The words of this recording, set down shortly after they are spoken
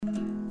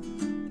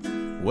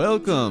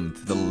Welcome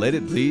to the Let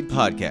It Bleed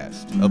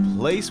podcast, a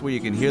place where you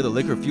can hear the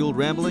liquor-fueled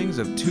ramblings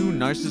of two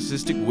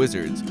narcissistic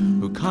wizards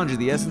who conjure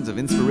the essence of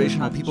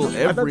inspirational people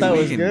every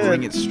week and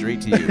bring it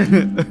straight to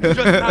you. Just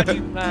how do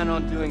you plan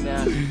on doing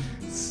that?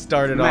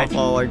 Started off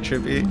all like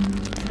trippy.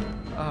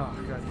 Oh,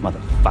 God.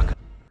 Motherfucker.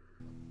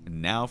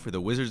 And now for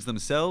the wizards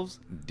themselves,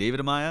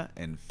 David Amaya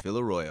and Phil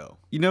Arroyo.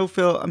 You know,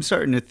 Phil, I'm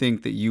starting to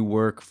think that you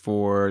work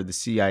for the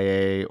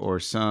CIA or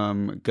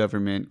some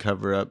government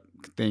cover-up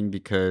thing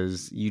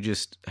because you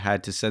just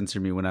had to censor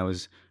me when I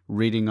was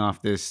reading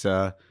off this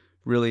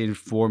really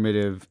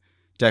informative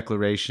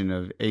declaration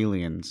of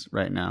aliens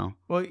right now.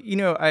 Well, you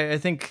know, I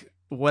think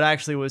what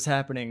actually was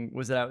happening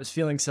was that I was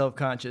feeling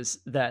self-conscious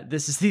that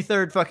this is the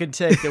third fucking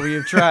take that we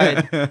have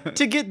tried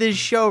to get this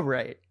show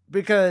right.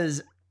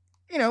 Because,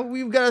 you know,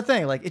 we've got a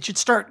thing. Like, it should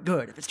start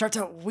good. If it starts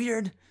out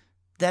weird,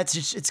 that's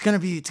just, it's gonna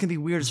be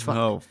weird as fuck.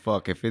 Oh,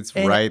 fuck. If it's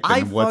And right,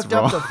 then what's fucked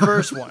wrong? up the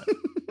first one.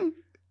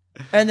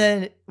 And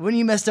then when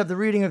you messed up the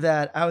reading of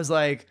that, I was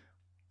like,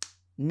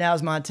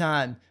 now's my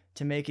time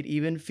to make it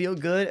even feel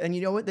good. And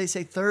you know what? They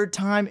say third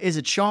time is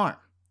a charm.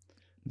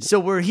 So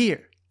we're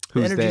here.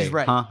 Who's the energy's they?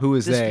 right. Huh? Who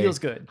is this they? feels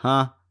good.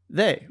 Huh?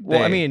 They. Well,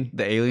 They. I mean,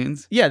 The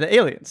aliens? yeah, the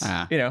aliens.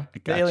 Ah, you know, the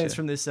gotcha. aliens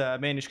from this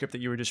manuscript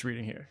that you were just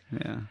reading here.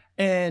 Yeah.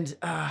 And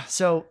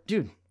so,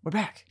 dude, we're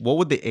back. What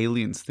would the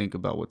aliens think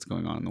about what's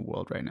going on in the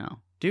world right now?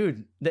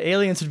 Dude, the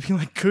aliens would be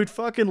like, good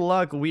fucking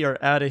luck. We are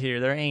out of here.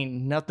 There ain't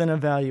nothing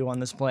of value on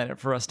this planet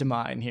for us to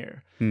mine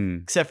here.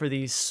 Except for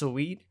these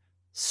sweet,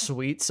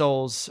 sweet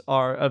souls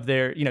are of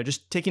their, you know,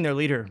 just taking their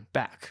leader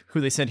back,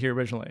 who they sent here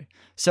originally.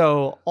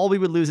 So all we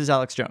would lose is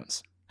Alex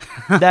Jones.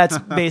 That's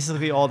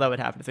basically all that would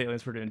happen if the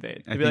aliens were to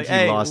invade. I They'd think be he like,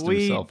 hey, lost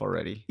himself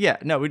already. Yeah,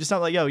 no, we just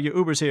not like, yo, your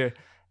Uber's here.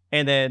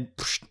 And then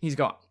he's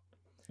gone.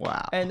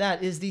 Wow. And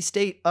that is the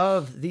state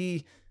of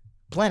the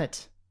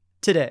planet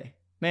today.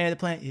 Man, the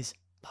planet is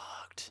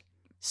fucked.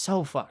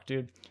 So fucked,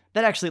 dude.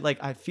 That actually, like,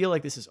 I feel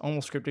like this is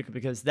almost cryptic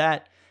because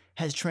that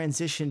has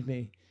transitioned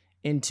me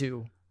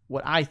into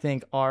what I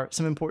think are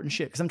some important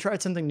shit. Because I'm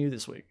tried something new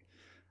this week.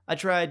 I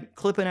tried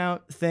clipping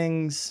out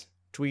things,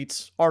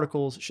 tweets,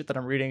 articles, shit that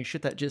I'm reading,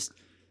 shit that just,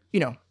 you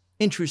know,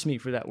 interests me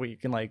for that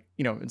week and, like,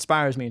 you know,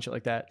 inspires me and shit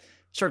like that.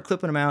 Started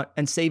clipping them out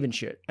and saving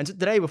shit. And so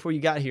today, before you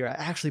got here, I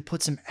actually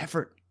put some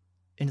effort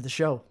into the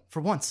show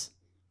for once.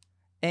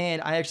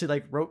 And I actually,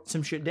 like, wrote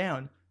some shit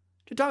down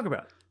to talk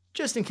about,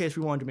 just in case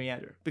we wanted to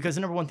meander. Because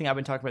the number one thing I've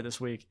been talking about this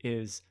week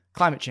is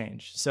climate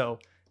change. So,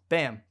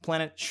 bam,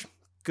 planet,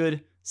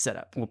 good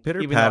setup. Well, pitter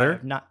Even though patter.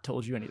 I've not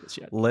told you any of this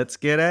yet. Let's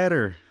get at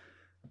her.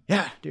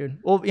 Yeah, dude.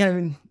 Well, yeah, I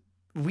mean,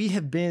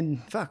 we've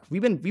been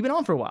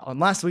on for a while. And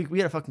last week we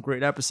had a fucking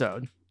great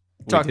episode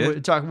talking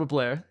with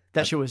Blair.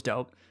 That shit was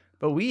dope.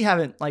 But we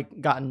haven't, like,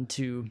 gotten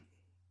to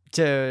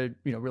you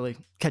know, really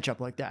catch up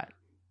like that.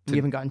 We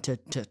haven't gotten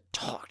to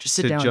talk, just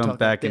sit down and jump talk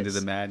back like into this.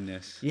 the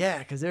madness. Yeah,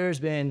 because there's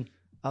been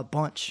a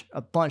bunch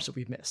that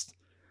we've missed.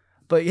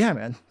 But yeah,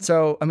 man.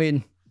 So, I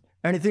mean,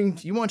 anything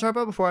you want to talk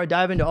about before I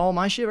dive into all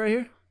my shit right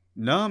here?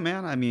 No,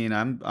 man. I mean,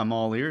 I'm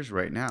all ears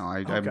right now.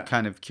 I'm Okay.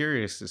 kind of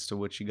curious as to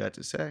what you got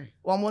to say.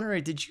 Well, I'm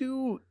wondering, did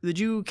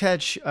you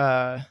catch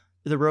the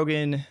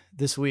Rogan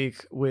this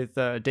week with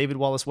David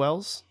Wallace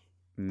Wells?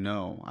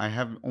 No, I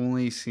have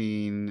only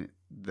seen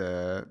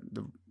the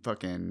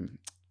fucking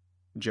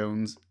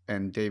Jones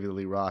and David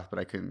Lee Roth, but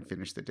I couldn't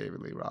finish the David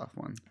Lee Roth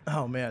one.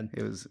 Oh man,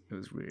 It was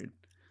weird.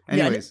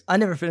 yeah, Anyways, I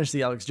never finished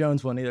the Alex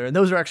Jones one either, and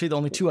those are actually the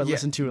only two I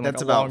listened to in like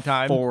that's a about long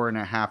time.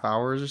 4.5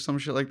 hours or some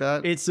shit like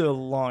that. It's a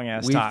long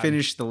ass We time.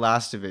 finished the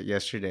last of it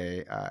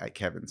yesterday at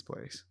Kevin's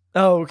place,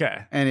 Oh,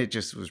 okay. and it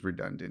just was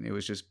redundant. It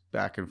was just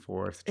back and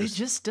forth.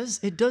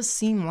 It does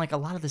seem like a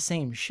lot of the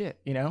same shit,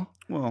 you know?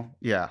 Well,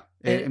 yeah.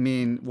 It- I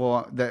mean,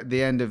 well,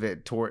 the end of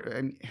it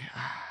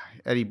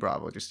Eddie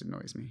Bravo just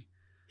annoys me.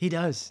 He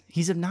does.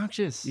 He's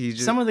obnoxious. He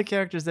just- Some of the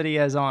characters that he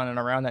has on and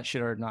around that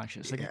shit are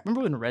obnoxious. Like, Yeah.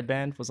 remember when Red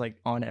Band was like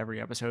on every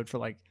episode for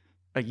like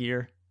a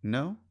year?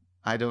 No,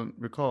 I don't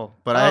recall.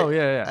 But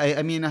Yeah.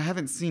 I mean, I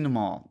haven't seen them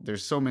all.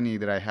 There's so many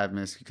that I have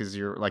missed because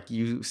you're like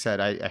you said,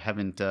 I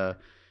haven't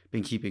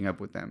been keeping up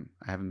with them.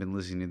 I haven't been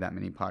listening to that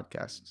many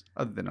podcasts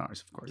other than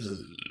ours, of course.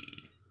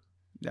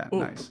 Yeah, Ooh,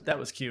 nice. that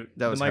was cute.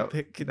 That was the mic hel-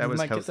 pick, that did the was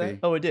mic get healthy. that?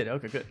 Oh, it did.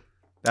 Okay, good.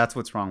 That's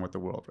what's wrong with the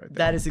world right there.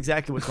 That is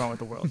exactly what's wrong with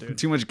the world, dude.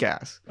 Too much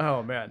gas.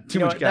 Oh man, Too You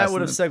know much what? gas That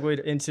would in have segued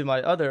into my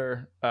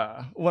other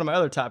one of my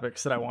other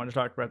topics that I wanted to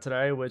talk about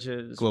today, which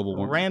is Global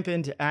warming.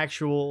 rampant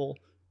actual,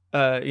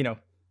 you know,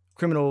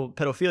 criminal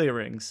pedophilia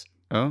rings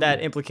Oh,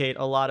 that implicate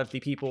a lot of the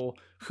people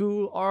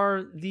who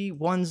are the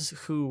ones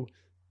who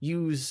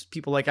use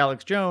people like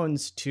Alex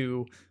Jones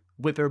to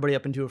whip everybody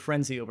up into a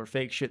frenzy over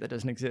fake shit that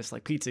doesn't exist,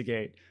 like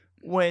Pizzagate,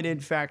 when in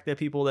fact the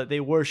people that they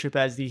worship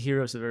as the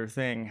heroes of their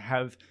thing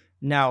have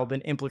now been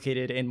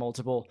implicated in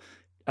multiple,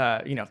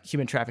 you know,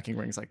 human trafficking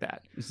rings like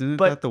that. isn't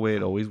but- that the way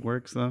it always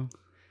works though?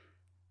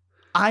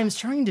 I'm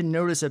starting to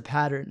notice a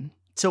pattern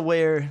to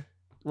where,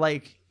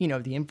 like, you know,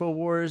 the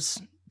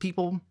InfoWars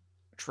people,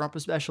 Trump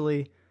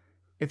especially,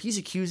 if he's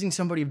accusing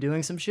somebody of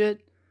doing some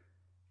shit,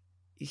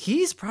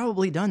 he's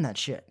probably done that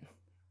shit.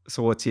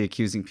 So what's he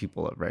accusing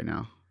people of right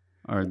now?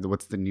 Or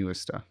what's the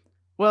newest stuff?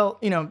 Well,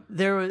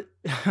 there was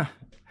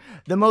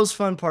the most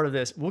fun part of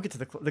this. We'll get to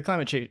the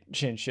climate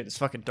change shit is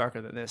fucking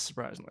darker than this,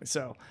 surprisingly.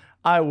 So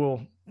I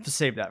will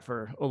save that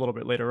for a little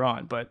bit later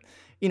on. But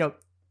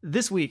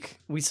this week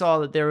we saw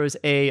that there was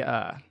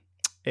okay.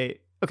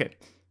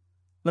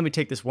 Let me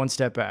take this one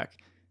step back.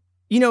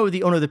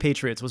 The owner of the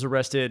Patriots was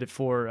arrested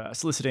for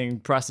soliciting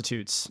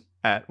prostitutes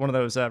at one of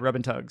those rub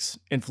and tugs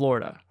in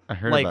Florida. I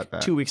heard about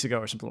that 2 weeks ago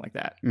or something like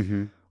that.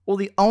 Mm-hmm. Well,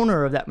 the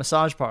owner of that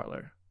massage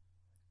parlor,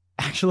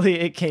 actually,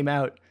 it came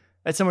out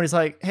that somebody's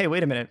like, hey,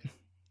 wait a minute.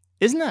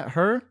 Isn't that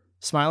her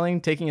smiling,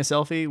 taking a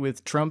selfie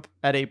with Trump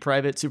at a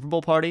private Super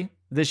Bowl party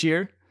this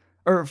year?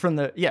 Or from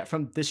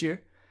this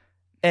year.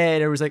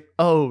 And it was like,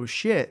 oh,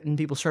 shit. And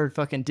people started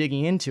fucking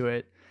digging into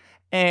it.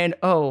 And,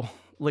 oh,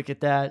 look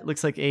at that.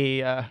 Looks like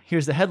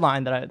here's the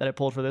headline that I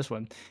pulled for this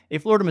one. A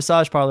Florida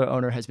massage parlor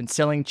owner has been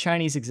selling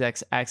Chinese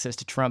execs access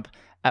to Trump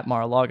at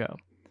Mar-a-Lago.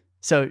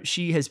 So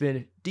she has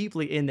been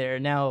deeply in there.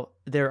 Now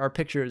there are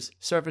pictures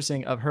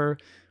surfacing of her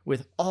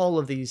with all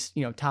of these,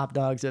 top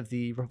dogs of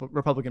the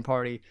Republican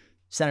Party,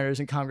 senators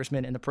and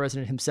congressmen, and the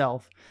president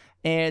himself.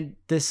 And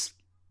this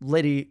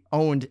lady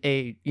owned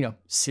a,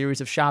 series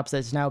of shops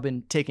that's now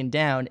been taken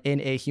down in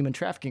a human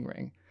trafficking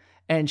ring.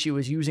 And she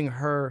was using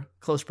her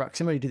close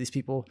proximity to these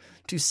people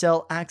to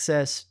sell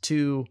access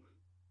to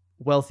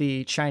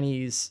wealthy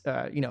Chinese,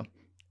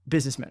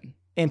 businessmen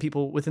and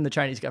people within the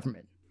Chinese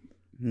government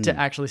to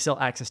actually sell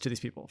access to these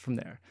people from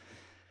there.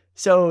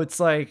 So it's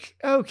like,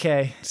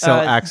 okay. Sell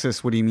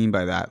access, what do you mean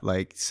by that?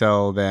 Like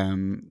sell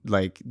them,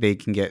 like they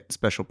can get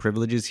special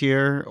privileges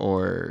here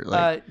or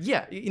like...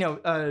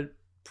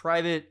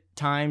 private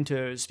time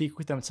to speak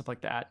with them and stuff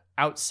like that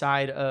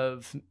outside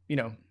of,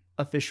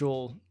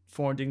 official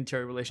foreign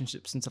dignitary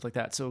relationships and stuff like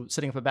that. So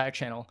setting up a back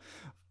channel,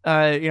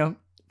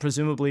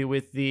 presumably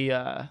with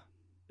the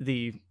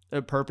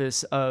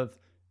purpose of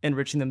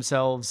enriching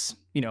themselves,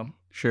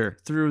 sure,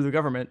 through the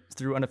government,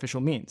 through unofficial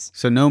means.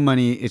 So no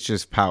money, it's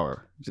just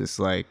power, just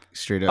like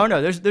straight up. Oh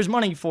no, there's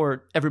money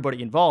for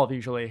everybody involved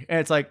usually, and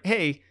it's like,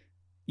 hey,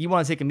 you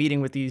want to take a meeting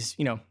with these,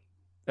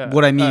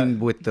 what I mean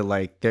with the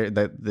like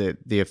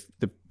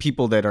the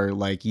people that are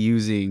like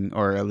using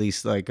or at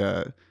least like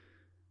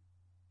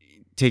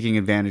taking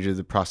advantage of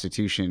the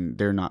prostitution,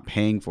 they're not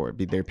paying for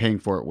it. They're paying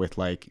for it with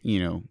like,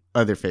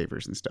 other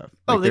favors and stuff.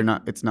 Like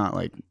it's not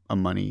like a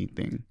money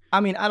thing. I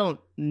mean, I don't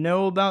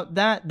know about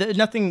that.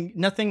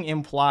 Nothing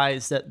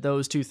implies that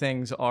those two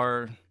things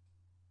are,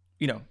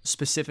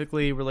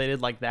 specifically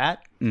related like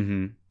that.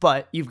 Mm-hmm.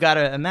 But you've got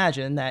to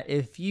imagine that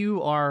if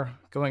you are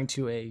going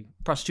to a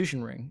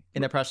prostitution ring,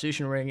 and that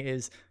prostitution ring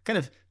is kind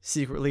of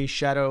secretly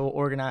shadow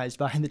organized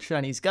by the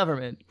Chinese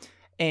government,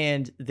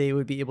 and they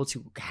would be able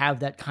to have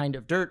that kind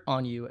of dirt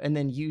on you and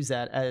then use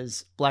that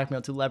as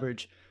blackmail to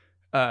leverage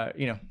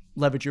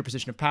your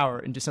position of power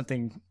into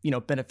something,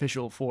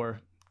 beneficial for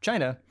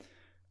China.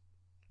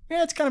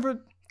 Yeah, it's kind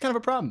of a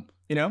problem,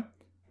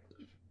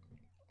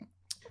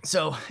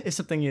 So if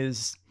something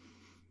is,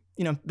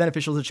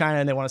 beneficial to China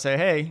and they want to say,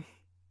 hey,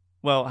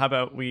 well, how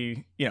about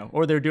we,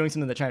 or they're doing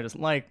something that China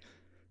doesn't like,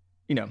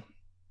 how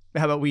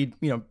about we,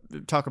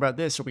 talk about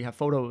this, or we have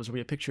photos, or we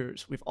have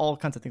pictures, we have all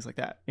kinds of things like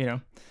that,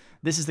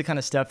 This is the kind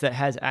of stuff that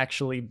has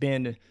actually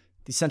been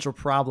the central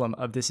problem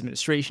of this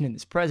administration and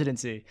this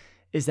presidency,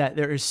 is that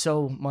there is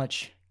so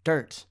much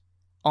dirt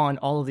on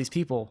all of these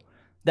people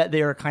that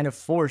they are kind of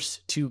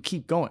forced to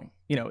keep going.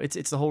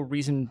 It's the whole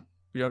reason,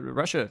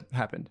 Russia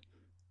happened.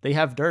 They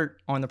have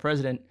dirt on the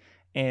president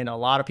and a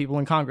lot of people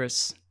in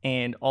Congress,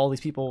 and all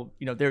these people,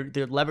 they're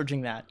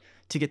leveraging that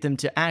to get them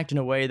to act in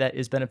a way that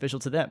is beneficial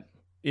to them.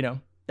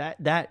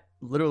 That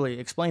literally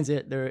explains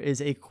it. There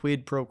is a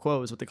quid pro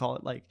quo is what they call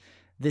it. Like,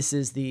 this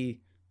is they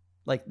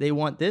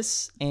want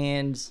this,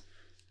 and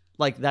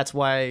like, that's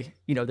why,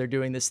 they're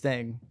doing this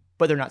thing,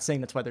 but they're not saying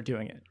that's why they're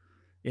doing it,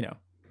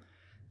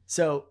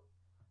 So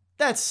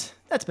that's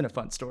been a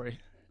fun story.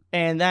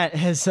 And that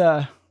has,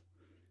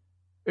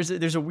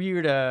 there's a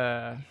weird,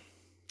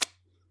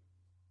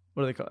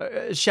 what do they call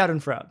it?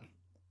 Schadenfreude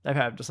I've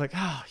had. Just like,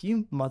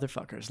 you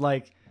motherfuckers.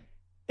 Like,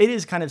 it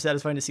is kind of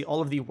satisfying to see all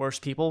of the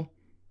worst people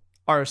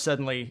are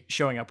suddenly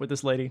showing up with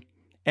this lady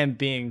and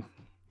being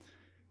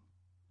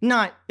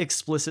not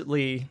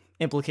explicitly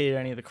implicated in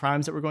any of the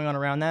crimes that were going on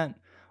around that,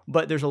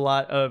 but there's a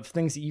lot of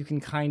things that you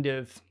can kind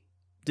of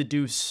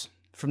deduce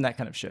from that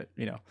kind of shit.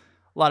 A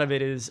lot of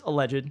it is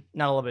alleged,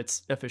 not all of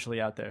it's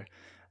officially out there,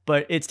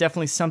 but it's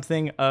definitely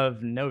something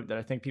of note that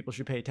I think people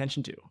should pay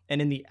attention to.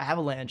 And in the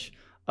avalanche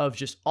of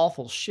just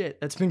awful shit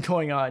that's been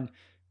going on,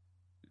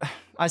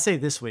 I say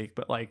this week,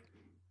 but like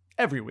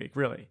every week,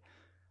 really,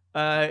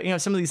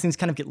 some of these things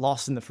kind of get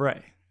lost in the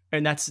fray.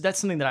 And that's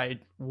something that I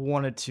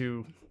wanted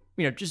to,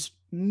 just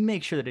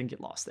make sure that didn't get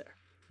lost there.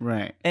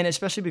 Right. And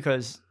especially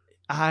because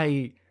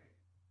I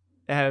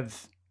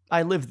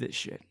live this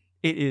shit.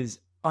 It is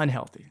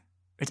unhealthy.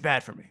 It's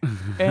bad for me.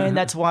 And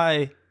that's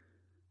why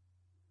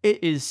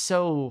it is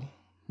so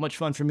much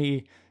fun for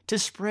me to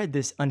spread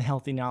this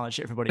unhealthy knowledge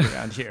to everybody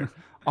around here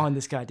on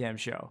this goddamn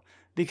show.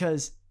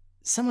 Because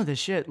some of this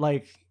shit,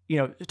 like,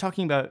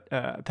 talking about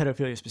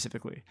pedophilia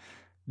specifically,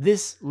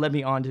 this led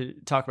me on to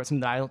talk about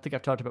something that I don't think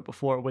I've talked about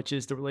before, which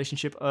is the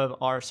relationship of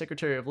our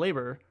Secretary of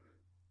Labor,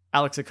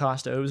 Alex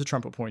Acosta, who was a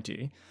Trump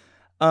appointee.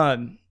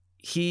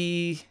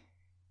 We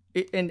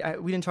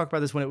didn't talk about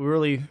this when it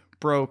really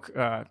broke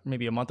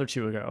maybe a month or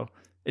two ago.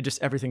 It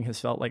just, everything has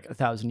felt like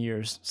 1,000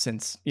 years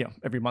since,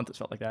 every month has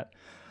felt like that.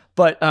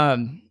 But,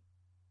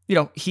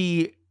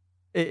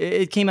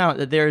 it came out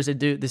that there's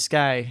this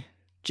guy,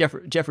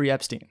 Jeffrey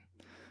Epstein,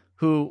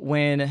 who,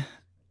 when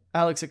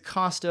Alex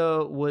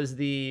Acosta was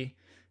the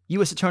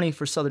U.S. Attorney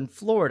for Southern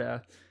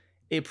Florida,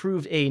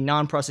 approved a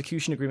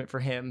non-prosecution agreement for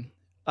him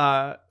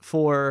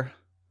for,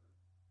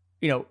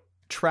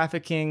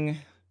 trafficking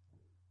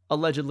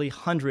allegedly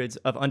hundreds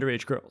of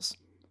underage girls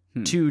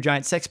to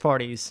giant sex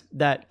parties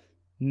that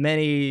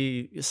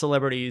many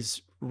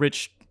celebrities,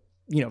 rich,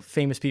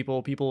 famous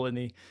people in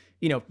the,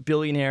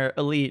 billionaire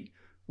elite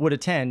would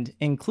attend,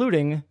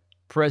 including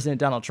President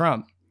Donald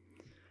Trump.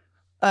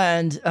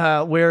 And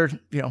where,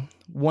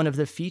 one of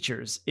the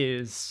features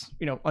is,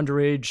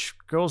 underage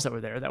girls that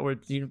were there that were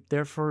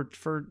there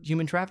for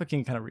human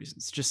trafficking kind of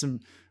reasons. Just some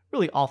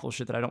really awful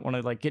shit that I don't want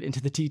to get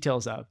into the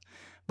details of.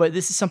 But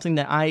this is something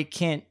that I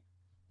can't,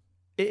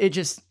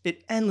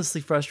 it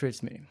endlessly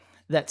frustrates me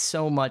that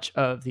so much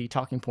of the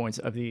talking points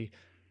of the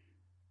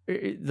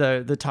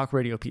talk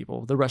radio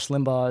people, the Rush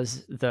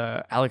Limbaughs,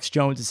 the Alex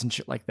Joneses and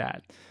shit like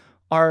that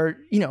are,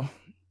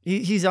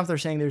 he's out there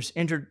saying there's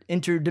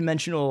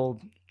interdimensional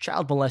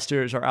child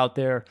molesters are out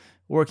there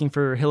working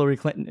for Hillary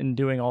Clinton and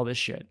doing all this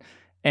shit.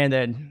 And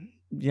then,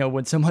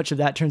 when so much of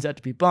that turns out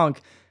to be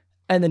bunk,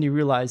 and then you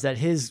realize that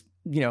his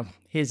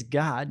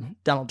god,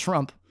 Donald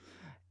Trump,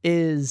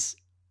 is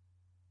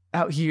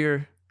out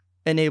here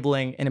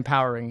enabling and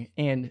empowering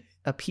and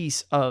a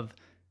piece of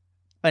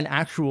an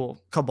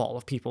actual cabal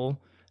of people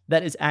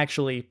that is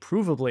actually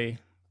provably,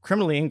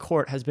 criminally in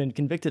court, has been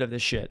convicted of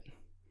this shit.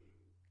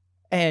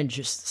 And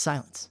just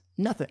silence.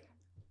 Nothing.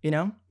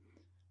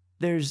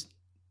 There's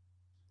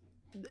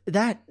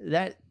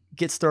that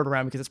gets thrown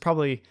around because it's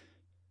probably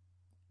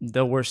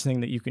the worst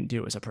thing that you can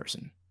do as a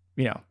person.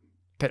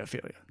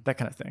 Pedophilia, that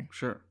kind of thing.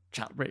 Sure.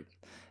 Child rape.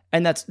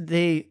 And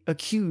they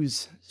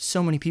accuse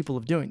so many people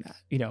of doing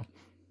that,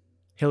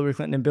 Hillary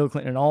Clinton and Bill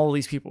Clinton and all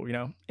these people,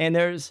 and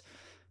there's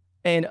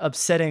an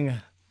upsetting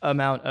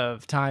amount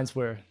of times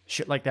where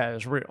shit like that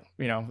is real,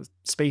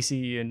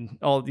 Spacey and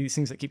all these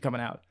things that keep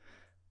coming out.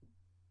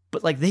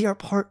 But they are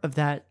part of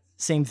that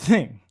same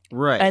thing.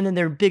 Right. And then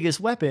their biggest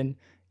weapon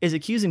is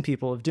accusing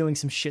people of doing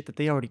some shit that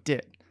they already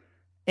did.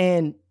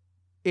 And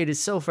it is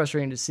so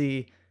frustrating to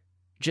see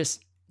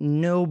just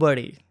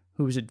nobody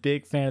who's a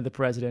big fan of the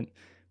president,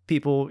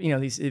 people,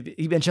 these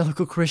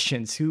evangelical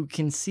Christians who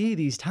can see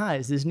these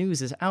ties, this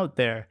news is out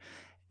there,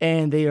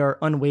 and they are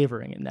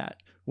unwavering in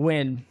that.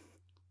 When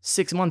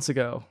 6 months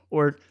ago,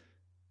 or,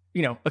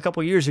 a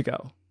couple years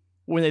ago,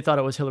 when they thought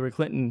it was Hillary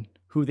Clinton,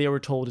 who they were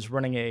told is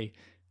running a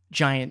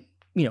giant,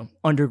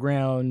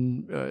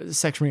 underground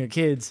sex ring of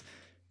kids,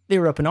 they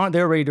were up and on. They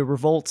were ready to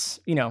revolt,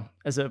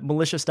 as a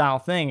militia style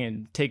thing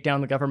and take down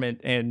the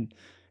government. And,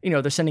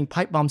 they're sending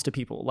pipe bombs to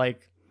people,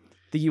 like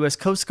the U.S.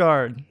 Coast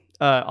Guard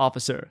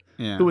officer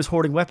who was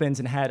hoarding weapons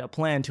and had a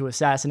plan to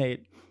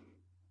assassinate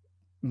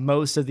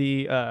most of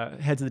the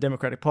heads of the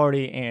Democratic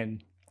Party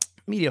and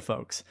media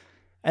folks.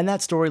 And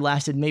that story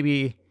lasted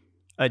maybe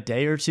a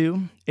day or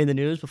two in the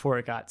news before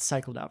it got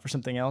cycled out for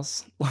something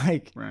else.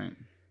 Right.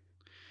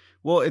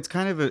 Well, it's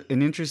kind of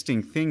an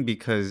interesting thing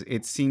because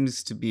it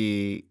seems to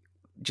be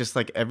just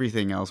like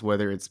everything else,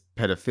 whether it's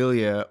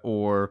pedophilia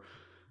or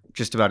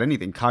just about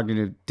anything.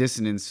 Cognitive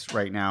dissonance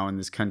right now in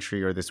this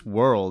country or this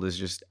world is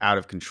just out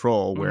of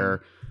control,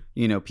 where,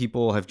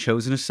 people have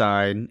chosen a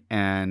side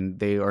and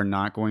they are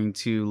not going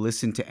to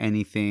listen to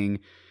anything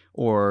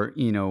or,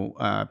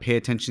 pay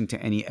attention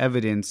to any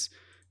evidence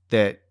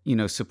that,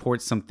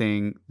 supports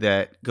something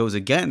that goes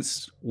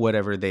against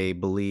whatever they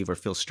believe or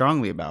feel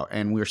strongly about.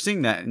 And we're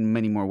seeing that in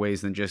many more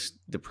ways than just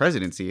the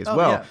presidency as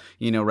well.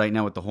 Yeah. Right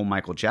now with the whole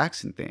Michael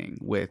Jackson thing,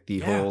 with the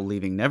whole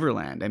Leaving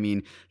Neverland. I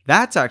mean,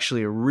 that's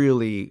actually a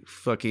really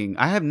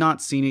I have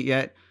not seen it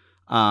yet.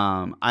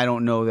 I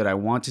don't know that I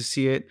want to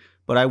see it,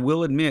 but I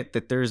will admit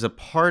that there's a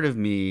part of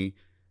me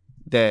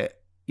that,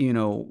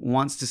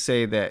 wants to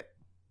say that,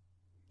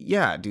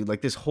 yeah, dude,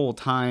 this whole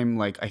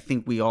time, I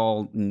think we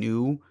all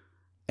knew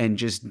and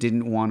just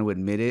didn't want to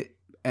admit it.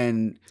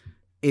 And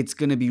it's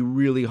going to be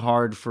really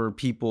hard for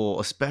people,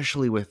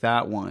 especially with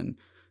that one,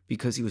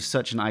 because he was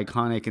such an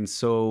iconic and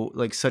so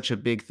such a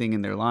big thing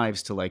in their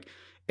lives to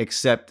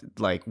accept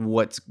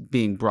what's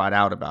being brought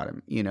out about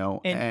him,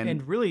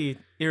 and really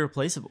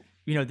irreplaceable.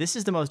 This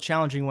is the most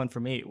challenging one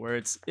for me, where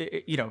it's,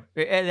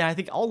 and I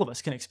think all of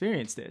us can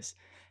experience this.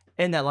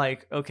 And that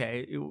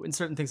okay, in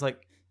certain things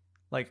like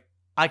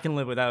I can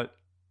live without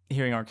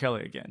hearing R.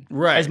 Kelly again.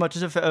 Right. As much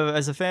as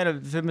a fan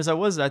of him as I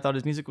was, I thought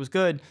his music was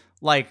good.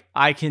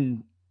 I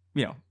can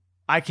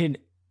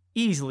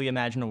easily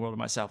imagine a world of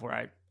myself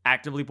where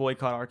actively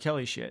boycott R.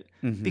 Kelly shit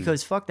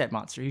because fuck that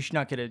monster. He should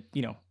not get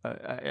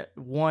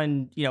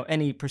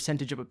any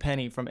percentage of a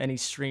penny from any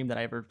stream that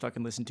I ever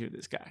fucking listened to.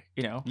 This guy,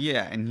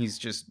 Yeah, and he's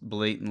just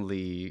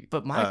blatantly,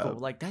 but Michael,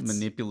 that's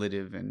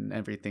manipulative and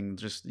everything.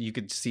 Just you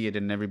could see it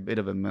in every bit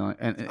of a.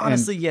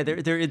 Honestly, yeah,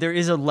 there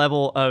is a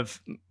level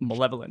of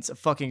malevolence, of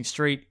fucking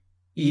straight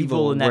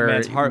evil in that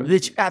man's heart,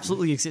 which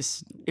absolutely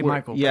exists in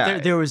Michael. Yeah,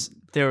 but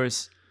there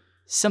was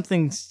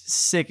something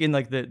sick in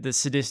like the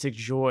sadistic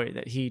joy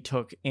that he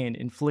took in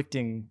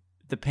inflicting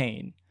the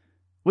pain,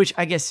 which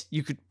I guess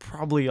you could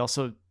probably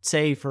also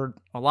say for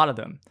a lot of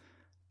them.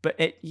 But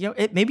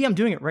maybe I'm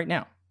doing it right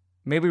now.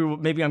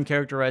 Maybe I'm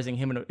characterizing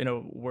him in a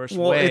worse way.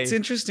 Well, it's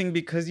interesting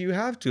because you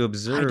have to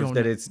observe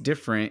that it's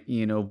different,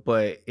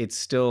 but it's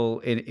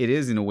still it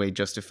is in a way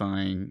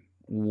justifying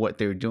what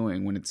they're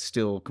doing when it's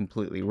still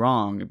completely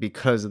wrong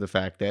because of the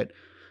fact that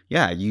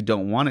you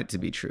don't want it to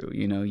be true.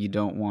 You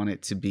don't want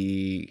it to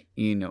be,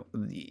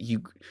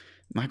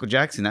 Michael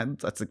Jackson,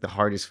 that's like the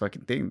hardest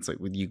fucking thing. It's like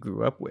what you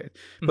grew up with.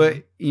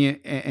 But,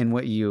 and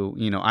what you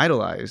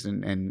idolized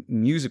and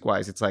music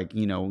wise, it's like,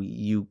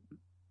 you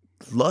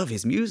love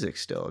his music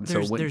still. And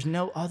there's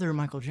no other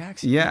Michael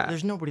Jackson. Yeah.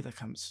 There's nobody that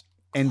comes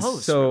and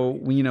close, so,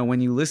 really.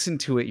 When you listen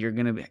to it, you're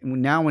going to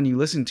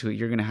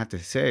have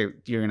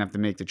to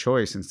make the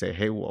choice and say,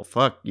 hey, well,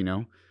 fuck,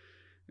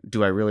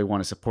 do I really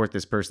want to support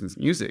this person's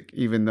music?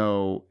 Even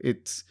though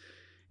it's,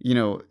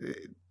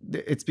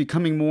 it's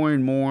becoming more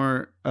and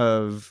more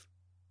of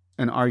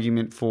an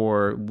argument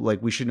for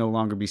like, we should no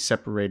longer be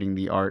separating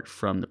the art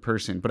from the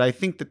person. But I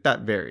think that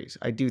varies.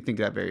 I do think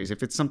that varies.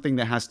 If it's something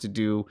that has to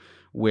do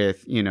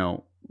with,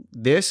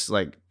 this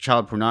like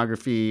child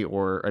pornography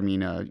or,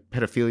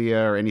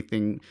 pedophilia or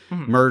anything,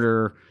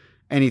 murder,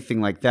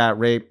 anything like that,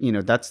 rape,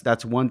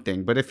 that's one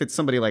thing. But if it's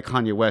somebody like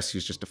Kanye West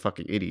who's just a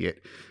fucking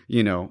idiot,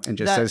 and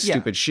just says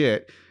stupid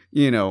shit,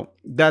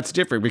 that's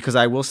different because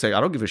I will say I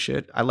don't give a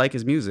shit. I like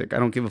his music. I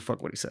don't give a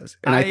fuck what he says.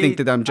 And I think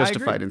that I'm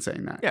justified in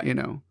saying that,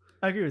 Yeah.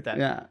 I agree with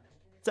that.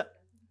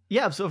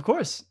 Yeah. So of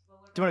course.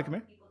 Do you want to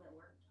come here?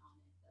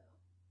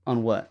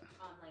 On what?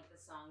 On like the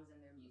songs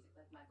and their music,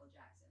 like Michael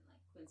Jackson, like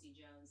Quincy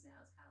Jones now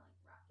is kind of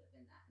like wrapped up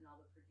in that, and all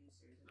the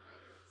producers and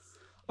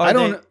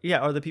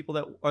writers. Are the people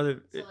that are the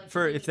So like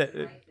for they if that used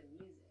to write the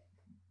music.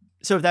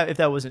 so if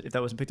that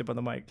wasn't picked up on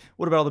the mic,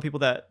 what about all the people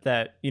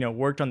that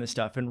worked on this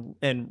stuff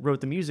and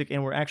wrote the music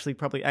and were actually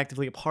probably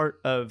actively a part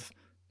of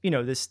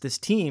this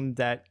team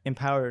that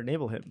empowered and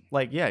enabled him?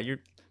 Like,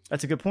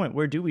 that's a good point.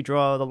 Where do we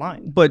draw the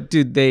line? But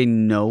did they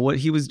know what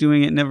he was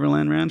doing at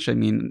Neverland Ranch? I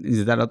mean,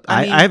 is that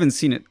I haven't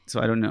seen it, so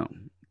I don't know.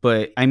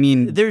 But I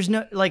mean, there's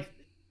no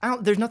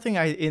there's nothing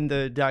in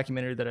the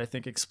documentary that I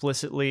think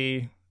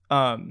explicitly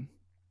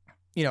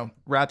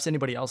wraps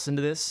anybody else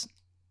into this.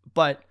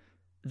 But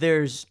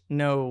there's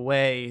no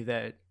way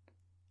that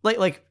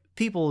like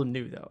people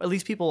knew, though. At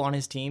least people on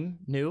his team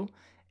knew.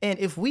 And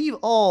if we've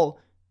all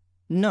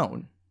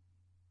known,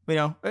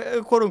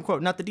 quote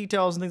unquote, not the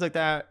details and things like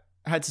that,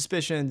 had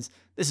suspicions,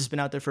 this has been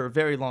out there for a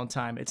very long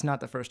time. It's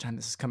not the first time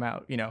this has come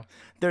out.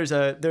 There's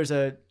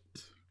a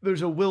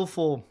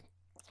willful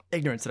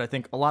ignorance that I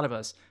think a lot of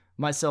us,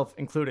 myself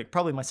included,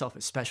 probably myself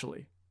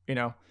especially,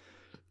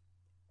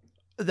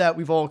 that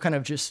we've all kind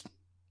of just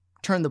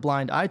turned the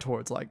blind eye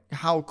towards. Like,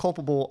 how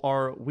culpable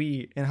are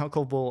we and how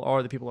culpable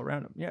are the people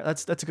around him? Yeah,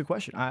 that's a good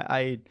question.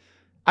 I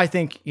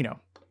think,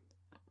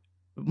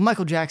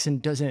 Michael Jackson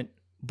doesn't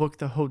book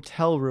the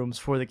hotel rooms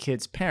for the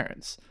kids'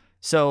 parents.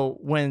 So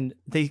when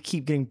they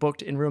keep getting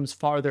booked in rooms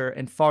farther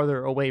and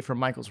farther away from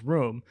Michael's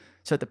room,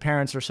 so that the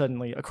parents are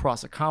suddenly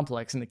across a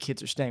complex and the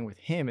kids are staying with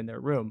him in their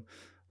room,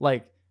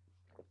 like,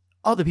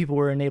 other people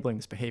were enabling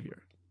this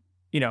behavior.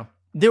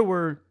 There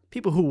were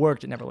people who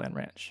worked at Neverland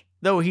Ranch.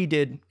 Though he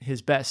did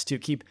his best to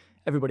keep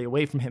everybody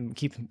away from him,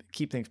 keep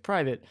things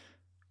private,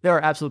 there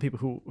are absolute people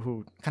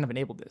who kind of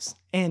enabled this.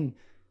 And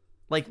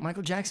like,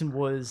 Michael Jackson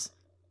was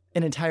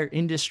an entire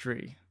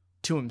industry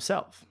to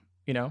himself,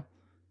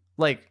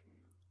 like,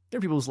 there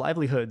are people's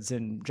livelihoods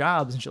and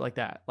jobs and shit like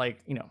that.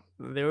 Like,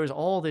 there was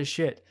all this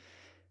shit.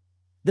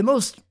 The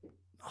most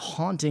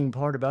haunting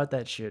part about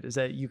that shit is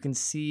that you can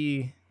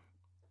see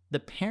the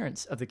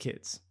parents of the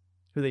kids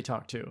who they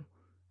talk to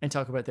and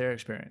talk about their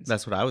experience.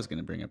 That's what I was going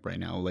to bring up right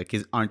now. Like,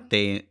 aren't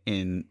they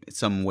in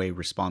some way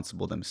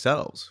responsible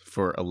themselves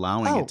for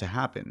allowing it to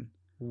happen?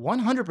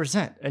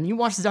 100%. And you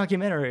watch the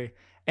documentary,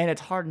 and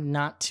it's hard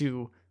not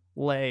to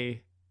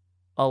lay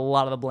a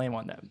lot of the blame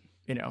on them,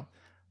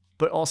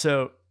 But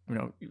also,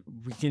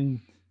 we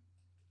can,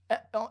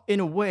 in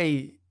a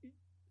way,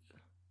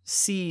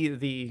 see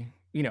the,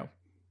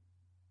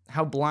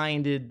 how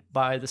blinded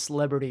by the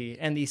celebrity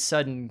and the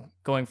sudden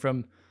going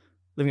from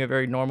living a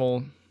very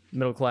normal,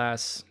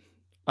 middle-class,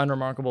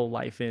 unremarkable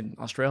life in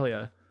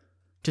Australia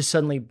to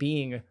suddenly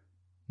being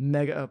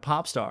mega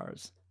pop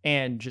stars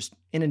and just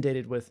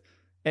inundated with,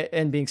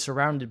 and being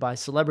surrounded by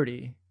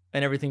celebrity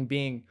and everything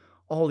being,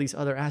 all these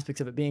other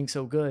aspects of it being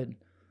so good,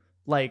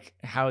 like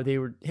how they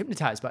were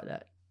hypnotized by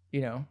that,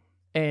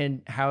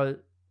 and how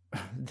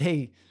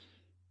they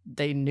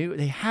knew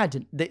they had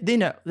to,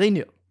 they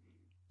knew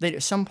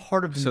some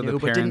part of them So knew, the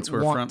but parents didn't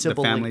were want from to the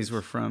believe. families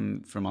were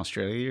from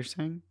Australia. You're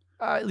saying?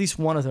 At least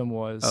one of them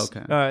was.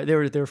 Okay. They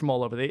were from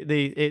all over.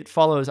 It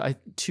follows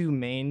two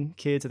main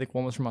kids. I think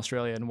one was from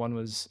Australia and one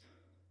was.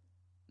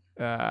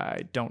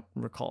 I don't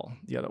recall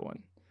the other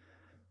one,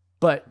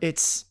 but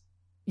it's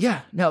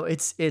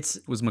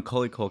Was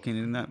Macaulay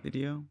Culkin in that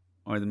video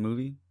or the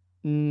movie?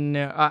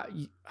 no.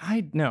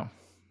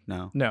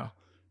 No. No.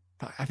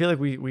 I feel like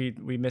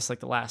we missed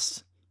like the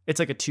last. It's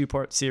like a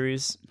 2-part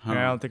series. Huh. And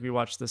I don't think we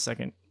watched the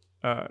second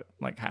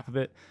like half of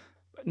it.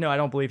 But no, I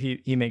don't believe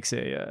he makes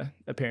a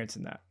appearance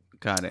in that.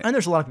 Got it. And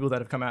there's a lot of people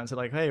that have come out and said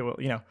like, hey, well,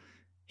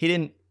 he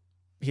didn't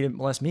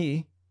molest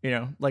me,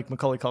 like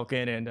Macaulay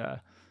Culkin and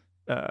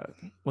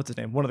what's his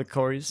name, one of the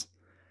Coreys.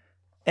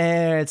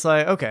 And it's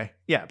like, okay,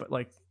 yeah, but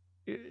like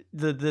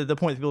the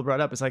point that people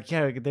brought up is like,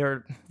 yeah,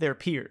 they're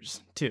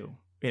peers too,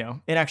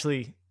 and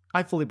actually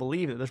I fully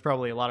believe that there's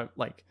probably a lot of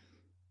like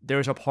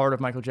there's a part of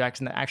Michael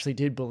Jackson that actually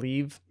did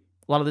believe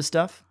a lot of this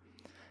stuff.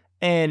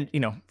 And,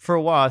 for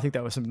a while, I think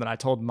that was something that I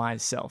told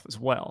myself as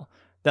well,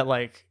 that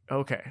like,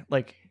 okay,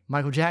 like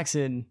Michael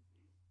Jackson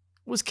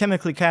was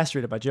chemically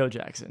castrated by Joe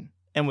Jackson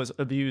and was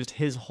abused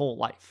his whole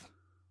life,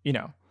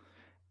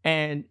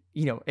 and,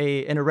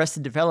 an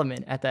Arrested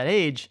Development at that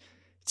age,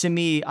 to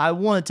me, I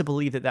wanted to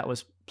believe that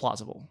was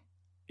plausible,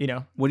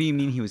 What do you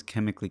mean he was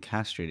chemically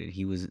castrated?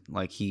 He was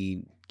like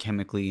he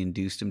chemically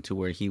induced him to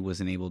where he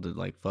wasn't able to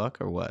like fuck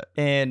or what?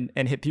 And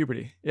hit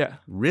puberty. Yeah.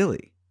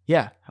 Really?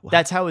 Yeah. Wow.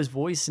 That's how his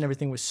voice and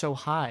everything was so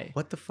high.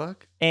 What the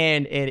fuck?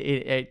 And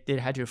it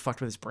had to have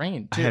fucked with his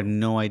brain too. I had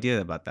no idea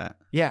about that.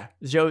 Yeah.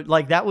 Joe,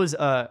 like that was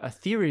a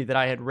theory that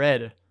I had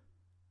read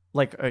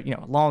like, a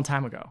long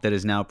time ago. That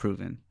is now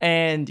proven.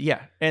 And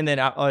yeah. And then,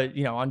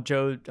 on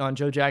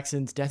Joe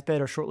Jackson's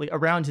deathbed or shortly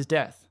around his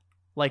death,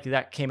 like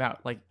that came out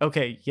like,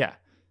 okay, yeah.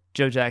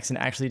 Joe Jackson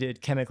actually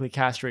did chemically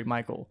castrate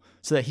Michael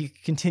so that he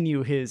could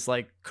continue his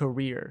like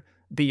career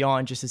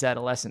beyond just his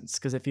adolescence.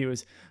 Because if he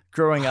was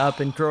growing up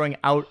and growing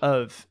out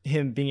of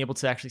him being able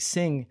to actually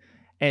sing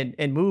and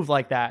move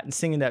like that and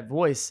sing in that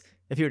voice,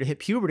 if he were to hit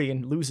puberty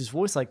and lose his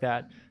voice like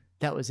that,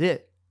 that was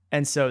it.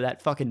 And so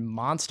that fucking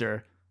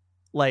monster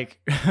like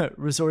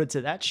resorted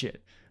to that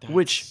shit,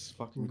 which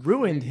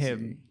ruined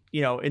him,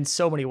 in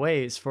so many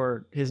ways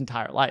for his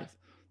entire life.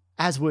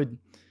 As would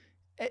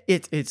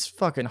it's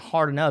fucking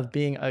hard enough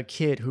being a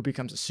kid who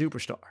becomes a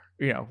superstar.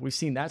 We've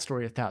seen that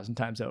story 1,000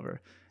 times over.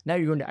 Now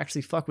you're going to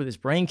actually fuck with his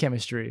brain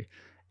chemistry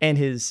and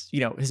his,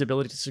 his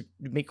ability to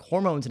make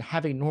hormones and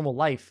have a normal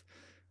life.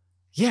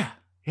 Yeah.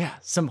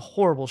 Some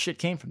horrible shit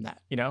came from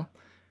that, yeah.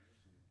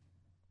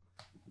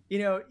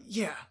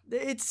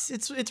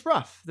 It's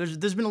rough.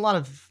 There's been a lot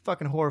of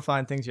fucking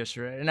horrifying things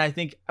yesterday. And I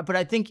think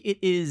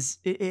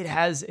it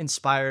has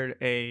inspired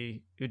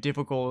a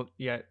difficult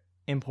yet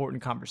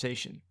important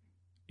conversation.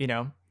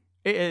 In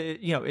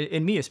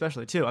me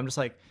especially too. I'm just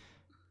like,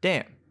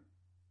 damn,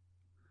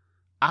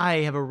 I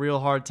have a real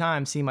hard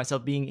time seeing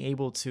myself being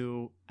able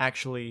to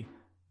actually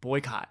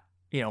boycott,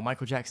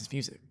 Michael Jackson's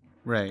music.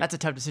 Right. That's a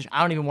tough decision.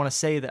 I don't even want to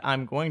say that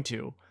I'm going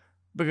to,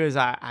 because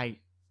I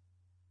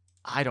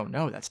don't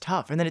know. That's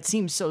tough. And then it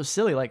seems so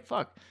silly. Like,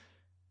 fuck,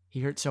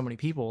 he hurt so many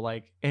people.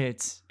 Like, and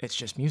it's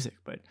just music,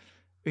 but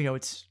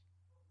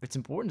it's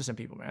important to some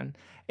people, man.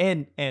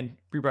 And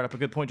we brought up a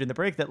good point during the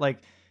break that like,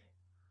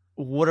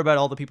 what about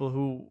all the people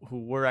who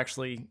were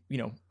actually,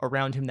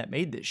 around him that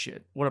made this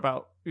shit? What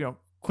about,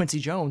 Quincy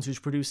Jones, who's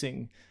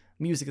producing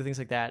music and things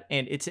like that?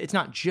 And it's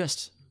not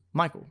just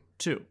Michael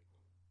too.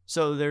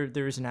 So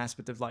there is an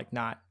aspect of like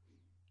not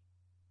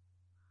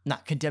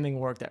condemning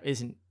work that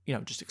isn't,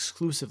 just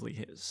exclusively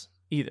his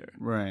either.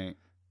 Right.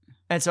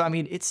 And so, I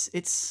mean,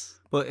 it's.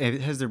 But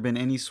has there been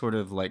any sort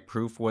of like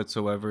proof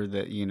whatsoever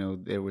that,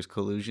 there was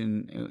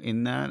collusion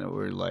in that,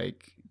 or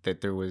like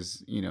that there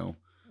was,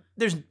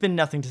 There's been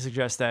nothing to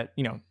suggest that,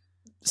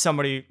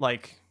 somebody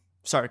like,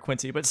 sorry,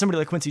 Quincy, but somebody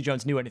like Quincy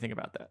Jones knew anything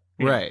about that.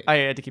 Right. I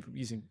had to keep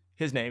using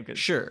his name because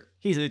sure,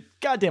 he's a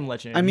goddamn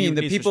legend. I mean,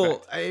 the people,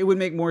 respect. it would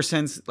make more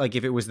sense like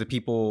if it was the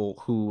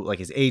people who, like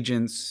his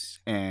agents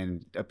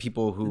and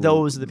people who,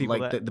 those are the people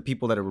like that, the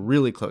people that are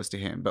really close to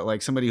him. But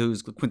like somebody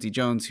who's Quincy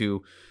Jones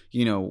who,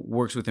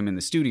 works with him in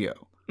the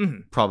studio,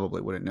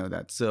 probably wouldn't know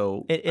that.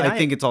 So and I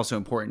think it's also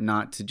important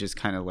not to just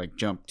kind of like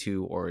jump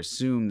to or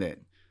assume that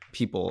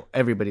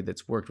everybody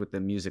that's worked with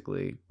them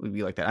musically would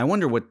be like that.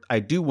 I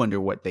do wonder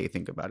what they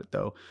think about it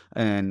though.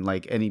 And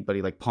like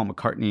anybody like Paul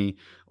McCartney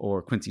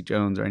or Quincy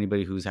Jones or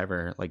anybody who's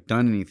ever like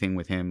done anything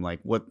with him,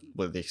 like what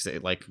would they say?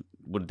 Like,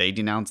 would they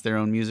denounce their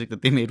own music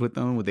that they made with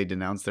them? Would they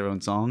denounce their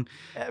own song?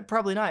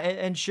 Probably not.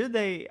 And should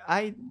they?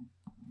 I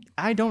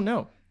don't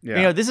know.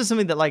 Yeah. This is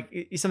something that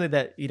like something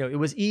that, it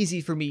was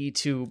easy for me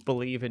to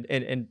believe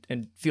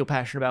and feel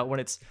passionate about when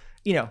it's,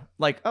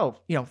 like, oh,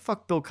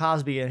 fuck Bill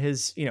Cosby and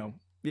his,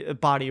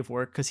 body of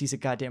work because he's a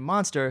goddamn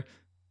monster.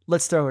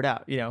 Let's throw it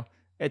out.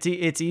 It's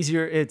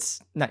easier.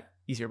 It's not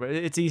easier, but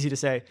it's easy to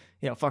say,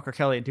 fuck R.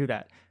 Kelly and do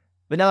that.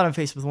 But now that I'm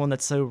faced with one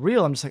that's so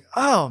real, I'm just like,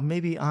 oh,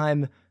 maybe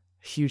I'm a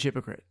huge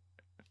hypocrite.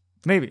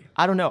 Maybe.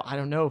 I don't know. I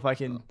don't know if I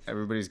can.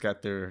 Everybody's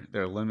got their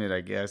limit,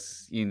 I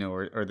guess, you know,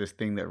 or this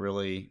thing that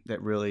really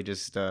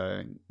just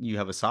you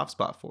have a soft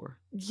spot for.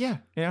 Yeah.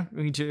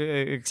 We need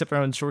to accept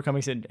our own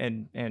shortcomings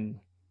and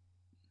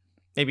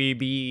maybe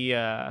be.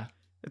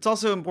 It's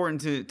also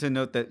important to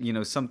note that, you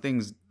know, some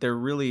things, they're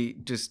really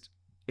just,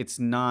 it's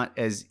not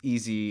as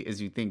easy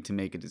as you think to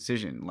make a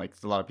decision. Like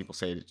a lot of people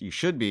say that you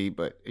should,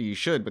 but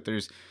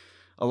there's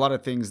a lot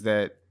of things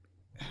that,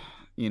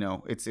 you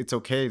know, it's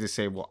okay to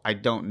say, well, I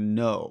don't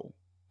know,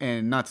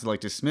 and not to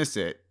like dismiss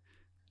it,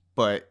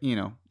 but, you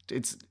know,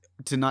 it's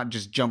to not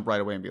just jump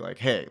right away and be like,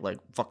 hey, like,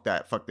 fuck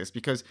that, fuck this.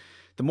 Because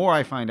the more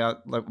I find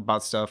out like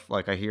about stuff,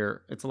 like I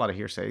hear, it's a lot of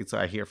hearsay. So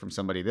I hear from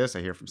somebody this,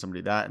 I hear from somebody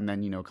that. And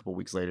then, you know, a couple of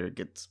weeks later, it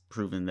gets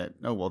proven that,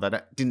 oh, well,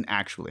 that didn't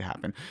actually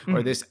happen,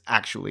 or this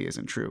actually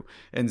isn't true.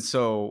 And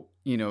so,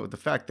 you know, the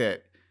fact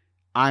that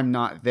I'm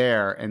not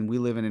there, and we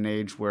live in an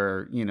age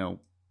where, you know,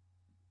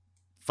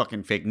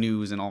 fucking fake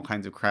news and all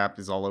kinds of crap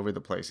is all over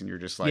the place. And you're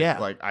just like,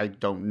 like, I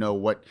don't know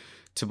what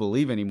to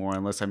believe anymore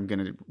unless I'm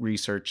going to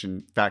research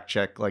and fact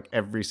check like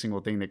every single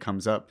thing that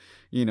comes up,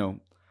 you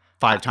know,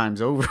 5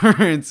 times over.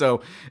 And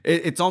so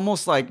it's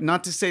almost like,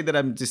 not to say that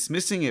I'm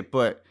dismissing it,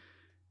 but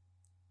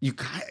you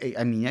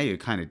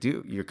kind of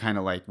do. You're kind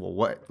of like, well,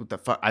 what the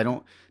fuck?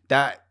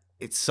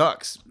 It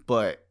sucks,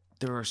 but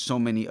there are so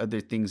many other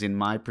things in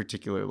my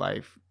particular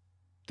life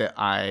that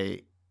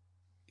I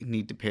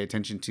need to pay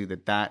attention to,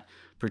 that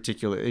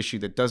particular issue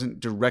that doesn't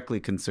directly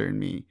concern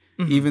me,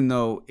 even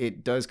though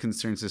it does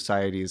concern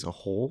society as a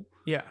whole.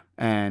 Yeah.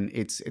 And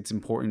it's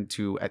important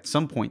to at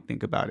some point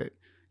think about it,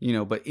 you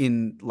know, but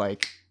in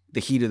like the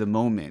heat of the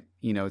moment,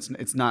 you know,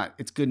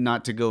 it's good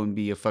not to go and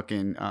be a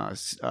fucking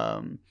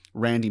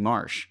Randy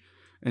Marsh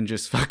and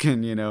just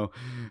fucking, you know,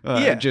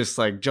 just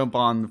like jump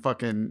on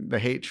the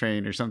hate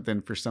train or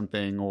something for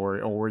something,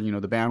 or you know,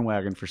 the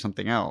bandwagon for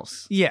something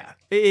else. Yeah.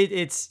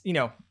 It's, you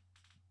know,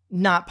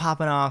 not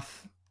popping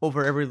off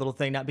over every little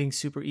thing, not being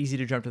super easy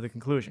to jump to the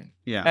conclusion.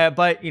 Yeah.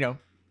 But, you know,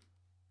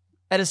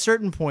 at a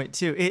certain point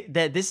too,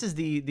 that this is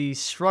the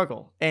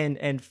struggle,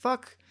 and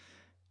fuck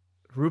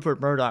Rupert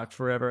Murdoch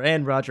forever,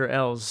 and Roger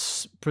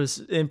Ailes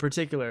in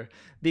particular,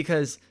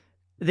 because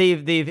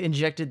they've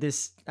injected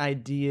this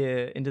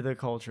idea into the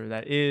culture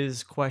that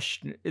is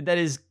questioning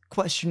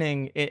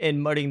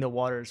and muddying the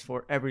waters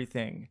for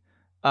everything.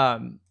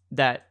 Everything.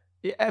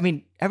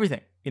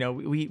 You know,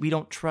 we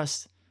don't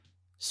trust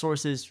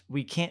sources.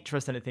 We can't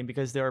trust anything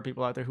because there are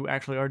people out there who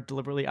actually are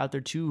deliberately out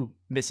there to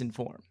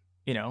misinform,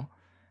 you know?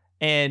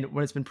 And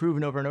when it's been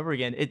proven over and over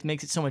again, it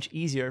makes it so much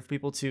easier for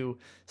people to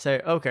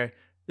say, okay,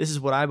 this is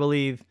what I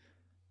believe.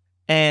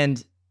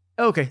 And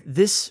okay,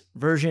 this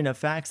version of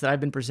facts that I've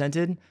been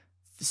presented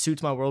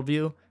suits my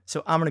worldview.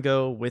 So I'm going to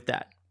go with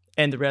that.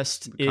 And the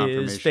rest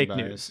is fake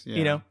news,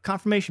 you know,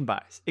 confirmation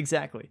bias.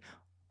 Exactly.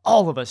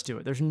 All of us do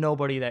it. There's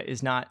nobody that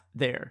is not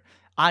there.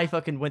 I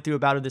fucking went through a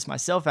bout of this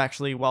myself,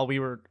 actually, while we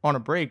were on a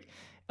break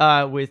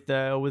with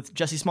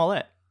Jussie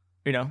Smollett.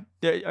 You know,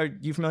 are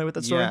you familiar with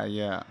that story?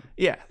 Yeah.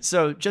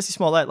 So Jussie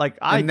Smollett,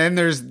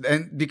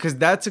 because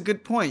that's a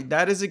good point.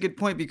 That is a good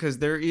point, because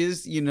there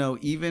is, you know,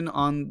 even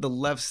on the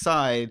left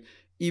side,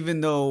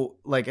 even though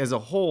like as a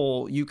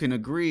whole you can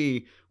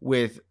agree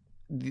with,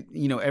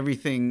 you know,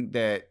 everything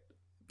that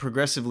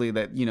progressively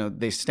that, you know,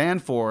 they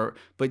stand for,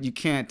 but you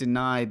can't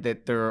deny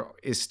that there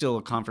is still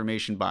a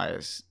confirmation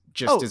bias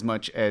just as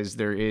much as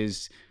there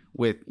is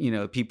with, you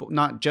know, people,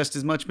 not just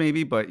as much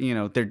maybe, but, you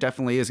know, there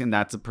definitely is. And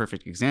that's a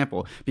perfect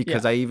example,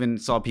 because I even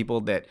saw people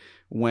that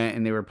went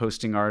and they were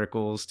posting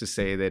articles to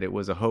say that it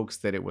was a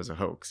hoax,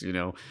 you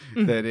know,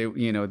 that it,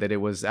 you know, that it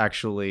was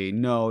actually,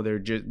 no, they're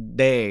just,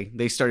 they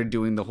started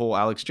doing the whole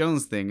Alex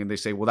Jones thing, and they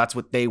say, well, that's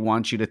what they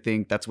want you to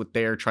think. That's what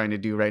they're trying to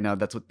do right now.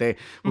 That's what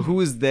well, who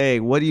is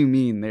they? What do you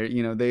mean? They're,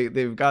 you know,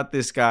 they've got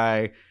this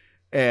guy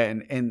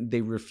and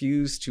they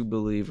refuse to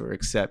believe or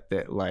accept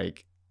that,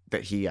 like,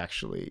 that he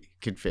actually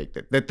could fake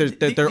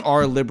that there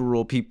are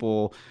liberal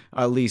people,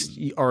 at least,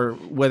 or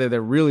whether they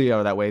really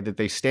are that way, that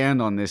they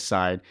stand on this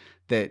side,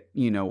 that,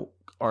 you know,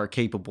 are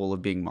capable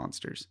of being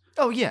monsters.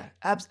 Oh yeah,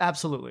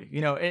 absolutely.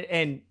 You know,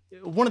 and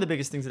one of the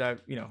biggest things that I,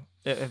 you know,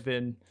 have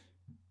been,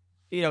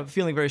 you know,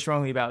 feeling very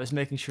strongly about is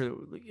making sure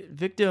that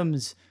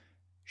victims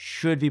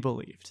should be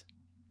believed,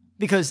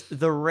 because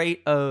the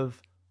rate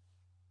of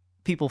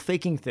people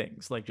faking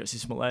things like Jussie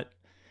Smollett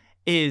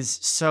is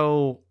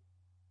so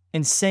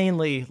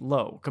insanely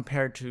low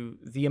compared to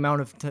the amount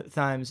of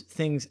times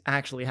things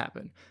actually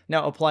happen.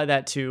 Now apply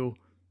that to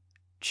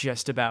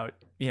just about,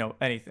 you know,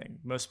 anything.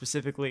 Most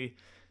specifically,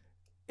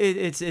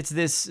 it's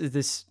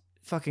this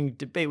fucking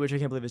debate, which I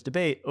can't believe is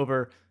debate,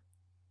 over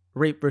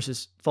rape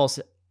versus false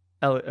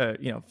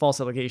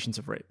allegations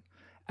of rape,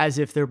 as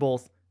if they're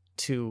both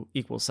two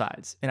equal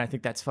sides. And I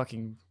think that's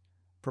fucking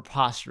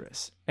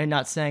preposterous. And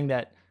not saying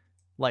that,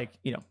 like,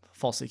 you know,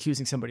 falsely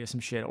accusing somebody of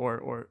some shit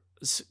or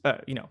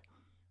you know,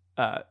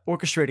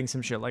 orchestrating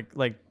some shit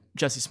like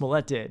Jussie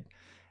Smollett did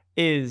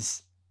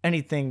is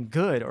anything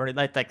good, or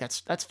like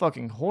that's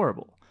fucking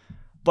horrible.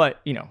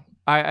 But, you know,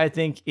 I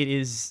think it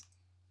is,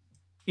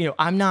 you know,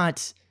 I'm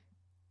not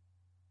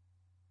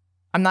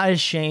I'm not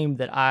ashamed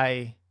that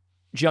I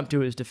jumped to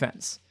his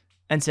defense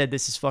and said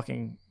this is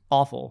fucking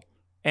awful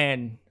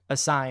and a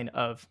sign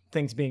of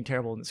things being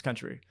terrible in this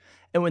country.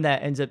 And when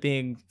that ends up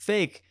being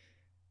fake,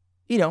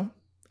 you know,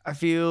 I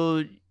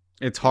feel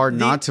It's hard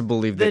not to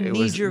believe that the it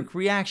was. knee-jerk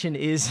reaction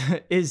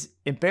is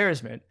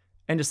embarrassment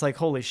and just like,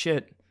 holy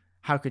shit,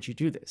 how could you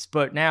do this?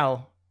 But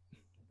now,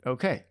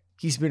 okay,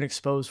 he's been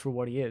exposed for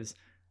what he is,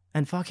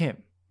 and fuck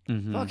him.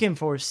 Mhm. Fuck him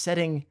for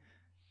setting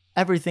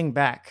everything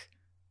back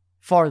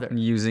farther.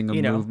 Using a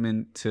you know?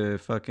 movement to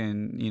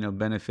fucking,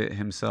 benefit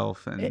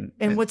himself. And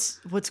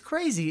what's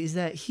crazy is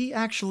that he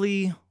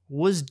actually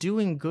was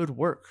doing good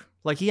work.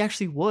 Like, he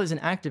actually was an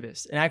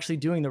activist and actually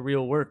doing the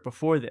real work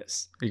before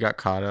this. he got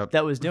caught up.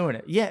 That was doing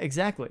it. Yeah,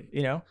 exactly.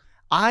 You know,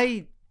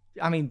 I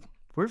mean,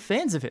 we're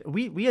fans of it.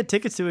 We had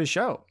tickets to his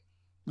show.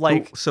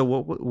 Like, So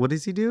what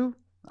does he do?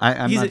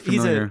 I'm not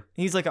familiar.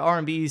 He's like an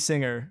R&B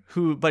singer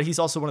but he's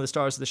also one of the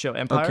stars of the show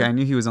Empire. Okay, I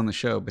knew he was on the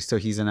show, but still,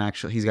 he's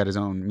got his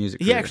own music.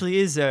 He career. actually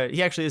is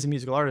a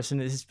musical artist, and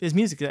his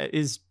music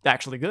is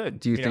actually good.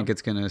 Do you think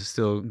it's gonna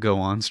still go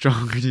on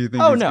strong, or do you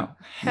think? Oh it's no, gonna-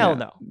 hell Yeah.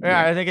 no.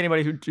 Yeah. I think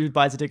anybody who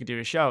buys a ticket to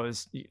his show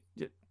is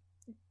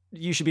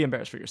you should be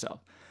embarrassed for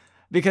yourself,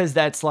 because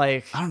that's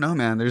like I don't know,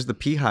 man. There's the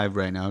P Hive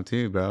right now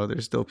too, bro.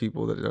 There's still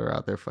people that are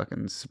out there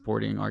fucking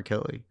supporting R.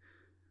 Kelly.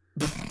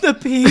 the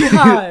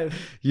Beehive.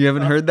 You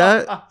haven't heard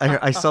that?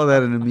 I saw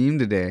that in a meme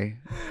today.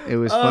 It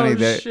was funny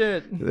that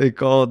shit. they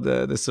called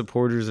the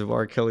supporters of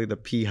R. Kelly the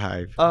P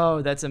Hive.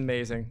 Oh, that's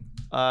amazing.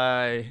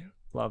 I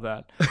love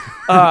that.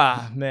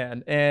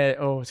 Man. And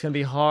it's gonna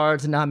be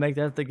hard to not make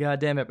that the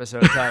goddamn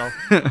episode title.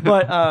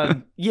 But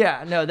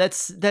yeah, no,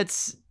 that's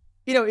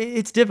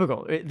it's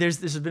difficult.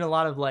 There's been a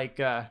lot of like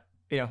I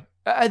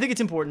think it's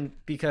important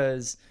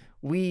because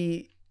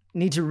we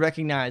need to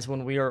recognize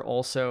when we are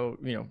also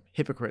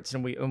hypocrites,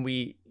 and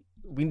we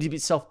need to be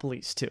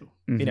self-policed too.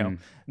 Mhm.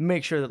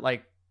 Make sure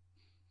that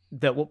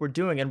that what we're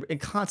doing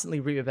and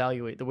constantly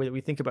reevaluate the way that we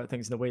think about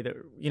things, and the way that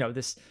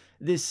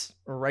this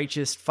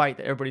righteous fight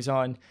that everybody's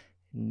on.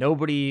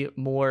 Nobody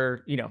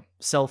more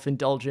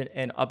self-indulgent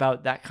and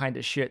about that kind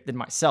of shit than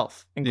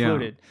myself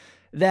included.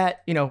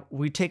 That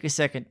we take a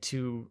second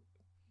to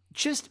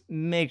just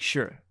make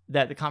sure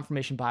that the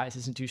confirmation bias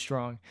isn't too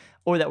strong,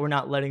 or that we're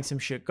not letting some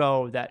shit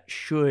go that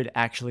should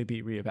actually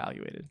be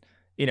reevaluated.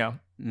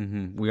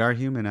 We are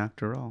human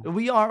after all.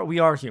 We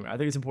are human. I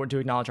think it's important to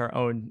acknowledge our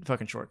own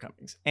fucking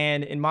shortcomings.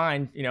 And in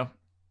mine,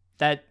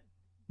 that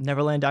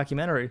Neverland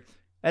documentary,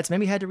 that's made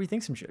me had to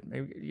rethink some shit.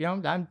 Maybe,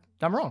 I'm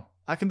wrong.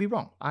 I can be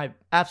wrong. I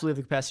absolutely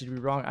have the capacity to be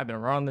wrong. I've been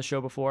wrong on the show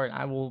before, and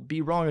I will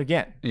be wrong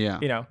again.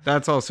 Yeah.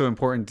 That's also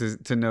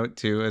important to note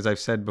too, as I've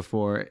said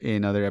before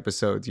in other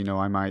episodes.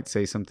 I might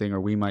say something, or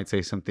we might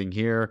say something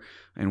here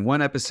in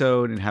one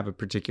episode and have a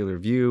particular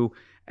view,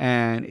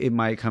 and it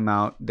might come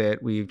out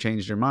that we've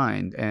changed our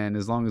mind. And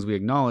as long as we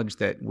acknowledge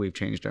that we've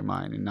changed our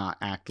mind and not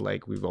act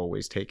like we've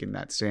always taken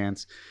that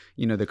stance,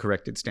 the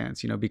corrected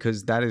stance,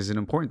 because that is an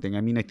important thing.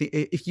 I mean, I think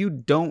if you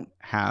don't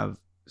have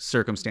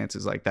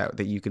circumstances like that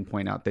you can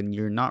point out, then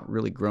you're not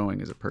really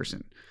growing as a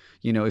person.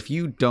 If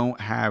you don't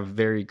have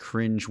very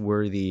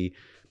cringe-worthy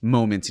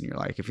moments in your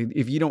life,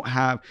 if you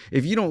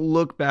don't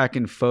look back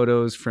in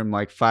photos from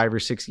like 5 or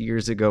 6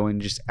 years ago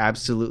and just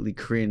absolutely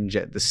cringe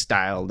at the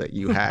style that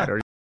you had, or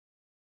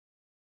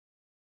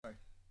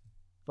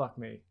Fuck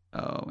me.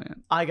 oh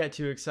man, I got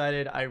too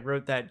excited. I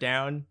wrote that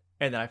down,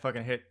 and then I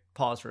fucking hit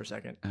pause for a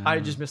second. I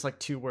just missed like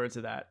 2 words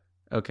of that.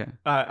 okay,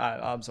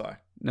 I'm sorry.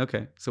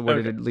 so what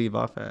Okay. did it leave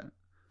off at?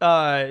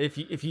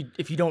 If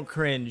you don't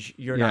cringe,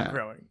 you're not Yeah.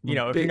 growing.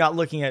 If you're not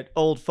looking at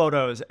old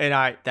photos, and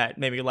that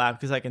made me laugh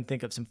because I can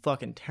think of some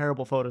fucking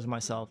terrible photos of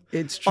myself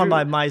It's true. on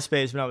my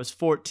MySpace when I was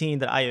 14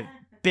 that I have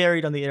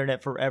buried on the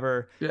internet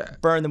forever. Yeah.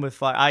 Burned them with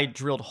fire. I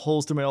drilled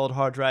holes through my old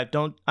hard drive.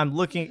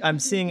 I'm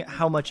seeing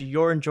how much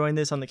you're enjoying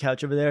this on the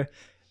couch over there.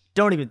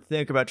 Don't even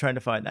think about trying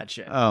to find that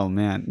shit. Oh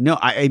man, no!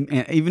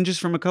 I even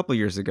just from a couple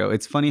years ago,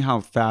 it's funny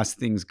how fast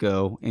things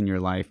go in your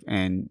life,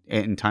 and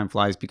time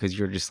flies, because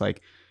you're just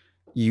like,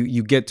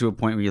 you get to a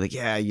point where you're like,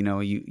 yeah,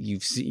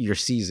 you're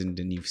seasoned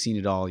and you've seen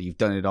it all, you've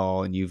done it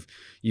all, and you've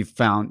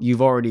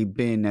already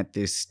been at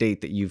this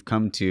state that you've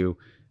come to.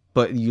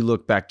 But you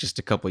look back just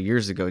a couple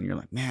years ago and you're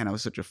like, man, I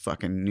was such a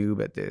fucking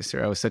noob at this,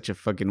 or I was such a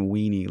fucking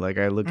weenie. Like,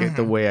 I look at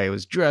the way I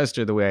was dressed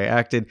or the way I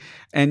acted,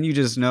 and you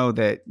just know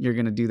that you're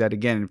going to do that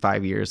again in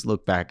 5 years.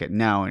 Look back at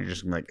now and you're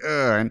just like,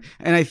 ugh.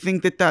 And I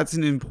think that that's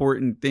an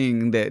important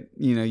thing that,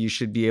 you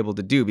should be able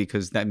to do,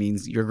 because that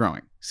means you're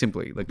growing,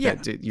 simply. Like, Yeah.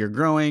 that's it. You're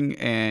growing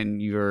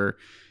and you're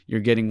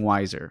getting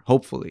wiser,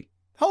 hopefully.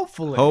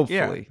 Hopefully.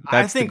 Yeah.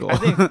 That's the goal.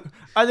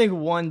 I think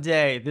one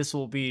day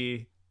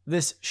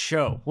this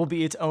show will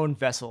be its own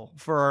vessel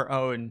for our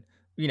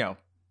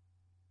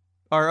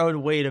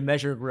own way to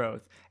measure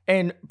growth.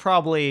 And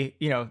probably,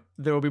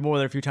 there will be more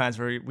than a few times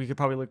where we could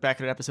probably look back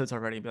at episodes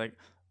already and be like,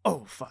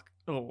 oh, fuck.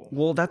 Oh.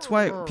 Well, that's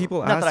why people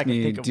Not that I ask can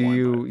me, think of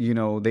do one,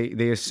 you,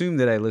 they assume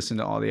that I listen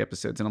to all the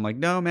episodes. And I'm like,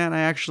 no, man, I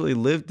actually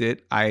lived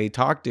it. I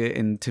talked it.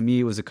 And to me,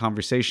 it was a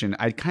conversation.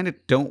 I kind of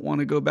don't want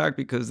to go back,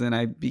 because then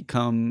I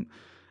become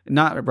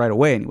not right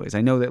away anyways.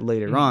 I know that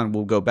later Mm-hmm. on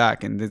we'll go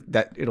back and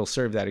that it'll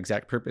serve that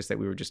exact purpose that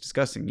we were just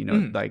discussing, you know,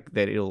 Mm. like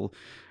that it'll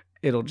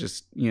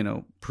just, you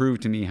know,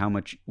 prove to me how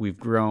much we've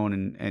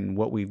grown and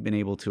what we've been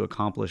able to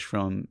accomplish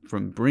from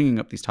bringing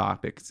up these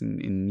topics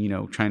and, you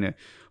know, trying to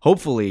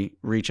hopefully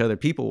reach other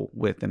people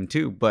with them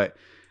too. But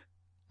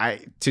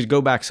to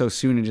go back so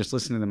soon and just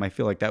listen to them, I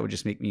feel like that would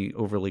just make me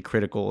overly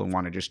critical and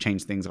want to just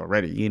change things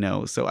already, you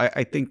know? So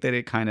I think that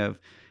it kind of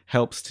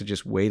helps to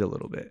just wait a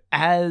little bit.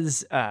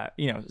 As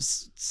you know,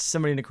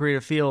 somebody in the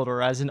creative field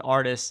or as an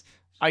artist,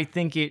 I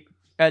think it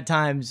at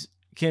times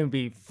can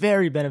be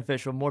very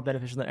beneficial, more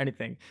beneficial than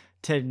anything,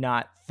 to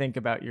not think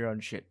about your own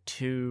shit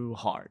too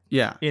hard.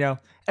 Yeah. You know,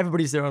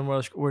 everybody's their own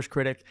worst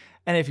critic,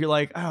 and if you're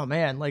like, oh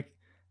man, like,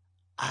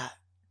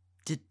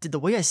 did the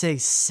way I say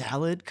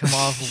salad come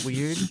off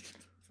weird?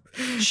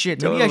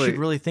 Shit, maybe I Totally. should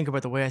really think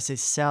about the way I say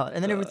salad,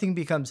 and then everything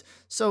becomes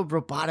so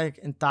robotic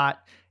and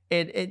thought.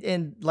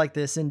 And like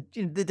this, and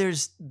you know,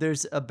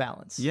 there's a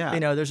balance. Yeah. You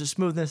know, there's a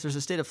smoothness, there's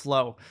a state of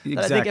flow that I think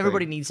Exactly.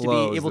 everybody needs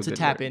Flow to be is able the to good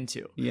tap word.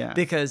 into. Yeah.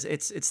 Because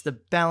it's the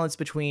balance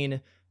between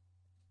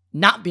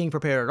not being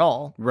prepared at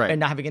all, Right. and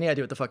not having any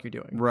idea what the fuck you're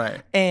doing,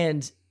 Right.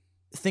 and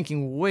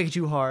thinking way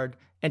too hard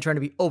and trying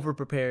to be over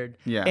prepared,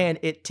 Yeah. and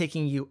it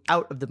taking you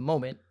out of the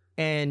moment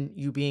and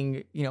you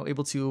being, you know,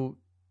 able to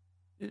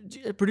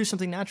produce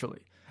something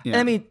naturally. Yeah.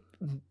 And I mean,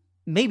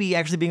 maybe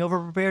actually being over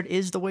prepared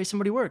is the way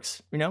somebody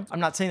works. You know, I'm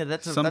not saying that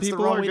that's Some that's people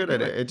the wrong are way to good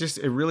do at it.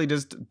 It really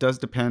does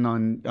depend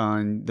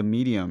on the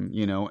medium,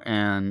 you know,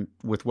 and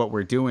with what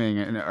we're doing.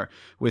 And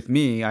with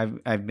me,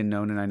 I've been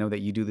known, and I know that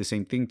you do the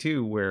same thing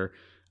too, where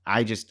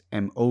I just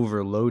am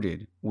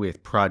overloaded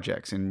with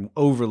projects and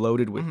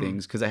overloaded with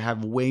things because I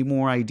have way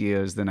more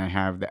ideas than I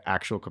have the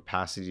actual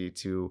capacity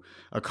to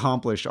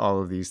accomplish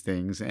all of these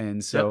things.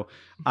 And so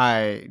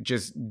I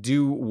just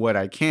do what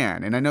I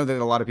can. And I know that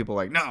a lot of people are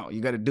like, no,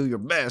 you got to do your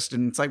best.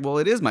 And it's like, well,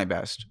 it is my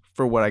best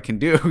for what I can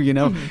do. You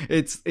know,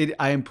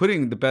 I am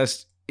putting the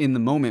best in the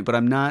moment, but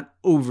I'm not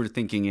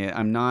overthinking it.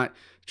 I'm not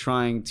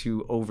trying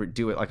to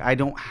overdo it. Like I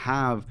don't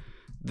have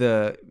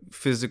the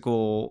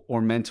physical or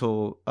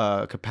mental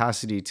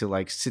capacity to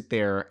like sit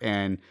there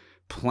and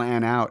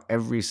plan out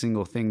every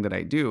single thing that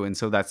I do. And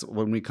so that's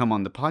when we come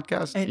on the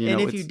podcast. And, you know,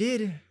 and if you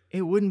did,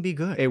 it wouldn't be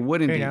good. it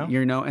wouldn't you be, know?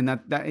 you know, and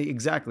that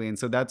exactly. And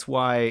so that's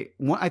why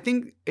I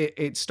think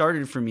it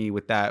started for me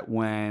with that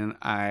when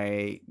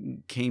I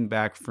came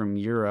back from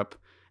Europe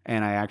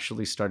and I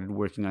actually started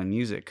working on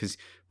music. Because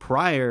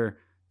prior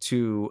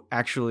to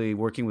actually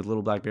working with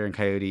Little Black Bear and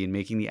Coyote and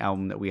making the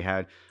album that we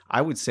had,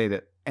 I would say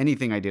that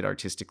anything I did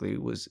artistically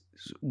was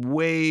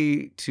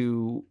way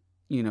too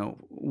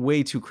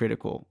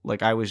critical.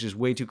 Like I was just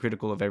way too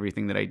critical of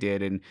everything that I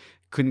did and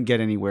couldn't get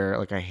anywhere.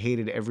 Like I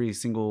hated every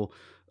single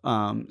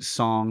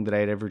song that I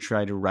had ever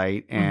tried to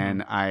write,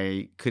 and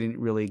I couldn't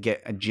really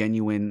get a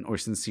genuine or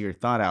sincere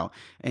thought out.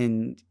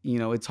 And, you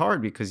know, it's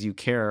hard because you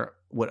care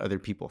what other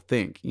people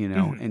think, you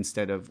know,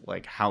 instead of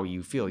like how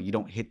you feel. You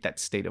don't hit that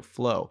state of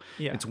flow.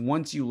 Yeah. It's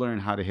once you learn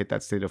how to hit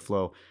that state of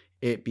flow,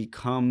 it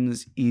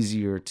becomes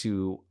easier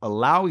to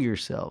allow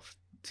yourself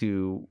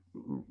to,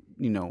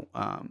 you know,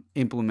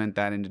 implement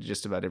that into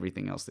just about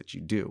everything else that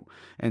you do.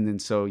 And then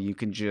so you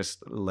can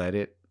just let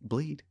it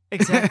bleed.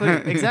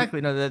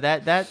 Exactly. No,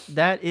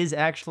 that is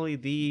actually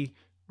the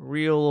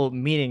real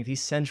meaning, the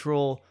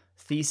central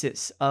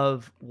thesis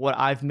of what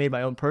I've made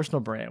my own personal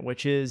brand,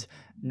 which is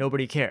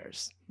nobody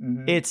cares.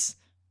 It's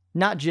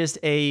not just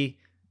a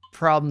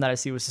problem that I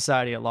see with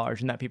society at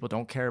large and that people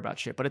don't care about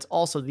shit, but it's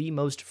also the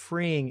most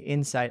freeing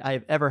insight I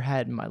have ever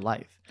had in my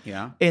life.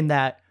 Yeah. In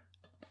that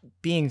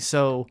being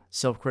so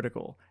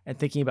self-critical and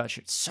thinking about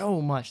shit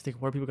so much, thinking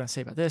what are people gonna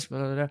say about this, blah,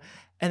 blah, blah,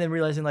 and then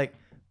realizing like,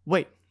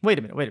 wait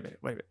a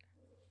minute.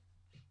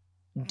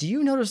 Do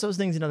you notice those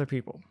things in other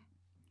people?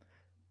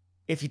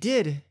 If you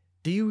did,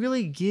 do you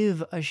really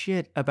give a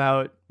shit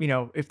about, you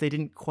know, if they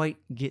didn't quite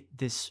get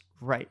this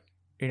right?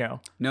 You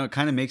know? No, it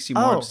kind of makes you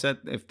more Oh. upset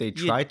if they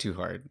try too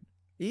hard.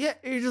 Yeah,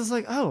 you're just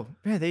like, oh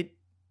man,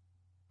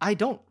 I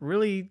don't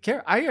really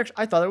care. I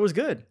thought it was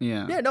good.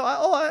 Yeah. Yeah, no,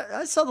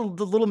 I saw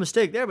the little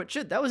mistake there, but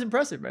shit, that was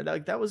impressive, man.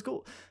 That was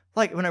cool.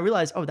 Like when I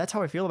realized, oh, that's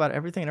how I feel about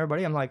everything and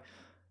everybody. I'm like,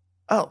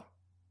 oh,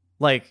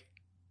 like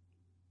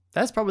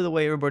that's probably the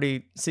way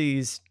everybody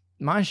sees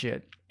my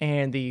shit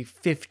and the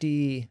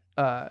 50,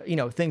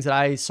 things that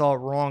I saw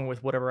wrong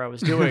with whatever I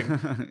was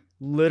doing.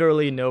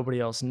 Literally, nobody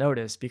else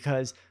noticed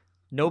because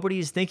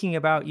nobody's thinking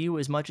about you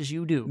as much as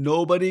you do.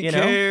 Nobody You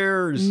know?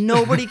 cares.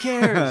 Nobody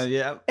cares.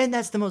 Yeah. And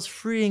that's the most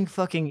freeing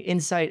fucking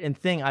insight and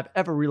thing I've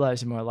ever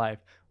realized in my life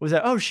was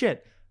that, oh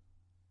shit,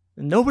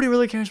 nobody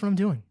really cares what I'm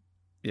doing.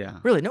 Yeah.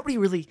 Really, nobody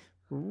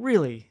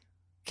really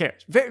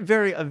cares.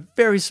 A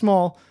very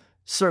small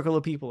circle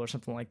of people or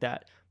something like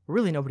that.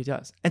 Really, nobody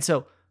does. And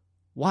so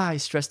why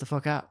stress the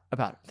fuck out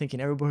about it, thinking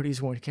everybody's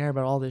going to care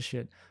about all this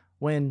shit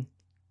when,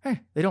 hey,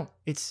 they don't.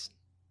 It's,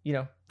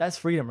 that's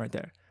freedom right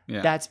there.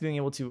 Yeah. That's being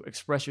able to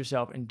express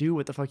yourself and do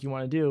what the fuck you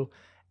want to do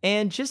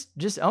and just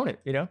own it,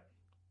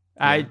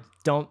 I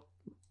don't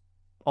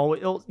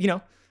always,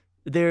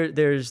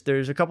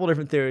 there's a couple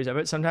different theories of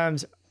it.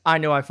 Sometimes I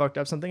know I fucked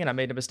up something and I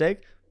made a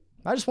mistake,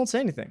 I just won't say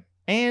anything.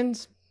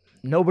 And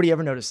nobody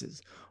ever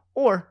notices.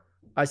 Or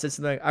I said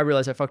something, I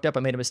realized I fucked up, I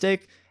made a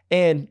mistake.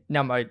 And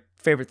now my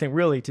favorite thing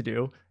really to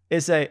do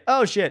is say,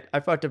 oh shit, I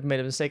fucked up and made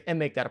a mistake, and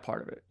make that a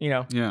part of it. You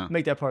know? Yeah.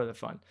 Make that part of the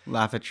fun.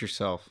 Laugh at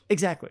yourself.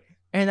 Exactly.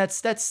 And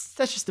that's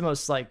just the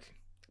most, like,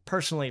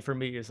 personally for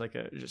me, is like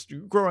just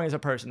growing as a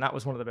person. That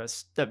was one of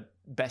the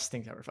best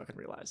things I ever fucking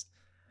realized.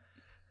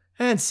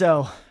 And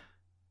so,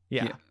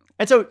 yeah.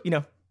 And so, you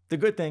know, the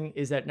good thing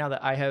is that now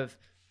that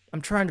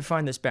I'm trying to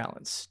find this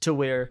balance to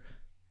where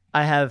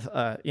I have,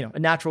 you know, a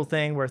natural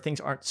thing where things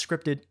aren't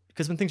scripted.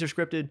 Because when things are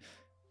scripted,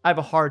 I have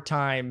a hard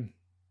time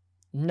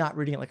not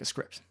reading it like a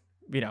script,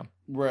 you know?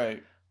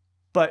 Right.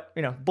 But,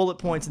 you know, bullet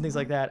points and things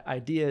like that,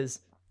 ideas,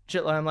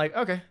 shit, I'm like,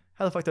 okay,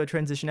 how the fuck do I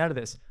transition out of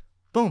this?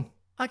 Boom.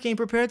 I came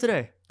prepared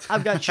today.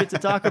 I've got shit to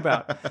talk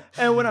about.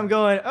 And when I'm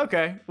going,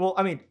 okay, well,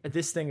 I mean,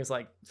 this thing is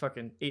like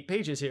fucking 8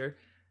 pages here,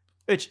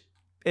 which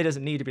it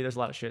doesn't need to be. There's a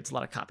lot of shit. It's a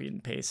lot of copy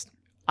and paste.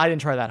 I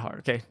didn't try that hard.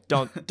 Okay.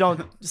 Don't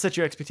set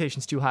your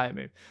expectations too high at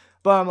me.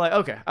 But I'm like,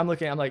 okay, I'm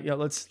like, you know,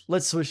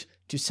 let's switch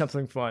to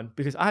something fun,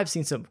 because I've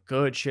seen some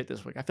good shit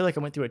this week. I feel like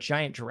I went through a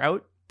giant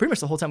drought pretty much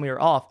the whole time we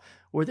were off,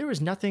 where there was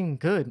nothing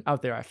good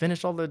out there. I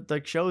finished all the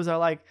like shows I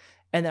like.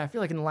 And then I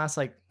feel like in the last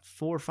like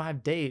 4 or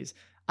 5 days,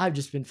 I've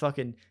just been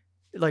fucking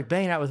like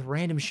banging out with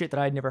random shit that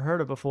I'd never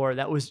heard of before.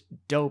 That was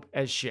dope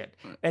as shit.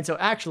 And so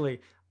actually,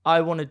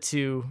 I wanted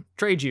to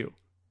trade you.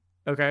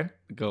 Okay.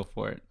 Go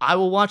for it. I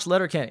will watch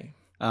Letterkenny.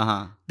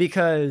 Uh-huh.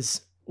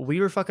 Because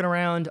we were fucking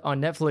around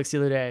on Netflix the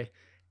other day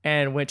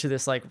and went to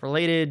this like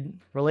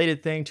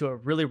related thing to a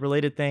really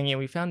related thing. And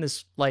we found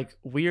this like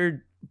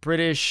weird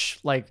British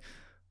like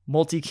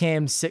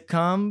multicam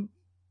sitcom,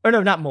 or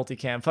no, not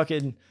multicam,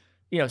 fucking,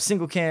 you know,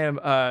 single cam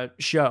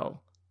show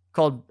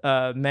called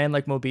Man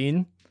Like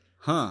Mobeen.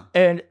 Huh.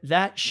 And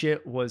that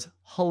shit was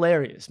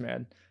hilarious,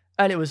 man.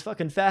 And it was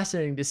fucking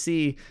fascinating to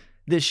see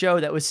this show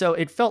that was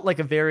it felt like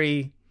a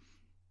very,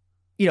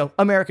 you know,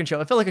 American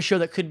show. It felt like a show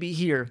that could be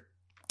here,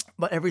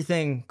 but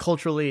everything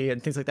culturally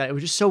and things like that, it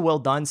was just so well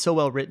done, so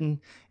well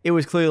written. It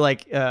was clearly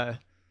like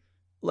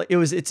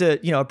it's a,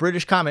 you know, a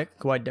British comic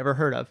who I'd never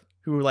heard of,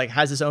 who like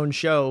has his own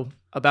show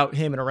about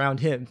him and around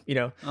him, you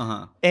know.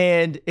 Uh-huh.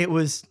 And it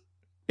was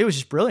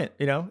just brilliant,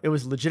 you know. It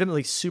was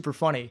legitimately super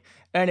funny,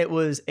 and it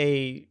was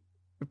a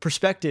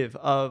perspective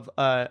of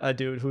a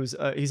dude who's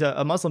he's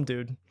a Muslim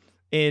dude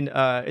in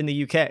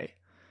the UK,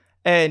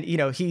 and you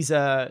know he's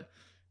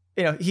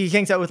you know, he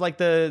hangs out with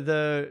like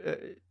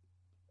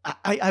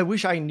I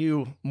wish I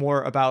knew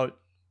more about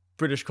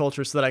British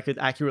culture so that I could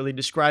accurately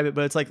describe it,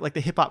 but it's like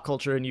the hip hop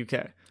culture in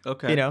UK.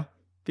 Okay. You know,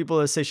 people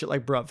that say shit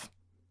like bruv,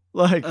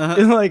 like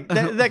like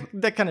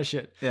that kind of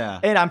shit. Yeah.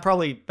 And I'm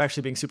probably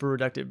actually being super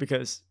reductive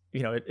because,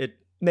 you know, it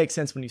makes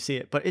sense when you see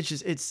it, but it's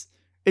just it's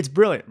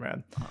brilliant,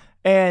 man.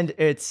 And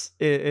it's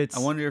I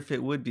wonder if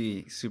it would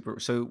be super.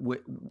 So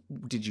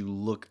did you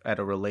look at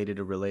a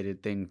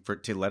related thing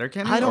to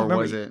Letterkenny? I don't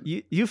remember. Was it?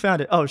 You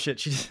found it. Oh shit,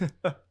 she's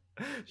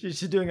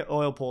doing an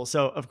oil pull.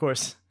 So of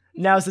course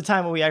now's the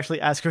time when we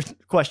actually ask her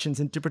questions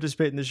and to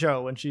participate in the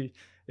show when she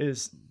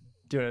is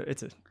doing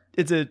it.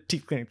 It's a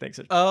teeth cleaning thing.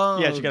 So Oh,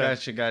 yeah,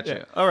 gotcha.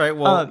 Yeah. All right.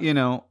 Well, you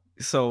know,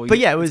 so but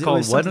yeah, it was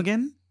called what something-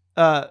 again?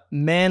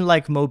 Man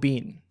Like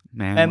Mobeen.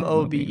 Man,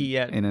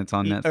 Mobeen, and it's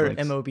on Netflix.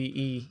 Or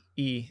Mobeen.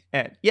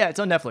 Yeah, it's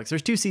on Netflix.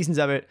 There's 2 seasons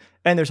of it,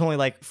 and there's only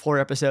like 4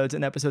 episodes,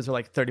 and the episodes are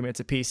like 30 minutes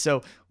apiece.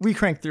 So we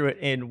cranked through it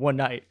in one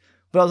night.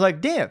 But I was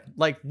like, damn,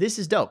 like this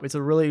is dope. It's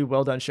a really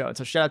well done show. And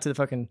so shout out to the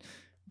fucking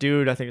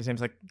dude. I think his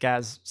name's like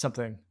Gaz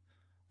something.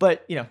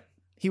 But you know,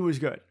 he was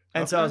good.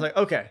 And so I was like,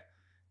 okay,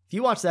 if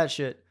you watch that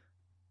shit,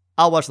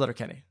 I'll watch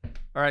Letterkenny.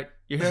 All right,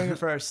 you're hearing it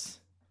first.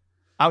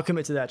 I'll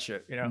commit to that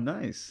shit. You know,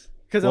 Nice.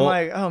 because I'm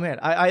like, oh man,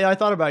 I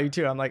thought about you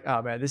too. I'm like,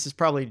 oh man, this is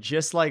probably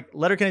just like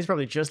Letterkenny's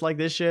probably just like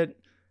this shit.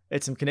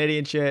 It's some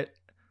Canadian shit.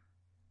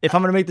 If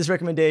I'm gonna make this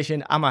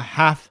recommendation, I'm gonna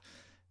have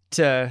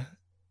to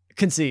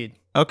concede.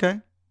 Okay.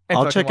 and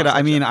I'll fucking check it watch out. I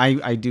that mean,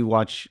 shit. I do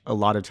watch a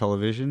lot of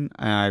television.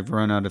 I've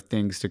run out of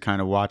things to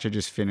kind of watch. I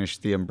just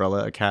finished The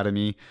Umbrella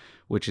Academy,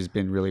 which has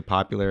been really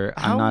popular.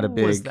 I'm not a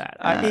big. How was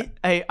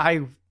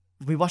that?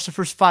 We watched the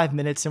first 5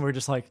 minutes and we're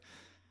just like,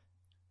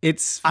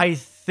 It's I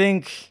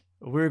think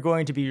we're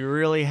going to be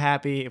really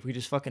happy if we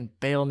just fucking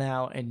bail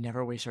now and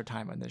never waste our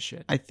time on this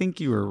shit. I think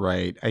you were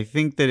right. I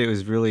think that it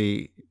was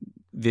really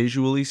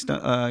visually,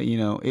 you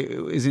know,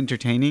 it was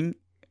entertaining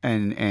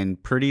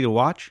and pretty to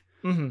watch,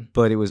 Mm-hmm.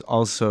 but it was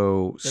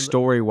also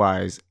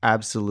story-wise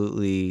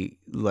absolutely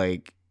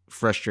like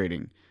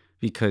frustrating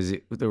because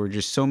there were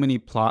just so many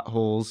plot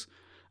holes.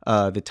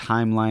 The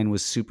timeline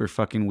was super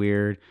fucking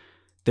weird.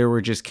 There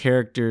were just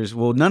characters.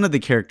 Well, none of the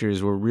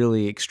characters were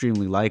really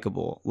extremely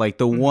likable. Like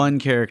the one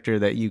character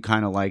that you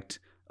kind of liked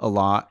a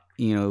lot,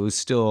 you know, it was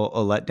still a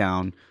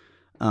letdown.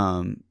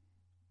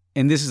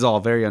 And this is all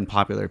very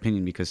unpopular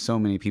opinion because so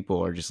many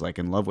people are just like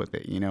in love with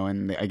it, you know.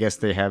 And I guess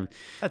they have.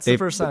 That's the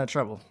first sign of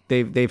trouble.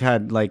 They've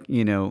had like,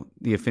 you know,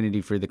 the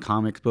affinity for the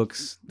comic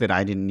books that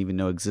I didn't even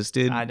know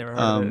existed. I never heard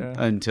of it,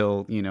 yeah.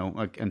 until, you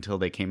know, until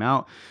they came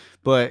out.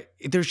 But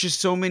there's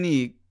just so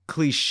many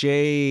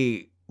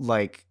cliche,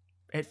 like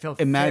It felt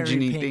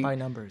imagining very paint thing. by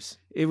numbers.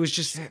 It was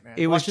just Shit, man.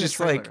 it was Watching the just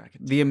trailer, like I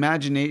could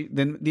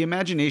the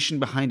imagination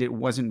behind it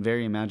wasn't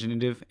very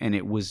imaginative, and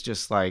it was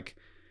just like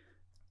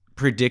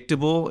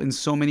predictable in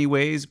so many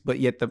ways, but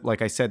yet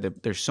like I said,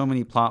 there's so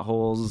many plot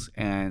holes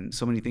and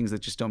so many things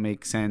that just don't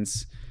make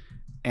sense.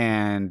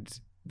 And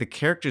the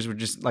characters were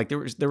just like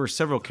there were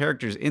several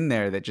characters in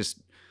there that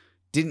just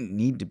didn't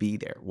need to be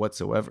there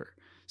whatsoever.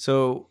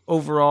 So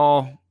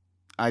overall,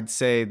 I'd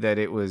say that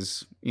it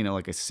was,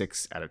 like a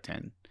 6 out of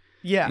 10.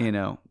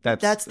 Yeah.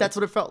 That's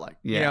what it felt like.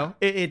 Yeah.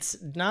 It's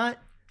not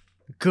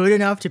good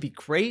enough to be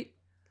great,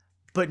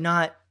 but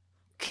not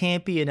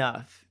campy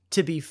enough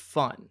to be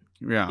fun.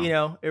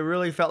 Yeah. It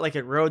really felt like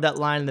it rode that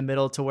line in the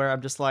middle to where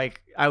I'm just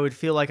like, I would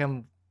feel like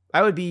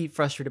I would be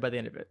frustrated by the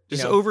end of it.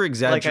 Just over like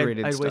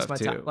exaggerated I'd stuff waste my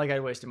too. time. Like I'd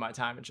wasted my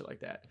time and shit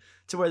like that.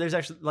 To where there's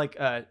actually like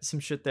some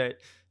shit that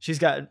she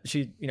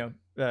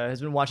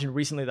has been watching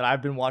recently that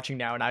I've been watching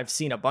now, and I've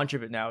seen a bunch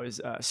of it now, is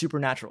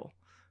Supernatural,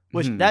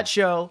 which that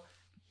show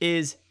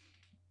it's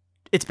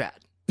bad.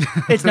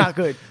 It's not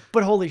good,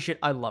 but holy shit,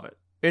 I love it.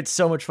 It's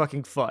so much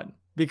fucking fun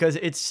because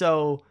it's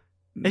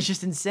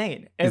just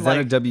insane. And is that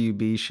a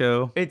WB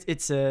show?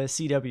 It's a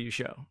CW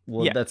show.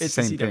 Well, yeah, that's it's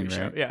the same a CW thing,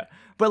 show. right? Yeah,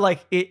 but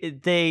like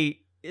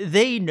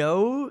they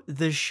know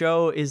the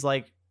show is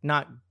like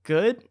not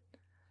good,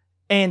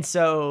 and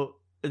so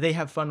they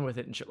have fun with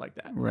it and shit like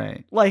that.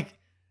 Right. Like,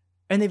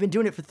 and they've been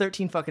doing it for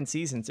 13 fucking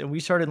seasons, and we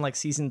started in like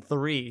season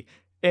 3,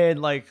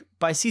 and like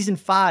by season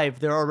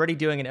 5, they're already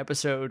doing an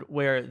episode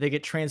where they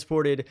get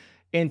transported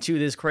into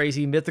this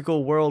crazy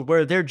mythical world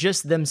where they're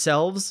just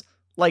themselves,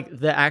 like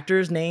the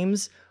actors'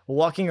 names,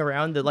 walking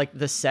around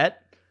the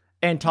set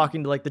and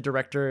talking to like the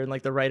director and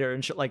like the writer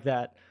and shit like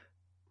that.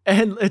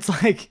 And it's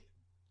like,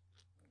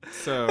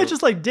 So it's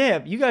just like,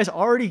 damn, you guys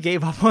already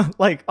gave up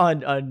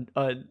on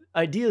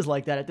ideas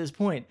like that at this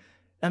point.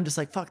 I'm just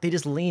like, fuck, they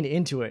just lean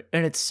into it,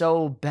 and it's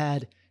so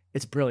bad,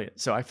 it's brilliant.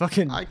 So I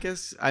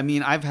guess,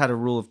 I've had a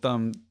rule of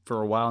thumb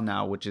for a while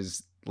now, which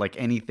is like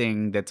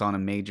anything that's on a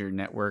major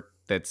network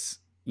that's,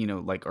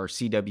 like our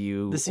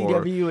CW, the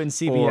CW and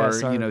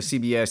CBS, or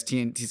CBS,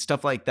 TNT,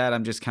 stuff like that.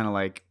 I'm just kind of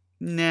like,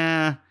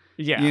 nah,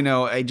 yeah,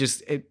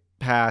 it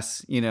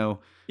pass, yeah.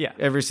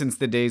 Ever since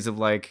the days of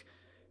like,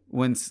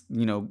 when,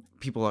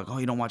 people are like, oh,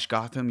 you don't watch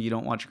Gotham, you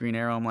don't watch Green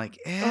Arrow. I'm like,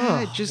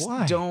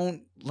 why?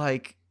 don't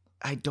like.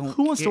 I don't.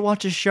 Who wants to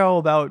watch a show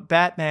about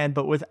Batman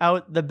but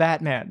without the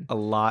Batman? A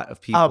lot of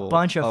people.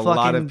 A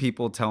lot of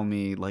people tell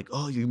me like,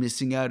 "Oh, you're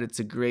missing out. It's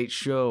a great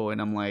show." And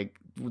I'm like,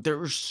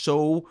 there's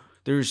so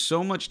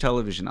much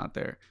television out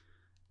there,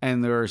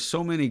 and there are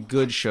so many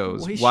good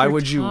shows. Why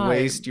would you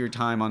waste your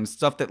time on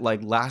stuff that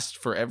like lasts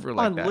forever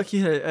like that? I'm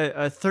looking at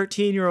a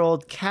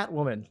 13-year-old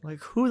Catwoman. Like,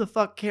 who the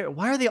fuck cares?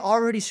 Why are they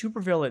already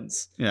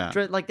supervillains? Yeah.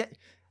 Like that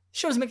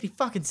show doesn't make me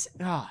fucking.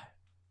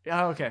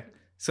 Okay.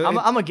 So I'm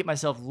gonna get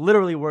myself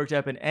literally worked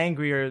up and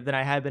angrier than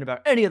I had been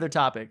about any other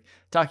topic,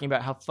 talking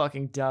about how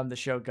fucking dumb the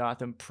show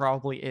Gotham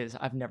probably is.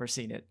 I've never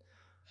seen it.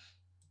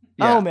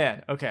 Yeah. Oh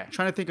man, okay. I'm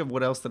trying to think of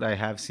what else that I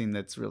have seen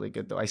that's really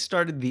good though. I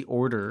started The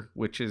Order,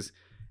 which is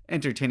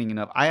entertaining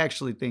enough. I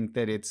actually think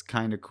that it's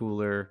kind of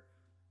cooler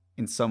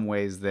in some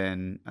ways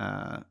than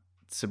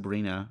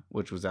Sabrina,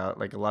 which was out.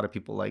 Like a lot of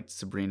people liked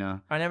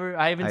Sabrina. I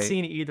haven't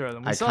seen either of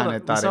them. I kind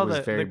of thought it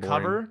was very the boring.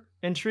 cover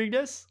intrigued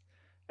us.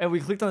 And we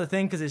clicked on the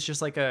thing because it's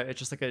just like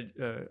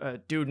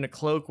a dude in a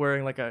cloak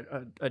wearing like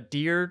a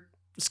deer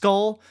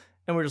skull,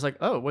 and we're just like,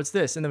 oh, what's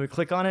this? And then we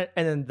click on it,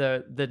 and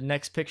then the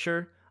next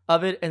picture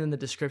of it, and then the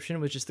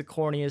description was just the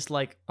corniest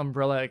like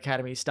Umbrella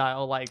Academy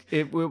style, like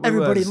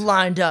everybody was.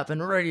 lined up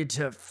and ready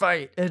to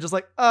fight, and it's just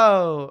like,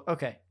 oh,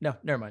 okay, no,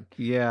 never mind.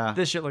 Yeah,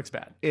 This shit looks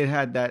bad. it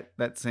had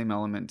that same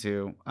element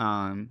too.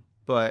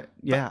 But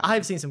yeah, But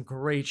I've seen some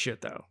great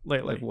shit though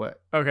lately. like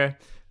what? Okay.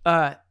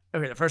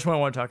 Okay, the first one I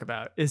want to talk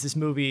about is this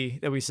movie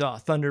that we saw,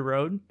 Thunder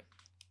Road.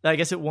 I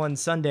guess it won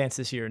Sundance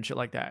this year and shit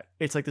like that.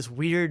 It's like this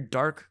weird,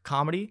 dark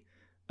comedy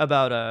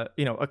about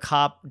a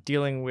cop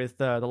dealing with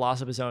the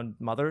loss of his own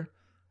mother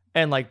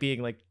and like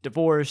being like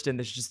divorced, and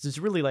there's just this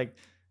really like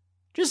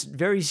just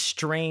very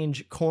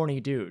strange, corny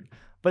dude.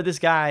 But this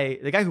guy,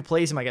 the guy who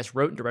plays him, I guess,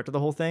 wrote and directed the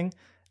whole thing.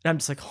 And I'm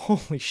just like,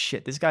 holy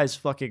shit, this guy's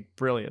fucking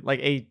brilliant. Like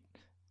a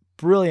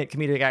brilliant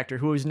comedic actor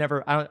who was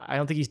never, I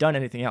don't think he's done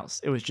anything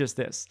else. It was just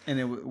this.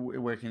 And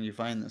where can you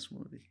find this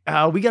movie?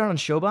 We got it on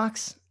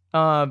Showbox.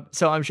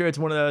 So I'm sure it's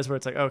one of those where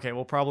it's like, okay,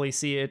 we'll probably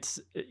see it.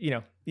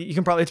 It's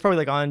probably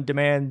like on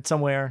demand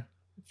somewhere.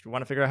 If you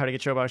want to figure out how to get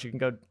Showbox, you can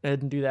go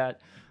ahead and do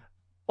that.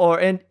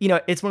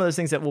 It's one of those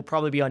things that will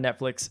probably be on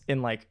Netflix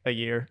in like a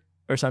year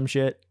or some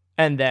shit.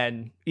 And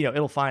then,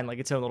 it'll find like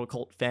its own little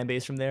cult fan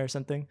base from there or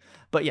something.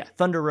 But yeah,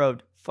 Thunder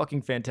Road,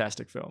 fucking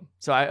fantastic film.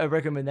 So I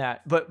recommend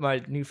that. But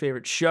my new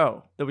favorite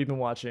show that we've been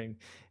watching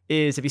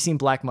is, have you seen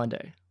Black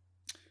Monday?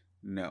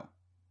 No.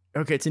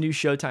 Okay, it's a new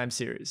Showtime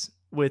series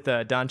with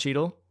Don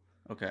Cheadle.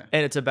 Okay.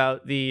 And it's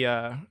about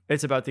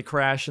the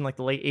crash in like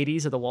the late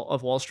 80s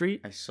of Wall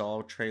Street. I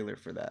saw a trailer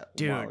for that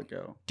Dude. a while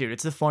ago. Dude,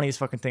 it's the funniest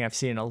fucking thing I've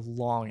seen in a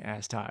long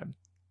ass time.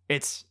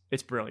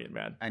 It's brilliant,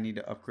 man. I need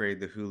to upgrade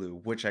the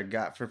Hulu, which I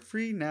got for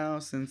free now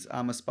since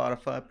I'm a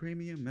Spotify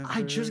premium member.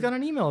 I just got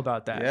an email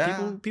about that.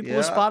 Yeah, People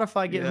with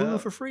Spotify get yeah. Hulu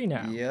for free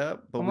now.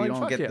 Yep, but I'm we like, don't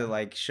fuck get yeah. the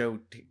like show.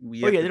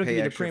 We Oh, have yeah, to they don't pay give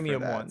you the extra for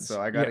premium that, ones.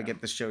 So I got to Yeah.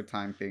 get the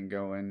Showtime thing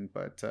going.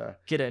 But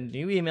Get a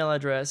new email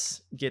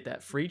address, get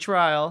that free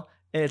trial,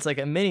 and it's like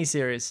a mini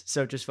series.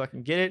 So just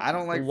fucking get it. I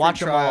don't like watch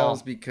free them all.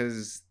 trials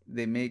because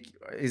they make.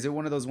 Is it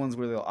one of those ones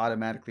where they'll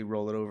automatically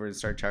roll it over and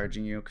start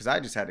charging you? Because I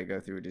just had to go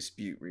through a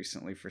dispute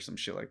recently for some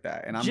shit like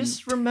that, and I'm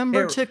Just remember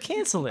Here- to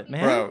cancel it,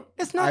 man. Bro,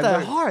 it's not I that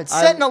learned- hard.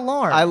 I- Set an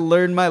alarm. I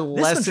learned my This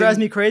lesson. one drives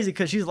me crazy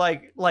because she's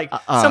like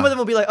some of them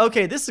will be like,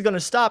 okay, this is gonna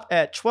stop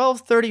at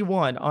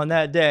 12:31 on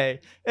that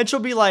day, and she'll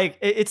be like,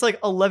 it's like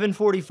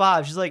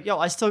 11:45. She's like, yo,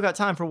 I still got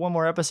time for one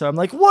more episode. I'm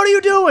like, what are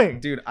you doing?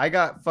 Dude, I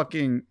got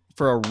fucking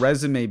for a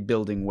resume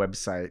building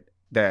website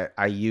that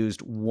I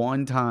used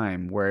one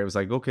time where it was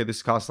like, okay,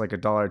 this costs like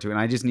 $1 or $2,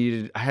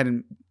 and I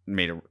hadn't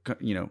made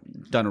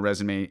done a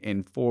resume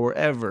in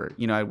forever.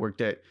 I worked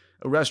at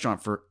a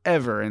restaurant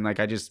forever, and like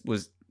I just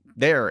was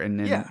there and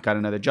then got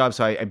another job.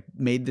 So I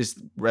made this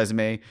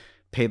resume,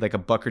 paid like $1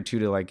 or $2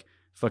 to like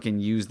fucking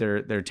use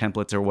their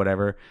templates or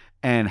whatever,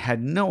 and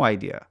had no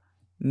idea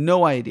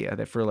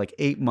that for like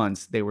 8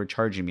 months they were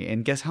charging me.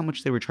 And guess how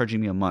much they were charging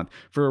me a month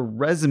for a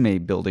resume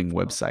building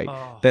website?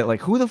 That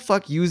like, who the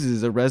fuck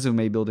uses a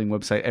resume building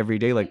website every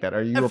day like that?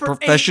 Are you And a for 8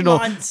 professional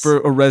months. for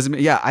a resume?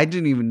 Yeah, I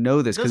didn't even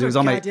know this because Those it are was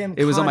on goddamn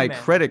on my con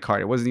men. credit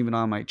card. It wasn't even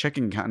on my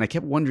checking account. And I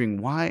kept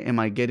wondering, why am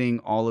I getting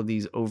all of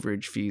these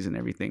overage fees and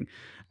everything?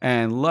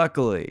 And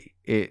luckily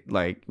it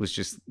like was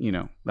just,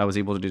 I was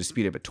able to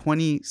dispute it, but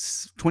 $24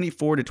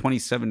 to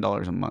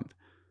 $27 a month.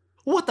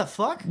 What the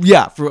fuck?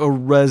 Yeah, for a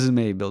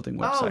resume building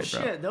website, Oh bro.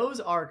 shit,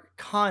 those are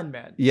con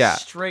men. Yeah.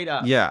 Straight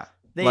up. Yeah.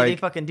 They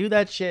fucking do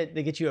that shit.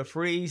 They get you a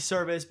free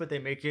service, but they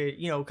make it,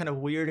 kind of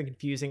weird and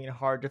confusing and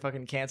hard to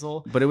fucking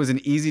cancel. But it was an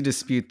easy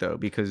dispute though,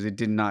 because it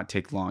did not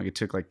take long. It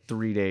took like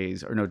 2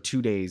 days,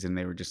 and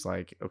they were just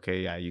like,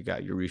 okay, yeah, you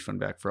got your refund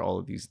back for all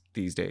of these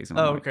days. And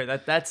I'm like, Okay,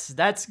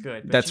 that's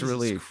good. But That's Jesus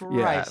relief. Christ,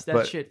 Yeah, that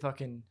but- shit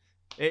fucking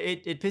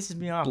it pisses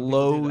me off. when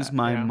people do blows that,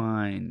 my you know?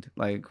 mind.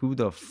 Like, who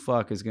the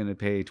fuck is gonna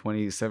pay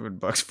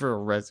 $27 for a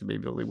resume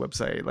building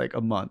website like a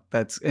month?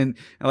 And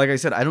like I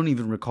said, I don't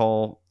even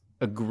recall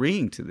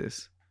agreeing to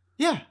this.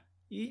 Yeah.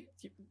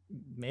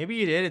 Maybe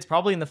you did. It's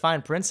probably in the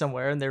fine print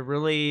somewhere, and they're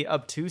really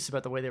obtuse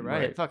about the way they write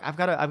Right. it. Fuck, I've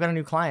got a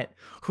new client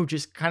who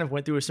just kind of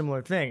went through a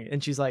similar thing,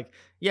 and she's like,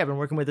 "Yeah, I've been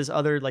working with this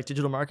other like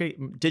digital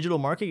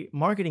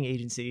marketing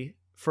agency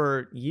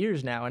for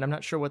years now, and I'm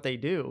not sure what they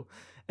do."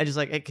 And she's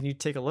like, "Hey, can you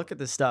take a look at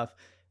this stuff?"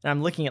 And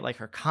I'm looking at like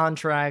her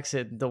contracts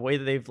and the way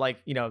that they've like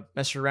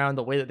messed around,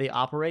 the way that they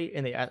operate,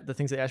 and the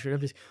things they ask you to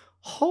do.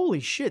 Holy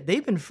shit,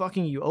 they've been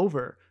fucking you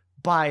over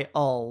by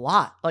a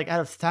lot, like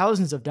out of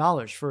thousands of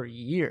dollars for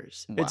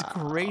years. It's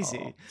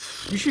crazy.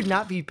 You should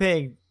not be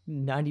paying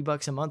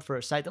 $90 a month for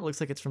a site that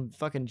looks like it's from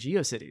fucking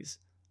GeoCities.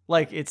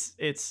 Like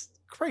it's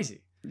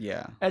crazy.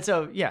 Yeah. And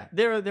so yeah,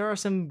 there are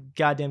some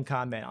goddamn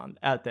con men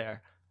out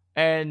there,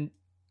 and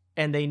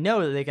they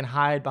know that they can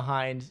hide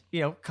behind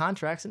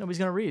contracts that nobody's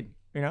gonna read.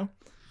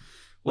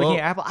 Looking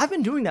at Apple, I've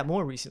been doing that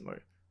more recently.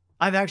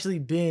 I've actually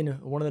been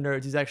one of the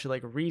nerds who's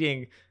actually like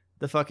reading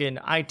the fucking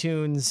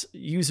iTunes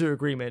user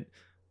agreement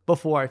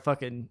before I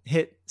fucking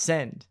hit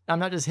send. I'm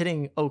not just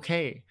hitting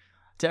okay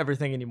to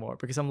everything anymore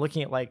because I'm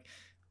looking at like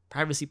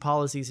privacy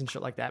policies and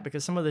shit like that,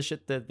 because some of the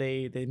shit that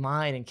they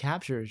mine and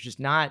capture is just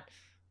not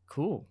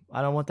cool.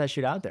 I don't want that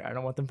shit out there. I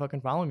don't want them fucking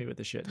following me with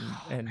the shit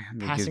and It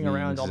gives passing me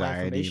around all my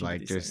anxiety, information. like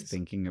with just these things.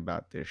 thinking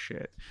about this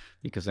shit,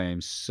 because I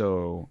am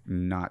so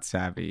not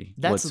savvy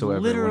That's whatsoever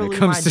literally when it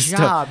comes my to job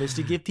stuff. is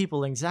to give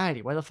people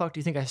anxiety. Why the fuck do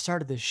you think I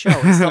started this show?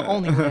 It's the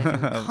only way I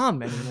can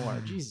come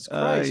anymore. Jesus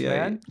Christ,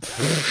 man.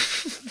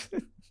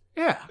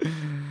 Yeah.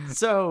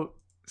 So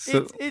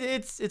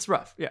it's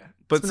rough. Yeah.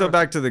 But so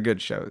back to the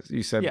good shows.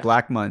 You said Yeah.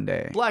 Black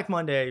Monday. Black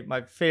Monday,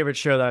 my favorite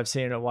show that I've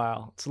seen in a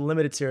while. It's a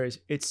limited series.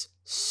 It's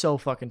so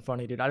fucking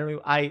funny, dude. I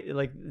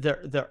like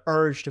the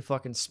urge to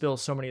fucking spill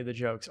so many of the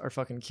jokes are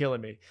fucking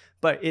killing me.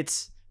 But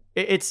it's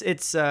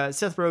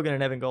Seth Rogen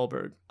and Evan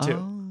Goldberg too.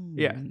 Oh.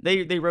 Yeah,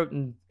 they wrote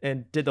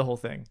and did the whole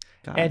thing.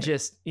 Got And it.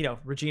 just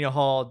Regina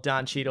Hall,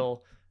 Don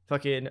Cheadle,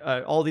 fucking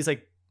all these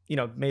like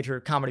major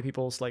comedy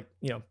peoples like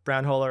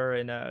Brown Holler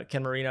and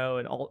Ken Marino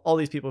and all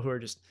these people who are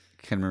just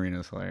Ken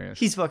Marino's hilarious.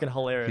 he's fucking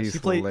hilarious. He's He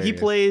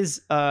hilarious.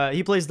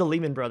 plays the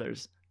Lehman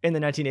Brothers in the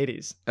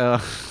 1980s, Uh,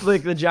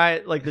 like the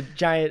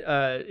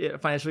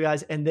giant financial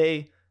guys, and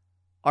they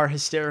are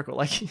hysterical.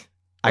 Like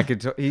I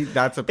could tell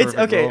that's a it's perfect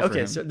okay. role for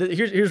him. So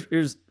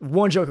here's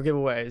one joke I'll give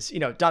away is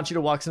Don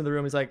Cheadle walks into the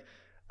room. He's like,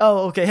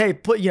 "Oh, okay, hey,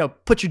 put your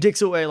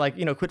dicks away, like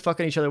quit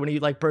fucking each other." When he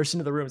like bursts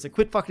into the room, it's like,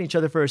 "Quit fucking each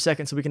other for a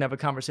second so we can have a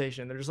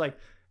conversation." And they're just like,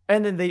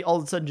 and then they all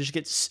of a sudden just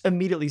get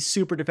immediately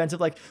super defensive,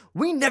 like,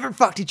 "We never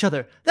fucked each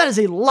other. That is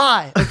a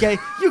lie. Okay,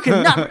 you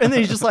cannot." And then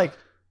he's just like,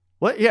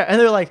 "What?" Yeah, and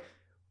they're like,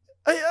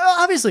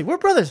 "Obviously, we're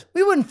brothers.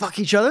 We wouldn't fuck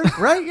each other,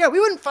 right? Yeah, we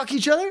wouldn't fuck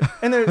each other."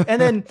 And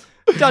then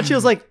Don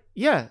Cheadle's like,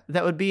 "Yeah,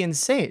 that would be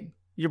insane.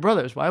 You're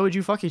brothers. Why would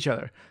you fuck each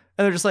other?"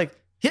 And they're just like,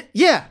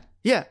 "Yeah.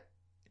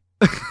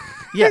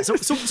 Yeah, so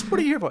what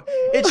are you here for?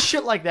 It's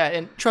shit like that,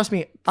 and trust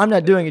me, I'm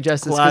not doing it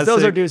justice because those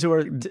are Classic dudes who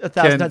are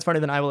 1,000 times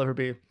funnier than I will ever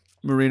be.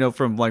 Marino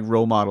from like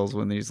Role Models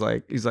when he's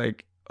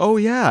like, oh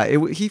yeah,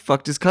 he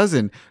fucked his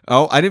cousin.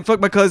 Oh, I didn't fuck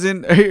my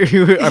cousin. I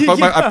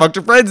fucked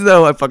her friends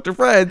though. I fucked her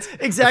friends.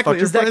 Exactly,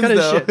 it's that kind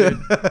of shit, dude.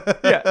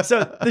 Yeah,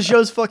 so the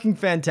show's fucking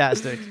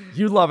fantastic.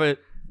 You love it.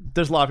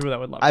 There's a lot of people that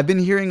would love it. I've been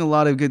hearing a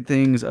lot of good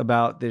things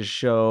about this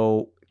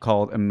show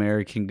called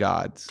American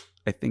Gods.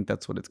 I think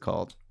that's what it's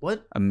called.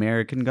 What?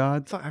 American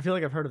Gods? Fuck, I feel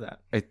like I've heard of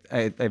that.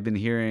 I've been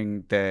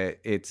hearing that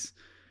it's...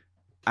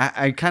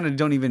 I kind of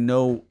don't even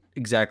know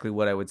exactly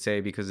what I would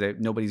say because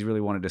nobody's really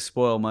wanted to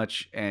spoil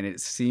much, and it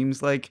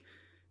seems like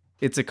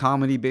it's a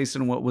comedy based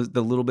on what was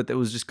the little bit that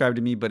was described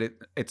to me, but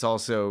it's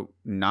also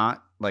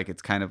not. Like,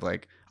 it's kind of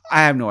like...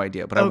 I have no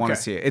idea, but I want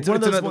to see it. It's one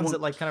of those ones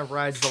that like kind of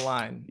rides the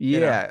line. Yeah, you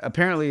know?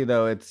 Apparently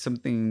though, it's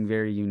something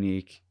very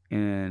unique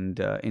and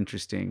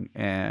interesting,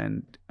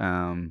 and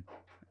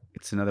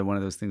it's another one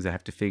of those things I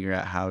have to figure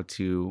out how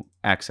to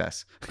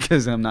access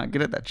because I'm not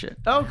good at that shit.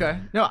 Okay.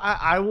 No,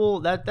 I will.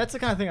 That's the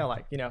kind of thing I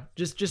like. You know,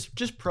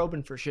 just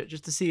probing for shit,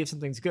 just to see if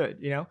something's good.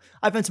 You know,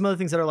 I've found some other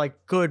things that are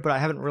like good, but I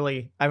haven't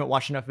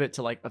watched enough of it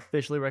to like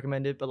officially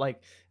recommend it. But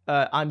like,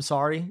 I'm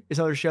Sorry is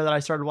another show that I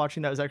started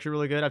watching that was actually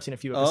really good. I've seen a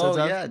few episodes.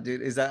 Oh of. Yeah,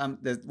 dude. Is that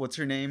what's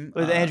her name?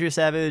 With Andrea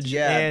Savage.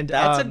 Yeah, and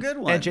that's a good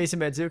one. And Jason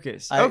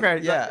Mantzoukas. Okay.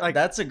 Yeah, like,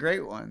 that's a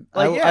great one.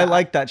 Like, I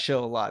like that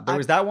show a lot. There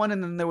was that one,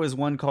 and then there was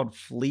one called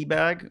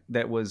Fleabag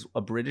that was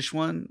a British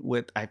one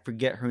with I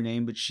forget her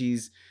name, but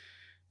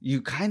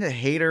you kind of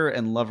hate her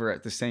and love her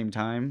at the same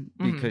time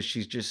because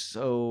she's just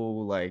so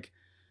like,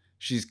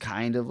 she's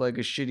kind of like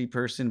a shitty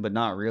person, but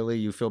not really.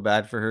 You feel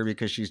bad for her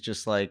because she's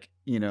just like,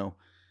 you know.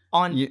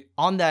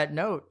 On that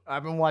note,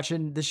 I've been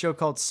watching this show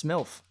called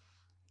Smilf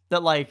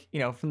that, like, you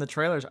know, from the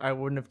trailers, I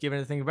wouldn't have given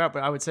anything about,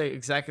 but I would say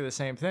exactly the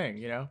same thing,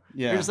 you know?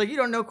 Yeah. You're just like, you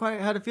don't know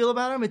quite how to feel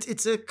about him.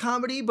 It's a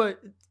comedy, but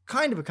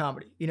kind of a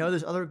comedy. You know,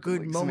 there's other good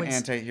like moments.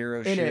 Some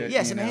anti-hero in shit. it.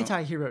 Yeah, some know?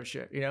 anti-hero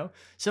shit, you know?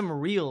 Some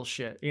real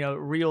shit, you know,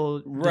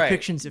 real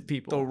depictions of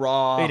people. The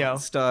raw you know?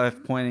 stuff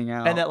pointing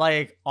out. And that,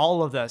 like,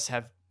 all of us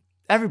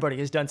everybody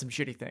has done some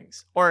shitty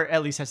things, or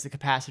at least has the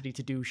capacity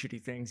to do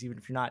shitty things, even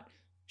if you're not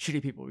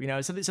shitty people, you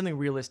know, something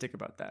realistic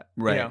about that.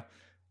 Right. You know,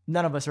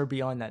 none of us are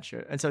beyond that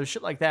shit. And so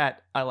shit like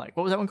that, I like.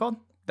 What was that one called?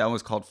 That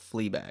was called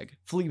Fleabag.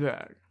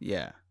 Fleabag.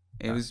 Yeah.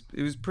 It was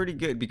pretty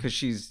good because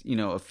she's, you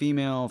know, a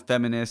female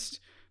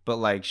feminist, but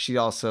like she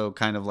also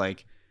kind of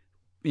like,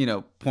 you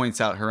know, points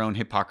out her own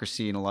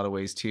hypocrisy in a lot of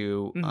ways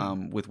too,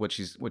 with what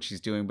she's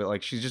doing. But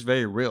like she's just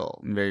very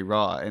real and very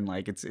raw, and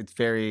like it's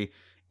very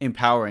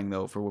empowering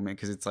though for women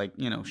because it's like,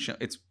 you know,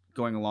 it's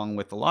going along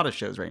with a lot of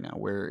shows right now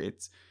where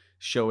it's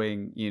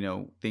showing, you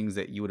know, things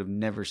that you would have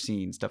never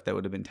seen, stuff that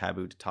would have been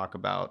taboo to talk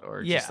about,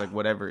 or just like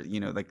whatever, you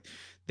know, like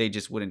they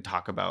just wouldn't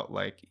talk about,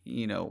 like,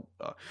 you know,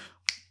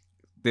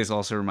 this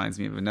also reminds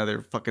me of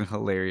another fucking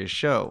hilarious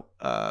show,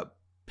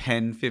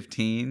 Pen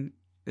 15.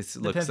 It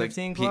looks Pen like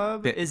 15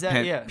 Club? Is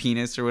that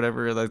penis or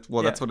whatever? Like,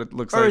 well, that's what it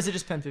looks like. Or is it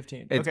just Pen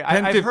 15? It's okay,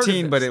 Pen I've heard of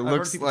 15, but this. it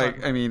looks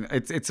like, I mean,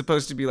 it's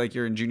supposed to be like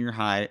you're in junior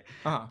high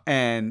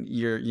and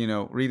you're, you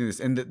know, reading this.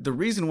 And the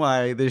reason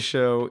why this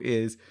show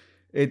is,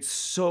 it's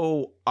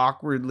so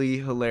awkwardly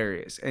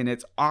hilarious, and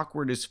it's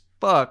awkward as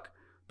fuck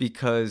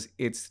because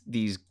it's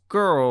these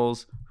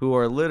girls who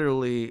are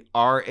literally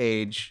our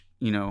age,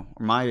 you know,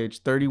 or my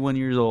age, 31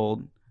 years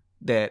old,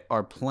 that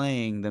are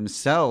playing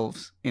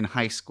themselves in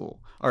high school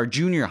or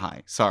junior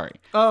high. Sorry.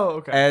 Oh,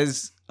 okay.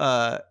 As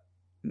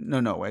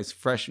as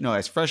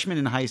freshmen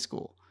in high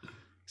school.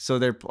 So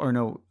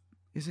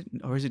is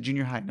it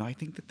junior high? No, I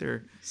think that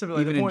they're so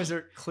like the boys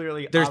are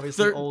clearly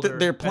obviously older.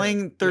 They're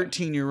playing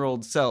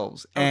 13-year-old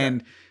selves,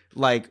 and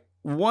like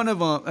one of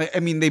them, I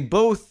mean, they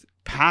both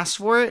pass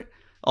for it.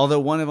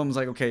 Although one of them's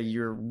like, okay,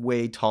 you're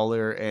way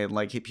taller and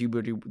like hit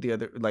puberty the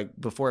other like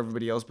before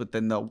everybody else, but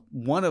then the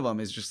one of them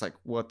is just like,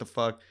 what the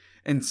fuck?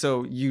 And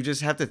so you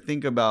just have to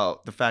think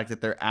about the fact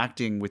that they're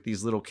acting with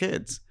these little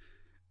kids.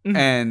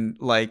 And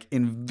like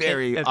in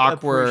very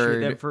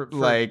awkward,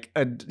 like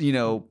you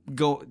know,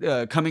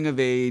 coming of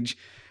age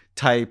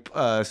type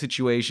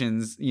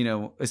situations, you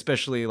know,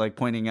 especially like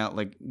pointing out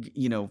like,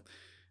 you know,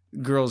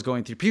 girls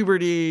going through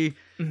puberty,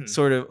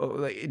 sort of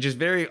like just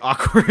very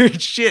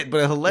awkward shit,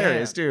 but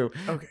hilarious too.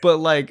 Okay. But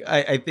like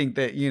I think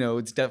that, you know,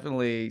 it's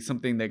definitely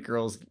something that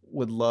girls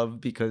would love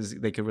because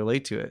they could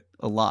relate to it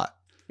a lot.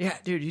 Yeah,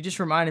 dude, you just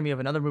reminded me of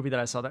another movie that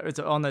I saw that it's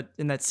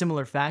in that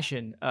similar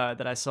fashion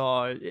that I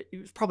saw. It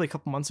was probably a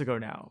couple months ago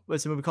now.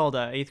 It's a movie called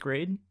 8th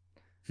Grade.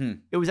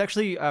 It was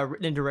actually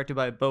written and directed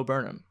by Bo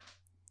Burnham,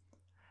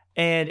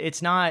 and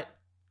it's not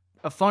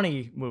a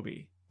funny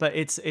movie, but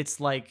it's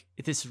like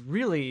this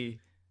really,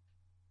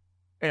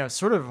 you know,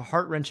 sort of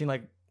heart-wrenching,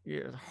 like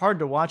hard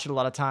to watch it a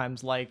lot of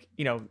times, like,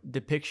 you know,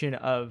 depiction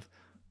of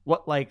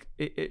what like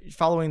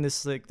following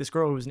this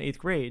girl who was in 8th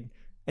grade,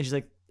 and she's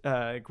like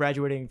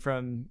graduating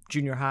from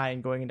junior high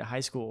and going into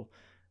high school,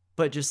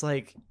 but just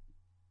like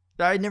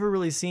I'd never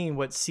really seen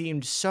what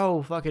seemed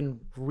so fucking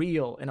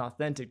real and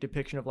authentic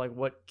depiction of like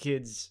what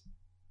kids,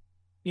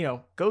 you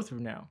know, go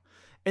through now.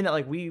 and that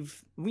like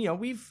we've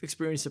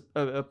experienced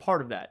a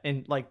part of that,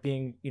 and like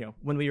being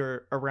when we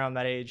were around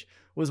that age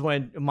was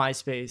when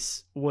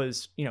MySpace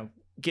was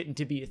getting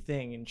to be a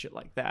thing and shit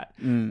like that.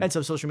 And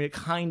so social media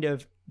kind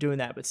of doing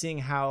that, but seeing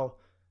how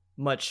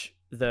much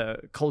the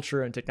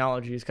culture and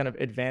technology has kind of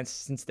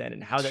advanced since then,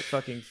 and how that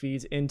fucking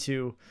feeds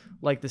into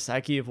like the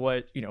psyche of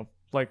what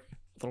like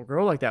a little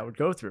girl like that would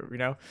go through,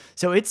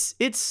 so it's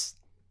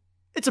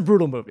a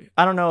brutal movie.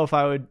 I don't know if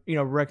I would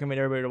recommend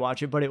everybody to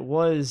watch it, but it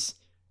was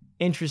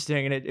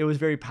interesting, and it was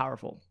very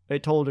powerful.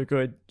 It told a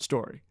good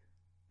story,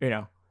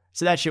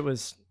 so that shit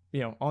was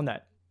on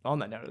that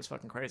note, it was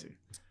fucking crazy.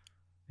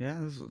 Yeah,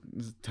 there's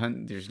a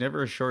ton. There's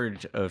never a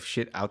shortage of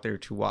shit out there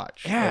to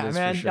watch. Yeah,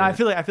 man. Sure. I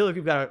feel like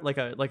we've got like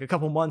a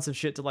couple months of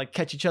shit to like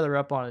catch each other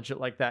up on and shit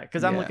like that.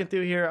 Because I'm looking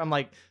through here, I'm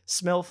like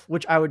Smilf,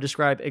 which I would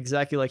describe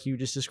exactly like you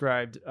just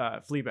described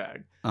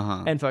Fleabag,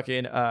 and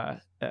fucking.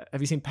 Have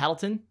you seen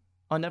Paddleton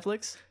on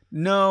Netflix?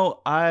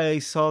 No, I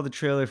saw the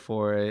trailer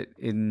for it,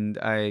 and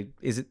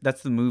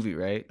that's the movie,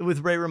 right? With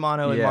Ray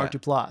Romano and Mark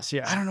Duplass.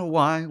 Yeah. I don't know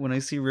why when I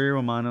see Ray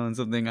Romano in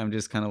something, I'm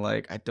just kind of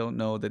like, I don't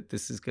know that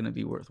this is gonna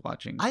be worth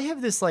watching. I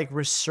have this like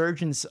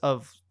resurgence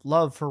of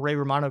love for Ray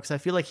Romano because I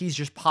feel like he's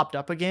just popped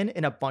up again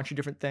in a bunch of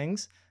different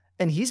things,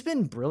 and he's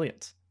been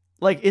brilliant.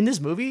 Like in this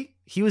movie,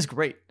 he was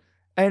great,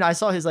 and I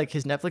saw his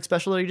Netflix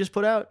special that he just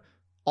put out.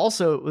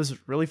 Also, it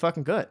was really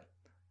fucking good,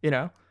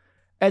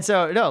 And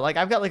so no, like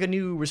I've got like a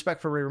new respect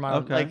for Ray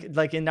Romano,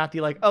 like and not the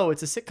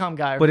it's a sitcom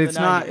guy. But it's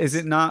not. Is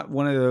it not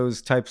one of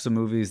those types of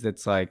movies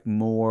that's like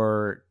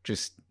more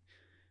just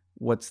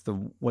what's the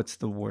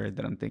word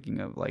that I'm thinking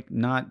of? Like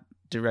not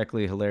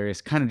directly hilarious,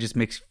 kind of just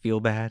makes you feel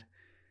bad.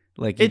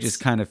 Like you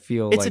just kind of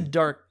feel it's like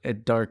a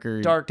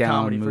darker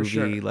down movie. For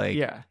sure. Like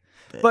yeah,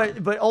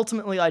 but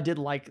ultimately I did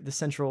like the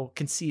central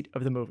conceit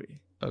of the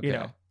movie.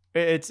 Okay,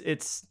 it's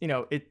it's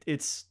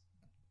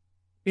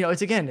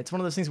one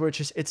of those things where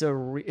it's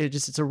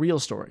a real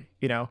story.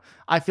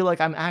 I feel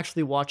like I'm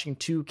actually watching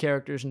two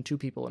characters and two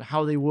people and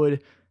how they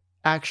would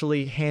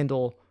actually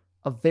handle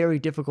a very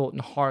difficult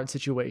and hard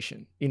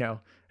situation.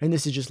 And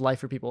this is just life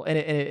for people.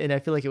 And I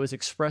feel like it was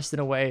expressed in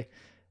a way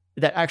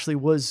that actually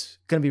was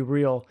going to be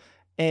real.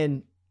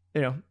 And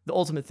the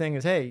ultimate thing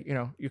is, hey,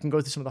 you can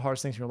go through some of the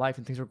hardest things in your life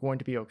and things are going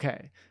to be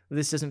okay.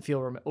 This doesn't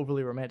feel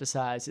overly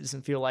romanticized. It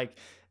doesn't feel like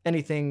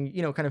anything,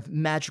 kind of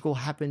magical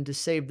happened to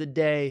save the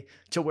day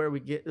to where we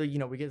get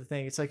the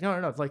thing. It's like,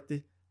 no. Like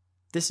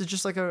this is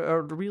just like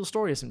a real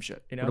story of some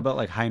shit, What about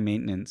like High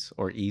Maintenance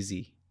or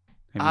Easy?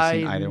 Have you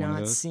seen either one of those?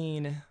 I've not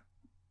seen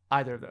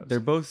either of those. They're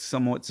both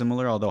somewhat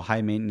similar, although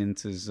High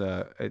Maintenance is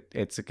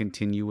it's a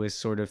continuous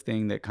sort of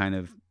thing that kind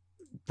of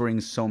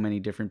brings so many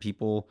different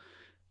people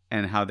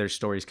and how their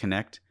stories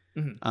connect.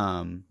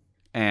 Mm-hmm.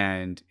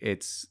 And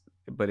it's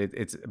about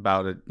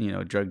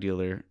a drug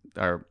dealer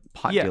or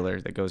pot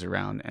dealer that goes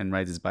around and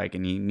rides his bike,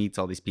 and he meets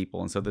all these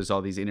people, and so there's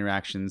all these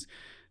interactions,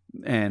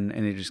 and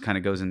it just kind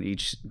of goes into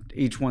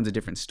each one's a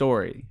different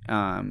story,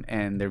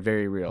 and they're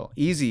very real.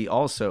 Easy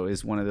also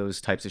is one of those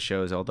types of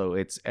shows, although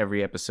it's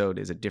every episode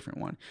is a different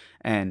one,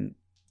 and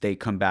they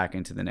come back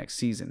into the next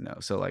season though.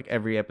 So like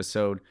every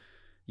episode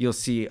you'll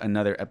see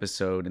another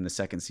episode in the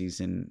second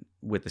season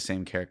with the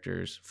same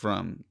characters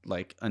from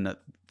like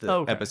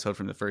episode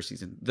from the first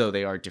season, though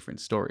they are different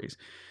stories.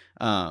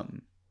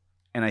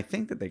 And I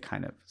think that they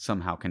kind of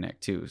somehow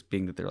connect too,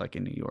 being that they're like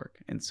in New York.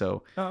 And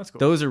so that's cool.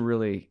 Those are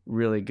really,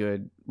 really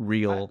good,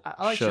 real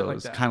I like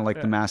shows, like kind of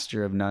like the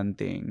Master of None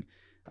thing.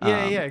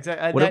 Yeah,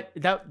 exactly.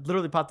 That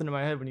literally popped into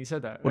my head when you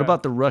said that. What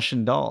about The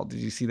Russian Doll? Did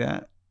you see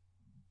that?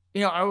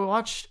 I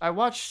watched we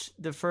watched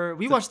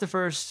the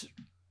first,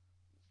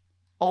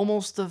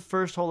 almost the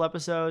first whole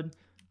episode.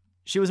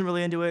 She wasn't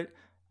really into it.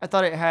 I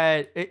thought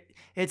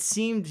it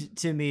seemed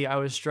to me, I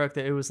was struck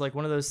that it was like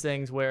one of those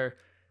things where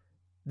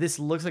this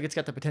looks like it's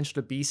got the potential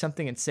to be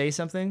something and say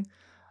something,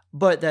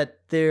 but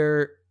that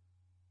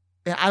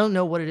I don't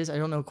know what it is. I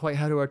don't know quite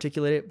how to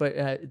articulate it,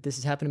 but this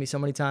has happened to me so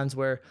many times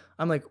where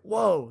I'm like,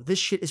 whoa, this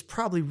shit is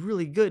probably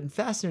really good and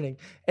fascinating.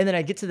 And then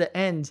I get to the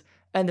end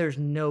and there's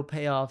no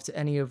payoff to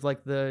any of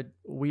like the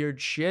weird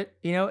shit,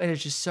 and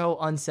it's just so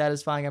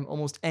unsatisfying. I'm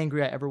almost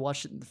angry I ever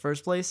watched it in the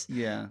first place.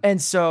 Yeah.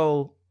 And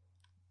so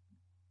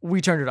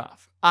we turned it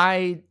off.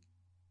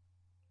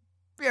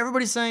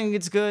 Everybody's saying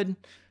it's good.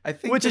 I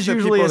think which is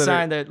usually a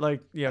sign that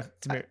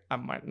to me, I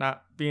might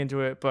not be into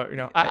it, but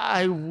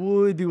I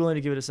would be willing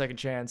to give it a second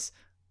chance.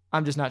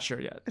 I'm just not sure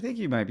yet. I think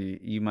you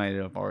might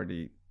have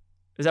already.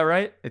 Is that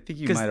right? I think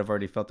you might have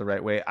already felt the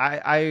right way.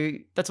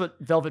 That's what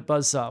Velvet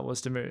Buzzsaw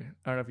was to me.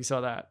 I don't know if you saw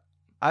that.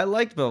 I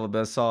liked Velvet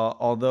Buzzsaw,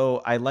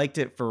 although I liked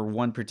it for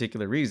one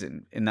particular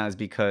reason, and that is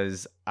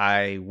because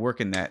I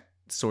work in that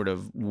sort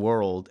of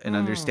world and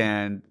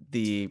understand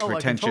the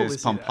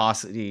pretentious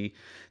pomposity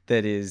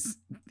that is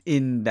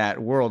in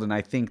that world. And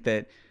I think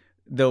that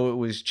though it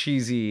was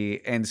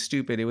cheesy and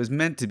stupid, it was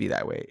meant to be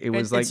that way. It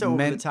was it's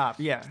over the top.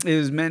 Yeah. It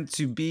was meant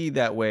to be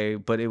that way,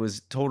 but it was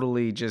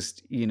totally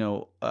just,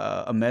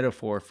 a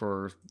metaphor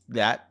for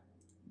that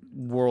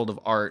world of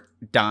art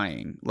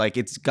dying. Like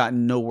it's got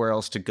nowhere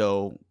else to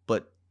go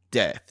but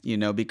death,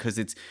 because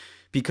it's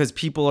because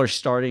people are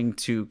starting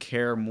to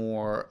care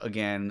more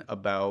again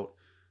about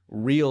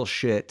real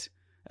shit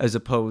as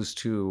opposed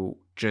to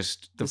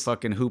just the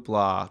fucking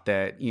hoopla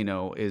that, you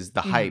know, is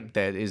the hype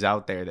that is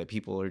out there, that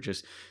people are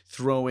just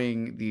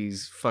throwing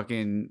these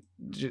fucking,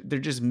 they're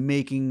just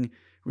making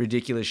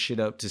ridiculous shit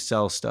up to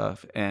sell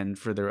stuff and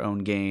for their own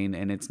gain.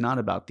 And it's not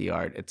about the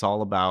art. It's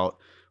all about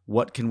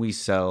what can we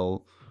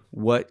sell?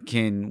 What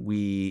can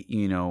we,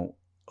 you know,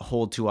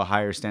 hold to a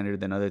higher standard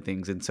than other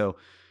things? And so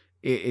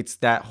it's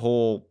that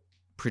whole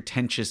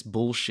pretentious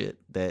bullshit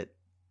that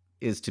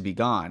is to be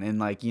gone. And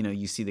like, you know,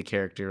 you see the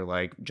character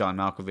like John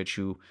Malkovich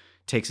who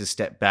takes a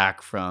step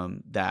back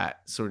from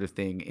that sort of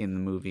thing in the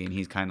movie, and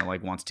he's kind of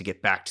like wants to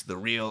get back to the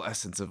real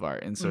essence of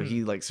art, and so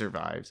he like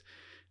survives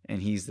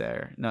and he's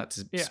there. Not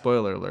to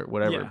spoiler alert,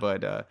 whatever,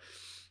 but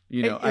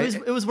you know,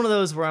 it was one of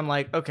those where I'm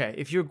like, okay,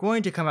 if you're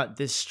going to come out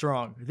this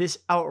strong, this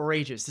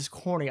outrageous, this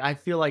corny, I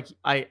feel like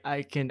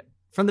I can,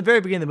 from the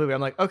very beginning of the movie,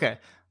 I'm like, okay,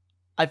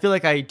 I feel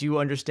like I do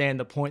understand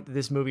the point that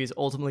this movie is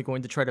ultimately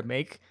going to try to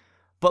make.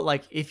 But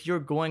like, if you're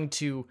going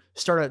to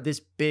start out this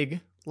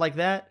big like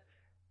that,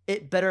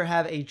 it better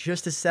have a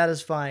just as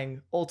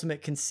satisfying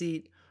ultimate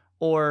conceit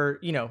or,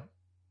 you know,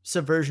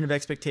 subversion of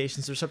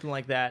expectations or something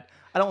like that.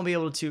 I don't want to be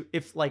able to,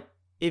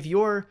 if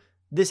you're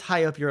this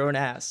high up your own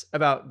ass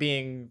about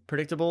being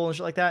predictable and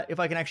shit like that, if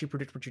I can actually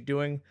predict what you're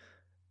doing.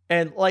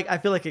 And like, I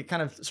feel like it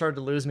kind of started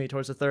to lose me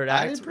towards the third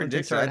act. I didn't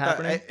predict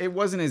it. It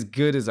wasn't as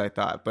good as I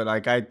thought, but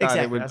like I thought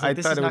exactly. it would. I thought it's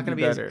it not would going to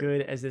be be better. as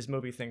good as this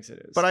movie thinks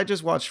it is. But I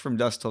just watched From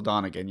Dusk Till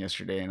Dawn again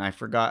yesterday, and I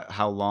forgot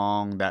how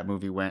long that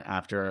movie went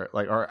after.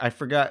 Like, or I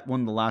forgot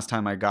when the last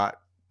time I got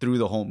through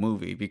the whole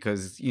movie,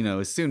 because you know,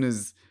 as soon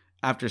as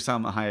after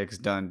Salma Hayek's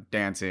done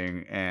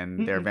dancing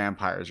and their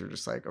vampires are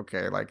just like,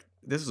 okay, like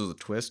this is a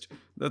twist.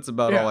 That's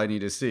about all I need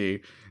to see.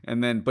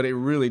 And then, but it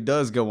really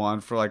does go on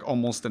for like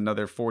almost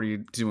another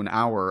 40 to an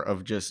hour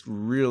of just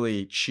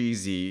really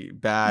cheesy,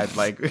 bad,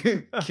 like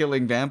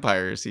killing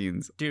vampire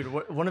scenes. Dude,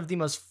 one of the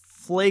most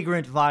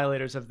flagrant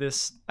violators of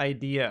this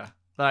idea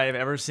that I have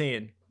ever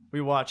seen,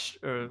 we watched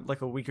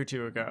like a week or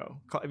two ago.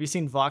 Have you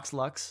seen Vox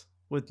Lux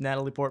with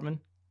Natalie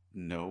Portman?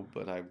 No,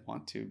 but I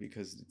want to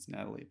because it's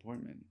Natalie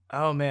Portman.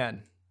 Oh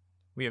man,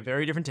 we have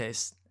very different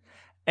tastes.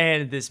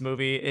 And this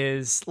movie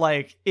is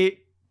like,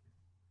 it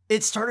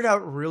started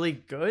out really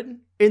good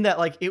in that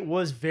like it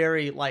was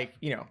very like,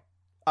 you know,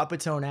 up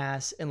its own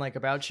ass and like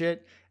about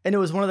shit. And it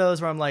was one of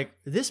those where I'm like,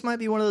 this might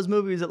be one of those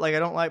movies that like I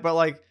don't like, but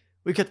like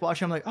we kept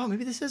watching, I'm like, oh,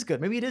 maybe this is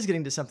good. Maybe it is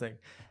getting to something.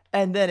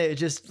 And then it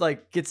just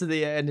like gets to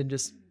the end and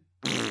just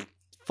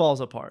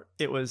falls apart.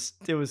 It was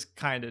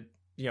kind of,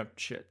 you know,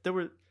 shit. There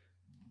were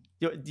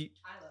I loved it.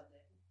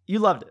 you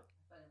loved it.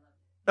 I fucking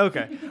loved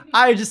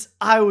it. Okay.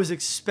 I was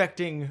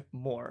expecting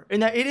more.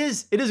 And that it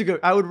is a good,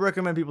 I would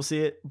recommend people see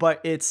it,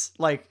 but it's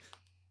like,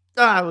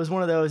 it was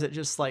one of those that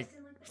just like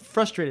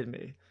frustrated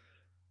me.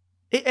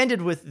 It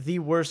ended with the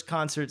worst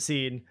concert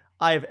scene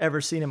I have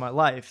ever seen in my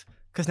life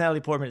because Natalie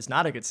Portman is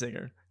not a good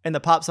singer. And the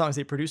pop songs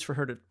they produced for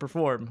her to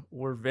perform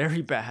were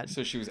very bad.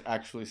 So she was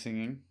actually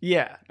singing?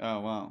 Yeah. Oh,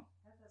 wow.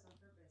 That was on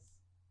purpose.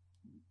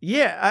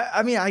 Yeah.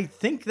 I mean, I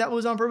think that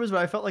was on purpose, but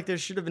I felt like there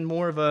should have been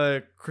more of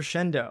a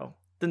crescendo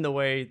than the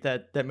way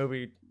that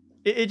movie,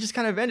 it just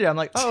kind of ended. I'm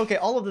like, oh, okay,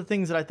 all of the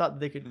things that I thought that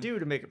they could do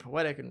to make it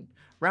poetic and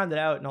round it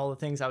out and all the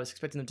things I was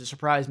expecting them to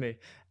surprise me.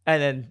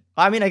 And then,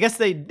 I mean, I guess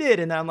they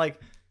did. And then I'm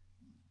like,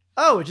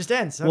 oh, it just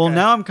ends. Okay. Well,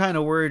 now I'm kind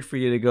of worried for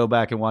you to go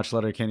back and watch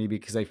Letterkenny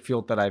because I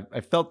felt that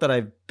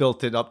I've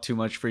built it up too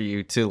much for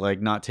you to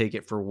like not take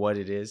it for what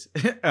it is,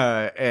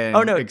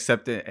 and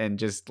accept it and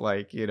just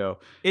like, you know,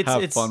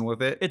 have fun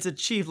with it. It's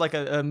achieved like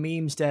a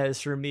meme status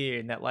for me,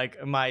 and that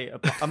like my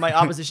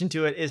opposition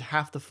to it is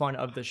half the fun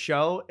of the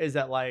show is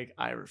that like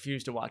I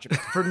refuse to watch it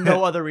for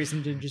no other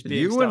reason than just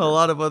being you stubborn. and a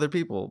lot of other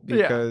people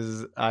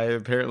because I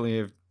apparently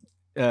have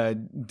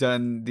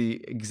done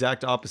the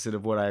exact opposite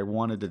of what I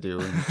wanted to do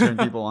and turn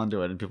people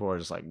onto it, and people are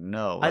just like,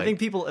 no. I think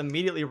people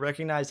immediately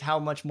recognized how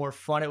much more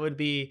fun it would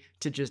be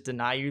to just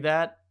deny you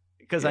that,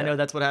 because I know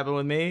that's what happened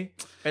with me,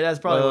 and that's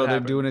probably what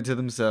happened. They're doing it to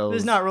themselves.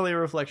 It's not really a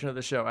reflection of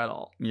the show at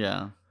all.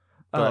 Yeah.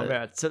 Oh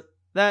man, so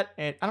that,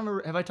 and I don't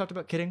remember. Have I talked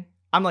about Kidding?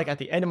 I'm like at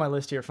the end of my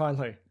list here.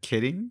 Finally,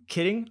 Kidding,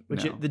 no.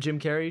 The Jim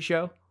Carrey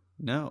show.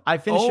 No, I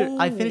finished it.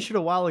 I finished it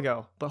a while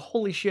ago, but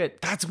holy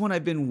shit, that's one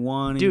I've been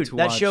wanting to watch. Dude,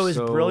 that show is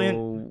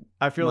brilliant.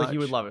 I feel like you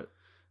would love it.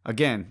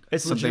 Again,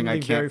 it's something I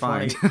can't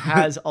find. Funny.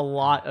 Has a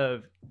lot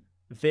of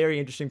very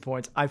interesting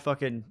points. I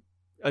fucking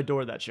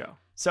adore that show.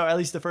 So at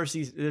least the first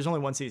season, there's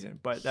only one season,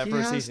 but that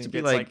first season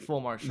gets like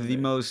full marks. The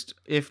most,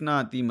 if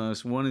not the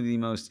most, one of the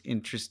most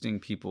interesting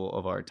people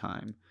of our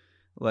time.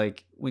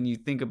 Like when you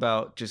think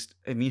about just,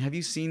 I mean, have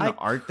you seen the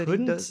art that he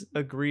does?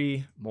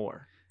 Agree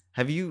more.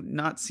 Have you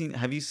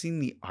seen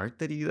the art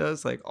that he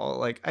does? Like all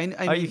like I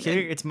Are mean, you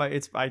kidding?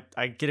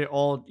 I get it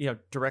all, you know,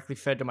 directly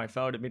fed to my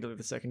phone immediately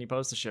the second you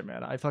post the shit,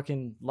 man. I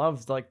fucking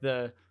love like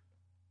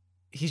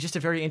he's just a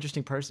very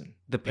interesting person.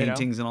 The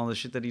paintings and all the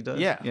shit that he does.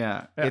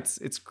 Yeah.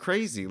 It's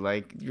crazy.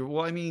 Like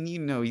I mean, you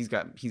know, he's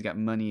got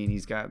money and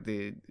he's got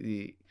the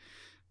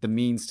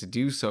means to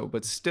do so,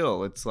 but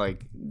still it's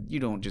like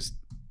you don't just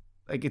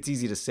like it's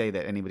easy to say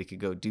that anybody could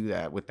go do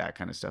that with that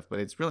kind of stuff, but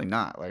it's really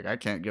not. Like I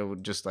can't go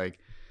just like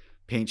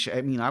paint.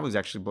 I mean, I was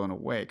actually blown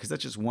away because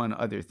that's just one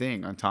other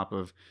thing on top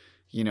of,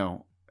 you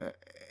know,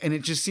 and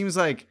it just seems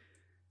like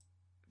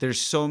there's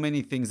so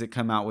many things that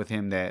come out with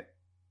him that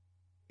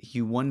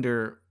you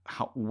wonder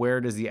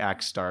where does the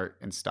act start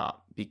and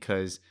stop,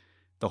 because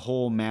the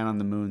whole man on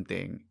the moon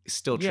thing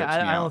still trips me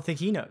out. I don't think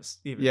he knows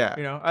even. Yeah,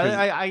 you know,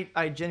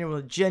 I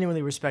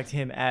genuinely respect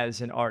him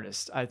as an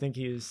artist. I think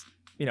he's,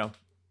 you know,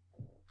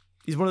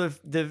 he's one of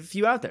the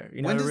few out there.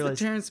 You know, when does the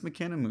Terrence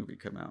McKenna movie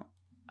come out?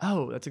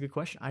 Oh, that's a good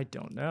question. I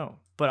don't know,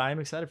 but I am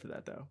excited for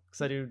that though,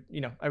 because I do,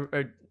 you know,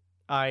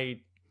 I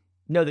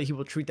know that he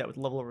will treat that with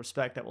a level of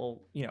respect that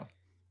will, you know,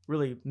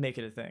 really make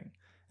it a thing.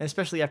 And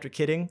especially after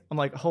Kidding, I'm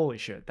like, holy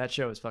shit, that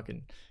show is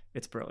fucking,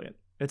 it's brilliant.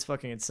 It's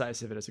fucking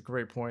incisive. It has a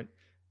great point.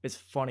 It's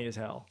funny as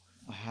hell.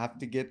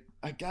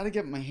 I gotta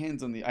get my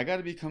hands on I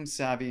gotta become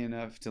savvy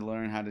enough to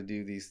learn how to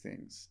do these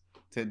things,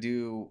 to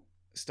do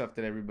stuff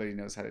that everybody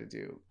knows how to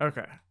do.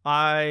 Okay.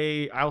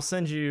 I'll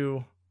send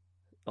you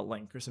a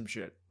link or some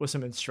shit with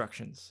some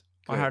instructions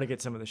on how to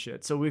get some of the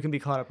shit, so we can be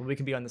caught up and we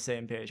can be on the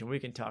same page and we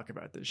can talk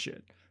about this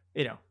shit,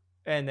 you know.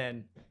 And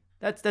then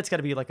that's got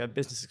to be like a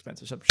business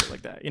expense or some shit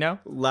like that, you know.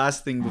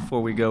 Last thing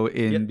before we go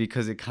in,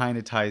 because it kind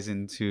of ties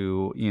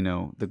into, you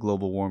know, the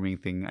global warming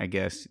thing, I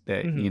guess,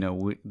 that you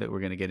know that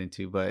we're gonna get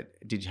into. But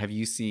have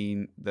you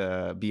seen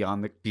the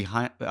Beyond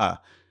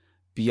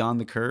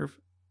the Curve?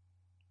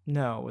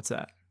 No, what's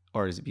that?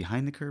 Or is it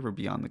Behind the Curve or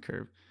Beyond the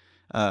Curve?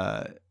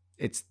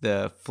 It's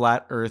the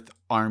Flat Earth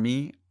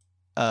Army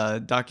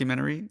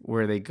documentary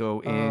where they go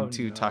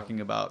into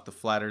talking about the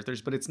flat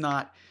earthers, but it's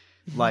not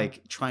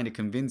like trying to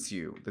convince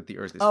you that the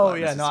earth is flat.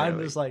 Yeah, no, I'm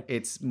just like,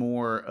 it's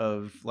more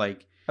of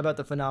like about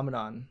the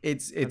phenomenon.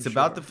 It's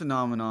about the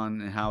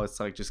phenomenon and how it's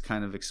like just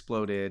kind of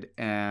exploded,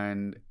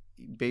 and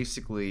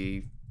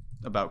basically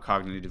about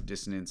cognitive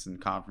dissonance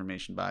and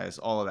confirmation bias,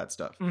 all of that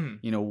stuff.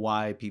 You know,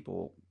 why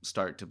people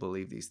start to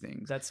believe these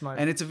things.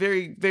 And it's a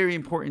very, very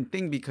important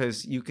thing,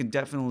 because you can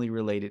definitely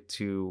relate it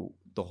to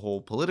the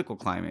whole political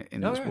climate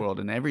in this world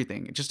and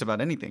everything, just about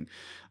anything.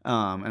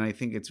 And I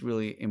think it's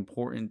really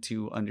important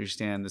to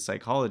understand the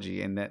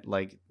psychology, and that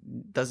like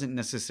doesn't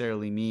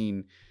necessarily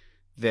mean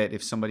that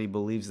if somebody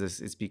believes this,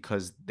 it's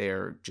because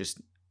they're just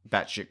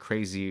batshit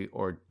crazy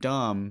or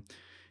dumb.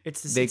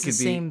 It's the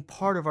same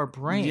part of our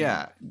brain.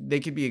 Yeah,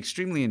 they could be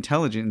extremely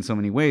intelligent in so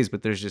many ways,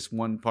 but there's just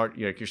one part,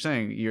 like you're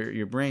saying,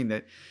 your brain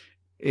that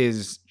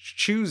is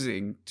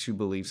choosing to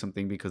believe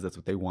something because that's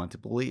what they want to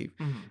believe.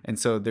 And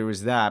so there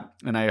was that,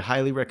 and I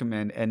highly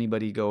recommend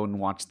anybody go and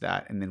watch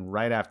that, and then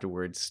right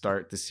afterwards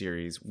start the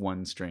series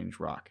One Strange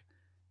Rock.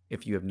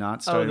 If you have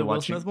not started the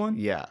watching, Will Smith one?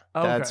 Yeah,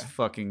 that's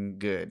fucking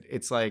good.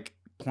 It's like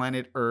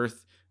Planet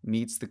Earth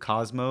meets the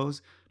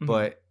cosmos,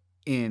 but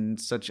in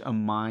such a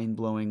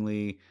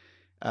mind-blowingly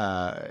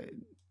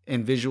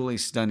and visually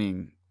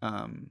stunning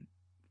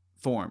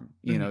form.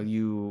 You know,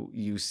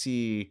 you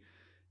see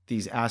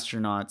these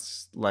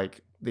astronauts,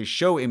 like they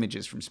show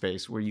images from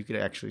space where you could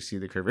actually see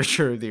the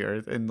curvature of the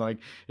earth, and like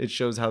it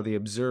shows how they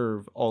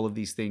observe all of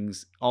these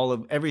things, all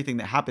of everything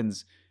that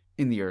happens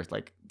in the earth,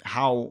 like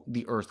how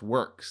the earth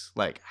works,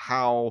 like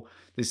how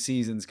the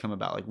seasons come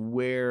about, like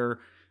where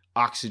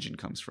oxygen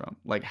comes from,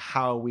 like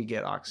how we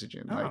get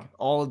oxygen, like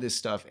all of this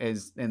stuff,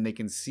 and they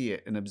can see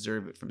it and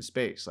observe it from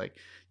space. Like,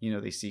 you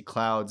know, they see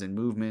clouds and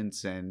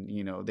movements, and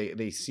you know,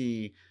 they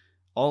see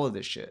all of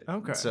this shit.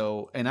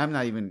 So, and I'm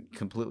not even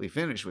completely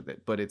finished with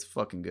it, but it's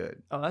fucking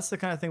good. Oh, that's the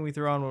kind of thing we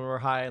throw on when we're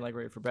high and like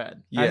ready for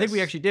bed. I think we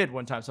actually did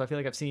one time, so I feel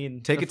like I've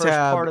seen the first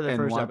part of the and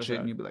first watch episode. it,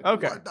 and you'll be like, what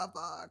the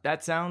fuck?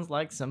 That sounds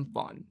like some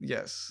fun.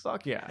 Yes.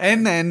 Fuck yeah.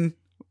 And then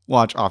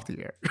watch Off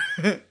the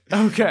Air.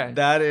 Okay.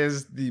 That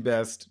is the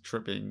best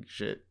tripping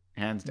shit,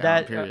 hands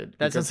down, period.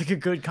 That sounds like a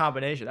good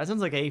combination. That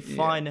sounds like a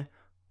fun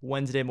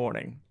Wednesday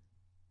morning.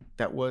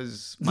 That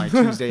was my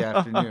Tuesday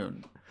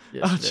afternoon.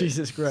 Oh,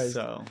 Jesus Christ.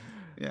 So,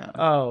 yeah.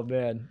 Oh,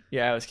 man.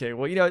 Yeah, I was kidding.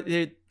 Well, you know,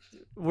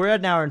 we're at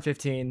an hour and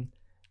 15.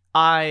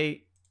 I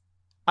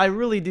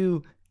really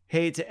do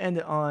hate to end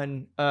it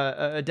on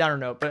a downer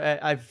note,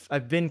 but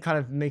I've been kind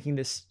of making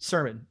this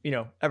sermon, you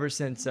know, ever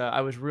since I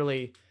was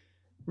really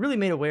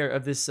made aware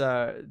of this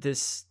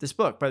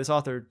book by this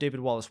author, David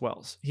Wallace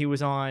Wells. He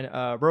was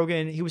on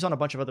Rogan. He was on a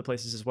bunch of other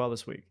places as well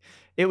this week.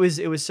 It was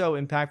so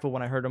impactful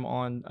when I heard him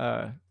on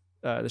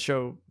the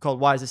show called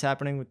Why Is This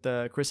Happening with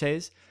Chris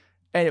Hayes.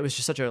 And it was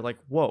just such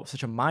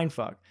a mind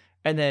fuck.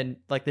 And then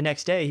like the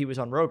next day he was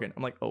on Rogan.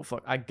 I'm like, oh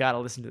fuck, I gotta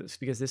listen to this,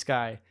 because this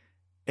guy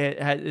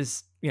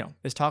is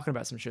talking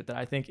about some shit that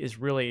I think is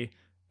really,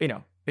 you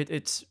know,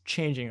 it's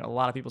changing a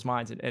lot of people's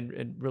minds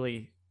and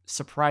really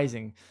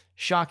surprising,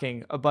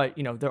 shocking. But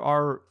you know, there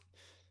are,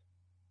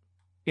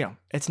 you know,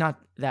 it's not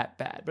that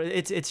bad, but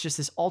it's just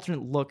this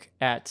alternate look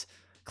at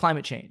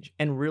climate change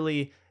and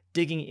really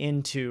digging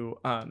into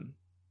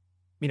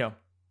you know,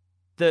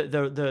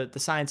 the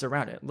science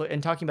around it,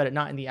 and talking about it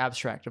not in the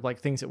abstract of like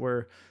things that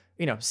we're,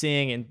 you know,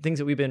 seeing and things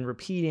that we've been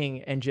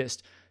repeating, and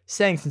just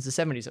saying since the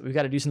 70s that we've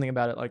got to do something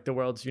about it. Like the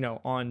world's,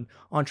 on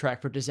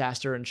track for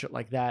disaster and shit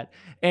like that.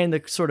 And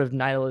the sort of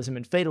nihilism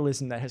and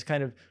fatalism that has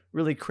kind of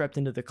really crept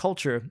into the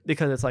culture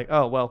because it's like,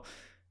 oh, well,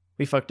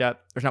 we fucked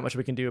up. There's not much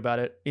we can do about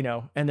it,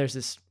 and there's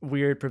this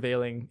weird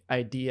prevailing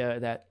idea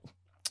that,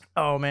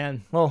 oh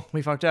man, well,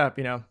 we fucked up,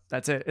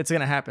 that's it. It's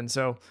going to happen.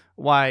 So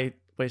why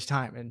waste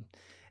time?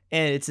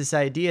 And it's this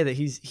idea that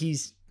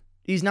he's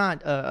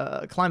not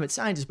a climate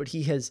scientist, but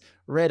he has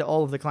read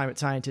all of the climate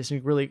scientists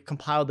and really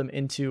compiled them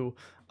into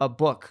a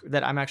book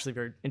that I'm actually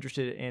very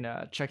interested in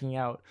checking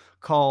out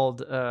called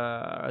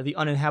The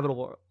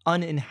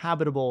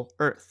Uninhabitable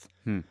Earth.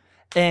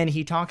 And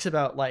he talks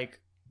about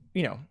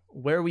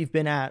where we've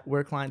been at,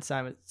 where climate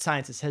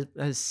science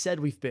has said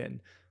we've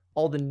been,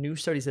 all the new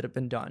studies that have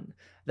been done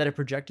that have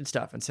projected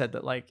stuff and said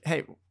that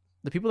hey,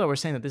 the people that were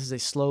saying that this is a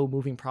slow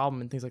moving problem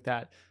and things like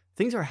that,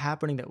 things are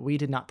happening that we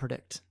did not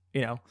predict,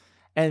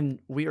 and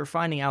we are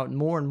finding out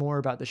more and more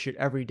about this shit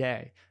every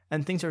day.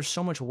 And things are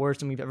so much worse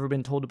than we've ever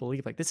been told to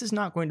believe. This is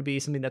not going to be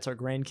something that's our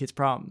grandkids'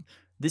 problem.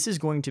 This is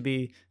going to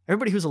be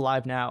everybody who's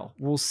alive now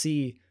will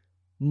see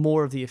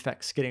more of the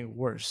effects getting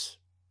worse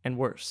and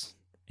worse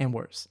and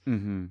worse.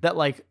 Mm-hmm. That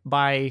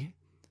by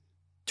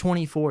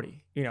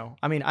 2040,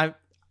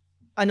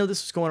 I know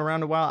this was going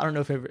around a while. I don't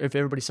know if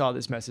everybody saw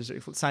this message.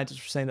 If scientists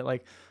were saying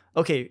that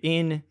okay,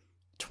 in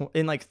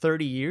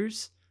 30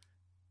 years,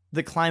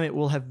 the climate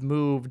will have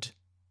moved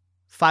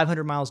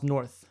 500 miles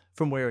north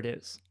from where it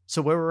is.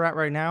 So where we're at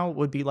right now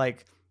would be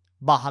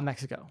Baja,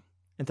 Mexico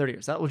in 30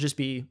 years. That will just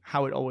be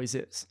how it always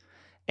is.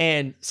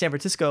 And San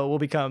Francisco will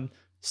become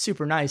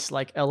super nice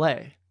like LA,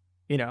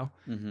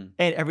 Mm-hmm.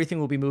 and everything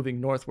will be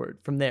moving northward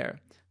from there.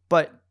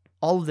 But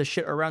all of the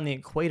shit around the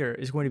equator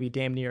is going to be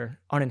damn near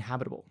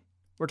uninhabitable.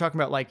 We're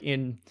talking about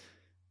in,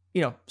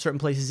 certain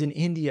places in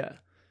India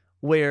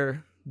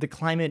where the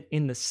climate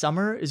in the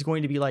summer is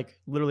going to be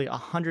literally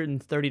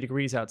 130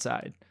 degrees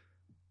outside,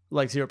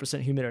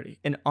 0% humidity,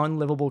 an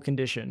unlivable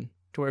condition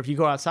to where if you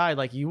go outside,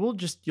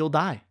 you'll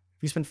die.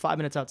 If you spend 5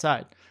 minutes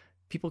outside,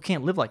 people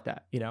can't live like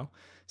that,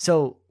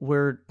 So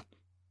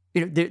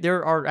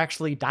there are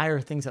actually dire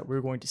things that we're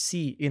going to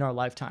see in our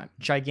lifetime,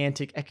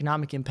 gigantic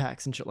economic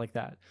impacts and shit like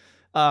that,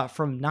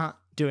 from not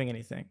doing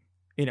anything,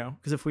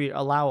 because if we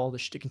allow all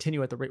this shit to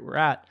continue at the rate we're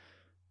at,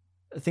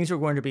 things are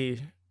going to be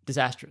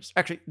disastrous.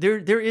 Actually,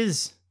 there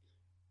is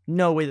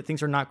no way that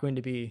things are not going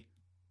to be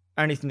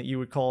anything that you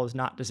would call as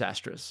not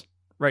disastrous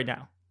right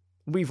now.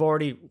 We've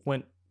already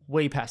went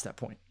way past that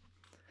point.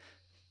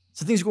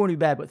 So things are going to be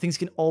bad, but things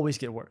can always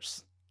get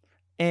worse.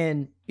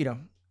 And,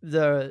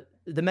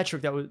 the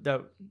metric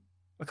that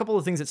a couple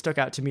of things that stuck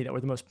out to me that were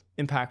the most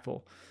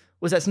impactful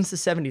was that since the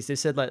 70s, they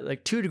said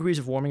 2 degrees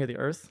of warming of the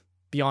earth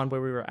beyond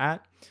where we were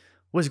at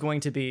was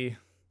going to be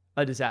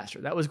a disaster.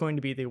 That was going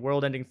to be the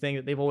world-ending thing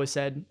that they've always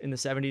said in the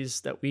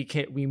 70s that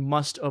we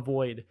must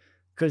avoid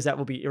because that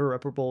will be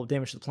irreparable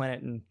damage to the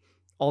planet and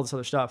all this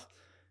other stuff.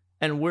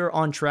 And we're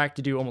on track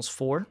to do almost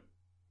 4.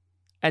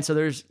 And so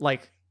there's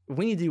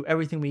we need to do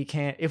everything we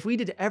can. If we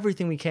did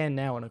everything we can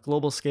now on a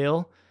global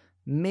scale,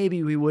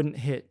 maybe we wouldn't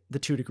hit the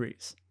 2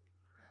 degrees.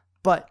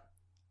 But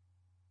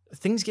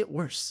things get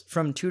worse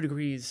from 2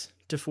 degrees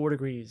to 4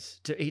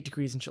 degrees to 8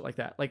 degrees and shit like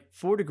that.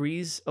 4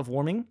 degrees of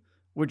warming,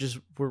 which is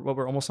what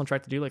we're almost on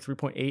track to do,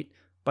 3.8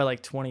 by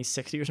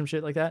 2060 or some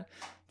shit like that.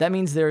 That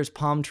means there's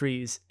palm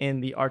trees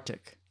in the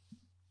Arctic.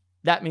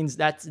 That means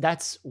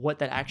that's what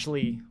that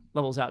actually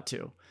levels out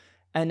to.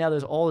 And now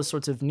there's all this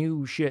sorts of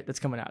new shit that's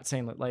coming out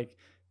saying that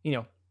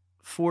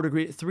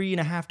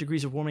 3.5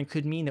 degrees of warming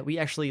could mean that we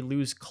actually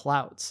lose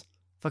clouds.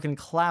 Fucking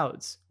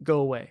clouds go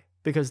away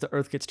because the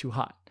earth gets too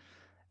hot.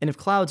 And if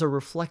clouds are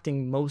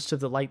reflecting most of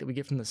the light that we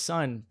get from the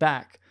sun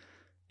back,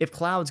 if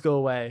clouds go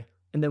away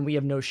and then we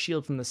have no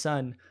shield from the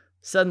sun,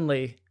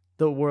 suddenly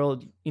the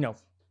world,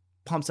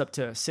 pumps up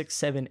to 6,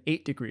 7,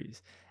 8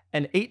 degrees.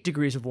 And 8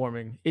 degrees of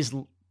warming is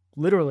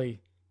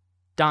literally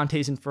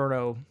Dante's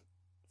Inferno,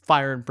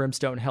 fire and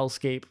brimstone,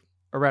 hellscape,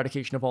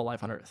 eradication of all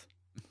life on Earth.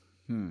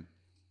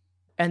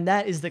 And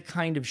that is the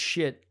kind of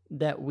shit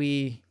that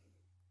we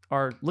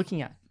are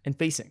looking at and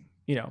facing,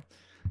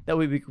 that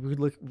we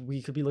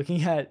could be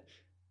looking at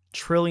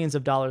trillions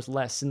of dollars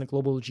less in the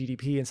global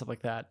GDP and stuff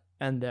like that.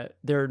 And that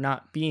there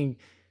not being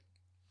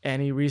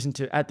any reason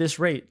to, at this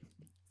rate,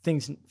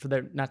 things for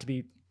there not to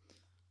be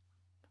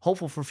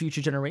hopeful for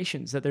future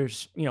generations, that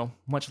there's,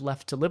 much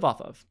left to live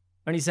off of.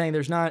 And he's saying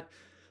there's no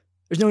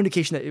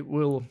indication that it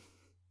will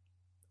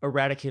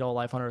eradicate all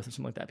life on Earth or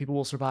something like that. People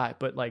will survive,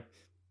 but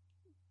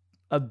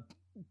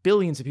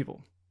billions of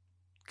people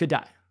could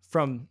die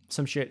from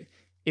some shit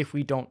if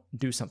we don't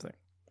do something.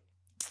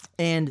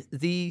 And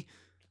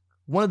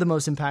one of the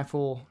most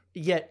impactful,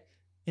 yet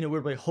in a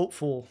weird way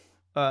hopeful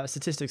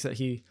statistics that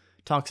he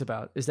talks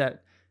about is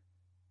that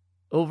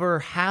over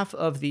half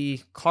of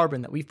the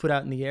carbon that we've put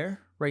out in the air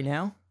right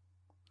now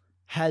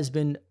has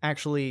been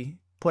actually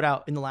put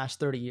out in the last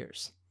 30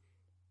 years.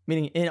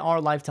 Meaning in our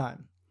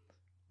lifetime,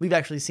 we've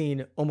actually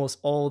seen almost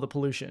all the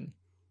pollution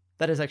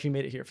that has actually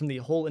made it here from the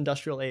whole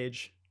industrial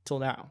age till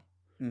now.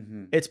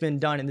 Mm-hmm. It's been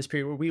done in this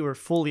period where we were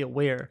fully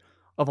aware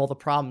of all the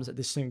problems that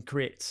this thing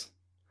creates.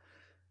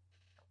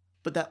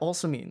 But that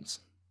also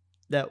means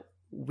that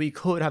we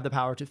could have the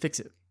power to fix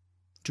it,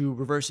 to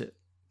reverse it,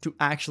 to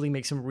actually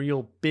make some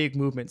real big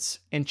movements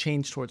and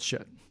change towards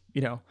shit,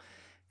 you know?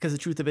 Because the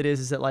truth of it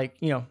is that, like,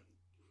 you know,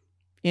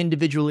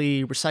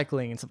 individually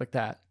recycling and stuff like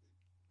that,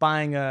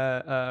 buying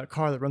a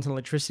car that runs on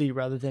electricity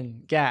rather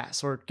than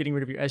gas, or getting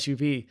rid of your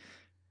SUV,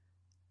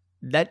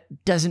 that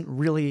doesn't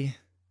really,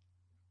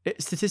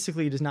 it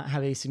statistically does not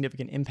have a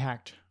significant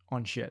impact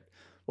on shit.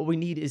 What we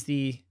need is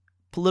the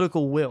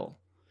political will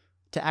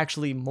to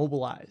actually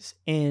mobilize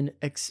and,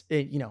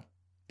 you know,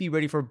 be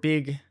ready for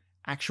big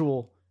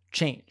actual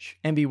change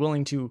and be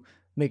willing to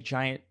make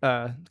giant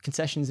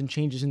concessions and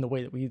changes in the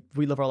way that we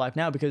live our life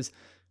now, because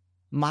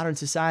modern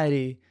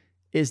society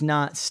is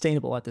not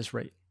sustainable at this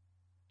rate.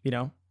 You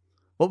know,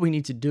 what we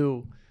need to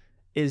do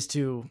is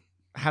to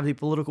have the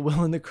political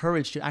will and the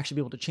courage to actually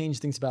be able to change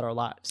things about our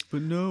lives.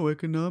 But no,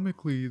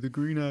 economically, the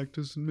Green Act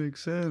doesn't make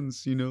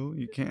sense. You know,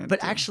 you can't.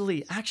 But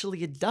actually,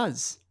 it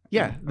does.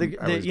 Yeah,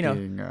 you know.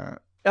 Being,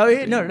 oh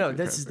yeah, no.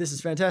 This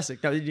is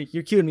fantastic. No,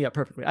 you're queuing me up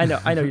perfectly. I know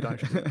you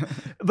don't. Actually.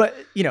 But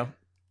you know,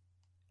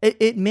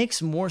 it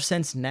makes more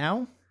sense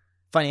now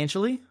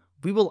financially.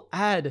 We will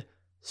add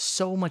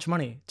so much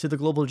money to the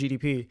global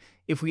GDP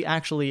if we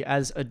actually,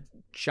 as a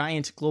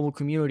giant global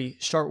community,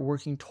 start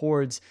working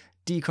towards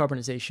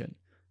decarbonization.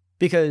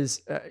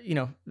 Because you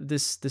know,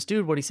 this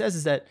dude, what he says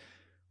is that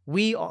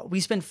we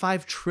spend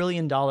 $5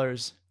 trillion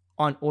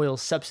on oil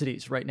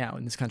subsidies right now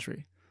in this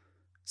country.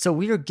 So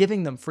we are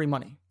giving them free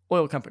money,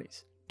 oil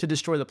companies, to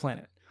destroy the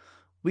planet.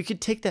 We could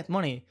take that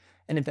money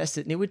and invest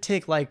it, and it would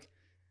take, like,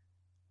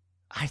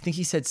 I think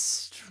he said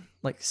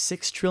like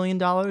 $6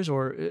 trillion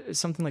or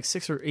something like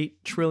 6 or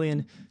 8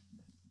 trillion,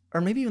 or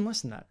maybe even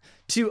less than that,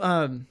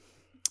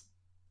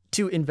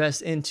 to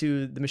invest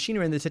into the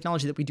machinery and the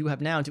technology that we do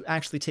have now to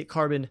actually take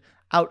carbon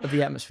out of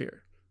the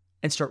atmosphere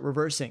and start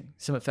reversing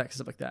some effects,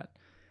 stuff like that.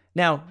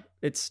 Now,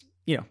 it's,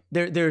 you know,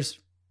 there's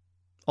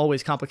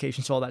always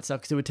complications to all that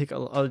stuff, because it would take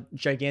a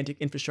gigantic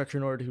infrastructure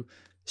in order to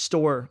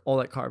store all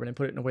that carbon and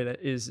put it in a way that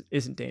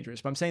isn't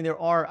dangerous. But I'm saying there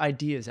are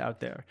ideas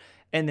out there,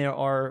 and there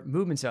are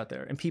movements out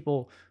there, and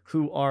people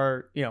who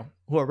are, you know,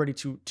 who are ready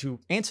to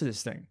answer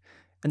this thing.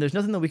 And there's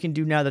nothing that we can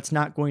do now that's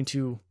not going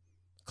to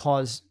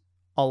cause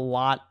a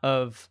lot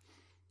of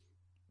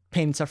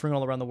pain and suffering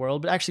all around the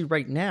world. But actually,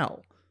 right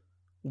now,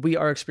 we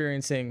are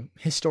experiencing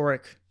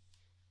historic,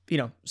 you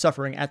know,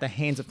 suffering at the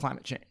hands of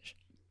climate change.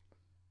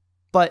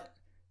 But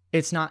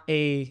it's not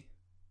a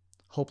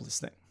hopeless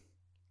thing,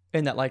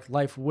 in that, like,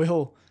 life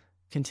will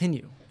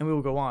continue and we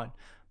will go on.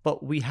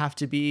 But we have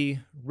to be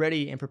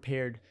ready and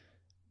prepared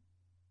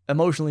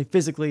emotionally,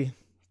 physically,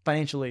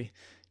 financially,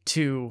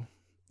 to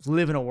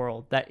live in a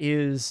world that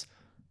is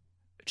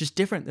just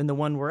different than the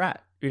one we're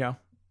at, you know?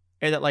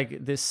 And that,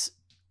 like, this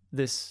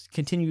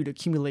continued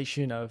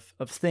accumulation of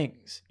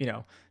things, you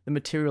know, the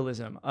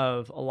materialism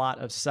of a lot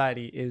of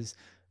society is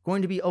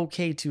going to be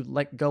okay to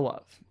let go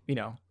of, you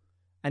know,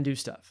 and do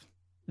stuff.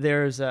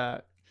 There's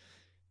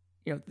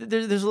you know,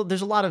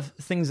 there's a lot of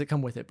things that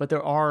come with it, but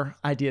there are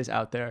ideas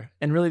out there.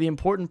 And really the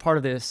important part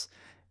of this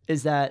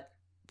is that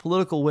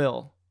political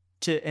will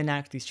to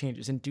enact these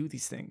changes and do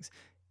these things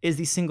is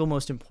the single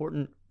most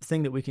important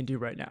thing that we can do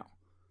right now.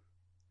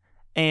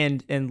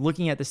 And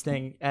looking at this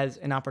thing as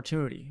an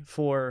opportunity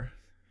for,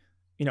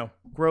 you know,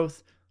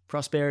 growth,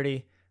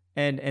 prosperity,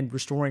 and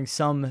restoring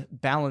some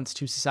balance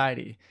to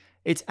society,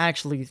 it's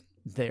actually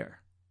there.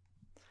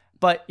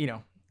 But, you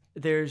know,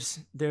 there's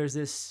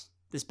this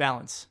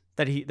balance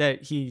that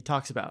he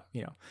talks about,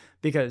 you know,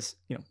 because,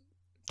 you know,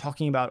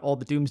 talking about all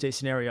the doomsday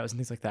scenarios and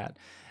things like that,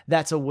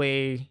 that's a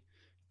way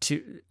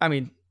to, I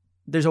mean,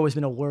 there's always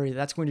been a worry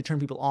that's going to turn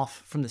people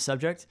off from the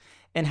subject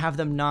and have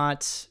them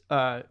not,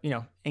 you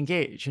know,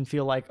 engage and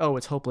feel like, oh,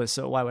 it's hopeless,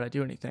 so why would I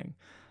do anything?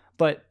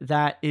 But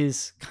that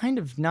is kind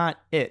of not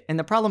it. And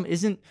the problem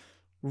isn't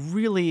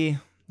really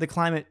the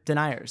climate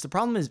deniers. The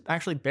problem is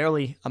actually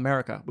barely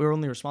America. We're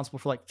only responsible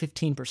for like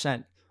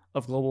 15%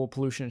 of global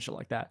pollution and shit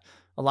like that.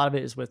 A lot of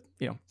it is with,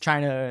 you know,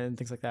 China and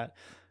things like that.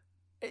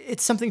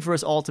 It's something for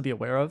us all to be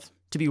aware of,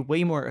 to be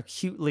way more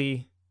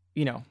acutely,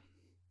 you know,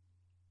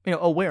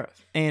 aware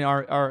of, and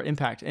our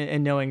impact,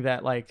 and knowing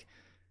that, like,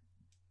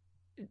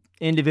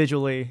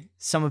 individually,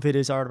 some of it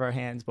is out of our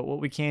hands, but what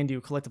we can do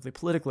collectively,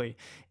 politically,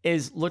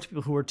 is look to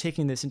people who are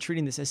taking this and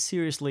treating this as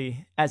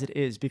seriously as it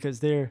is, because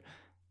they're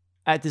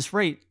at this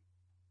rate,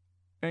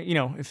 you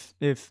know,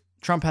 if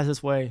Trump has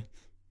his way,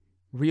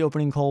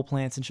 reopening coal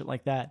plants and shit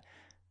like that,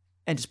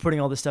 and just putting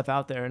all this stuff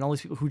out there, and all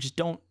these people who just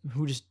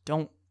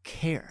don't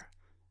care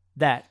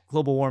that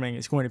global warming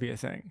is going to be a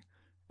thing,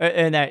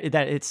 and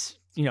that it's,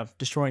 you know,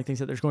 destroying things,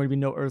 that there's going to be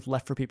no earth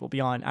left for people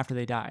beyond after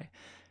they die.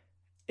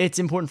 It's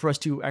important for us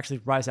to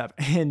actually rise up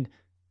and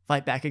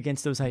fight back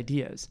against those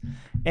ideas.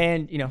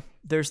 And, you know,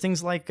 there's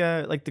things like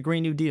the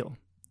Green New Deal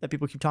that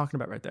people keep talking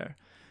about right there.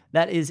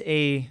 That is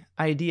a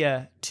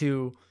idea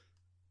to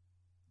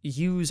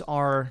use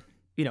our,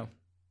 you know,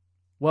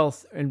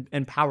 wealth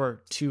and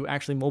power to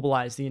actually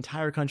mobilize the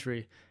entire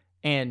country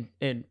and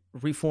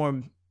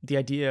reform the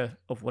idea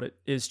of what it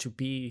is to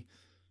be,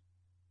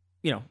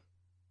 in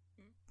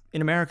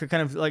America,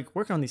 kind of like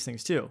working on these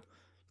things too,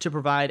 to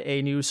provide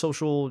a new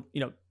social,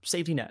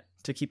 safety net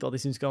to keep all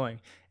these things going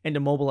and to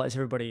mobilize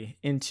everybody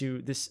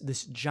into this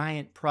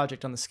giant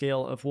project on the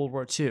scale of World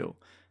War II,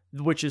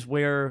 which is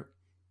where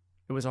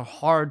it was a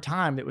hard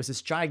time. It was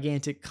this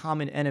gigantic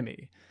common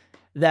enemy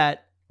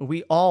that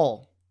we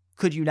all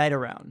could unite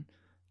around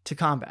to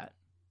combat.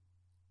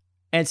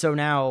 And so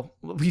now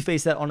we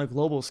face that on a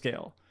global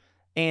scale.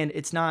 And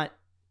it's not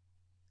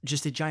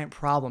just a giant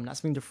problem, not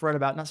something to fret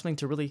about, not something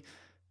to really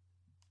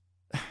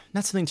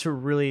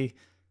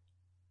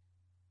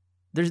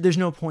there's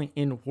no point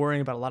in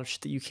worrying about a lot of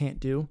shit that you can't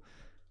do.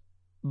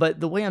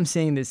 But the way I'm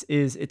saying this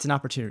is it's an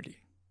opportunity.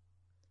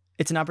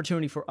 It's an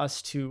opportunity for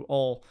us to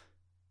all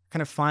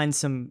kind of find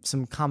some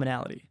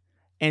commonality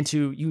and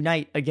to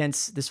unite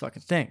against this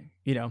fucking thing.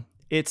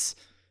 It's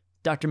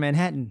Dr.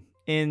 Manhattan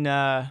in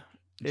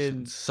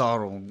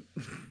Sauron.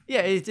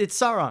 Yeah, it's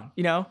Sauron,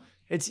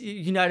 It's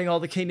uniting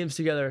all the kingdoms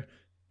together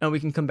and we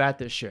can combat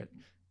this shit.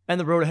 And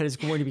the road ahead is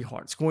going to be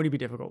hard. It's going to be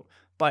difficult.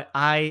 But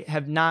I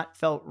have not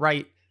felt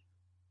right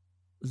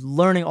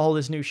learning all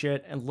this new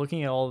shit and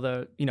looking at all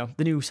the,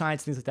 the new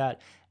science, things like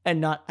that,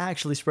 and not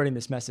actually spreading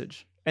this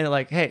message. And they're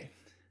like, hey,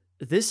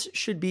 this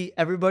should be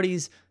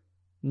everybody's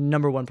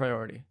number one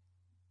priority.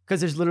 Because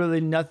there's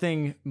literally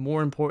nothing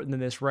more important than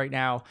this right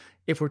now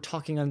if we're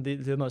talking on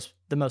the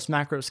most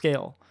macro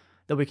scale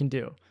that we can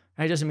do.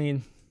 And it doesn't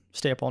mean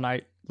stay up all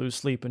night, lose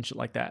sleep and shit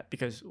like that,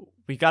 because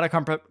we got to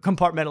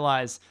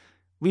compartmentalize.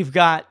 We've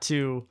got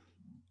to,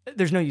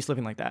 there's no use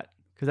living like that,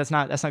 because that's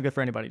not good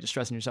for anybody, just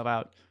stressing yourself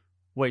out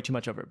way too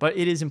much over it. But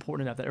it is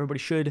important enough that everybody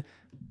should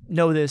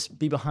know this,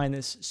 be behind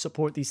this,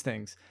 support these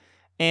things,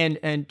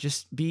 and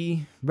just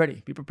be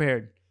ready, be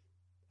prepared,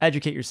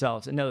 educate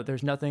yourselves, and know that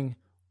there's nothing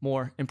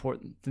more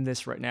important than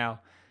this right now.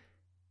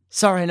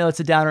 Sorry, I know it's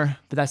a downer,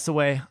 but that's the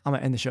way I'm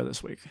gonna end the show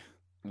this week.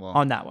 Well,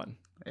 on that one.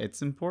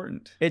 It's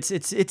important. It's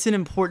an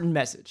important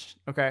message,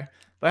 okay?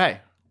 But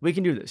hey, we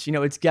can do this.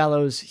 It's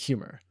gallows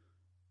humor.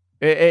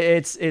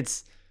 It's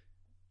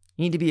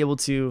you need to be able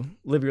to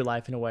live your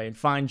life in a way and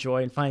find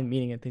joy and find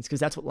meaning in things,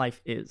 because that's what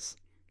life is.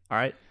 All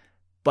right?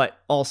 But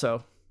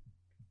also,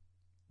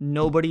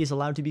 nobody is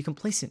allowed to be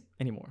complacent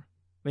anymore.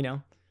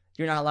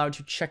 You're not allowed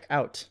to check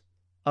out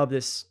of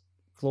this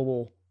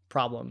global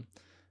problem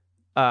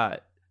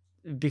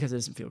because it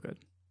doesn't feel good.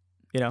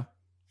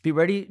 Be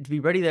ready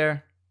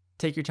there.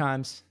 Take your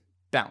times,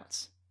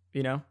 balance,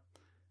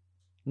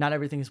 Not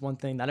everything is one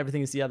thing, not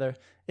everything is the other.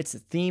 It's the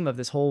theme of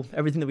this whole,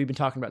 everything that we've been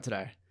talking about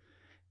today,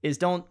 is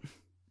don't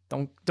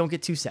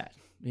get too sad,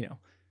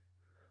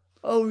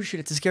 Oh shit,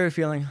 it's a scary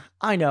feeling.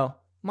 I know.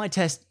 My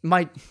chest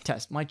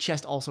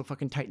also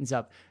fucking tightens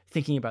up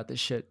thinking about this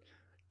shit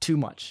too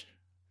much.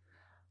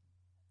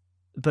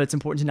 But it's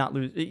important to not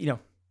lose,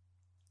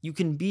 you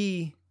can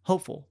be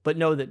hopeful, but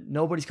know that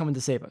nobody's coming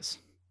to save us.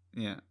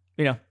 Yeah.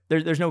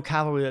 There's no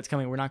cavalry that's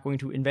coming. We're not going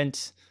to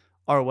invent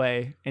our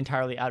way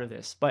entirely out of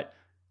this, but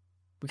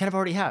we kind of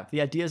already have. The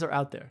ideas are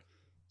out there.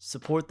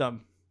 Support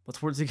them. Let's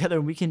work together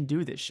and we can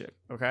do this shit.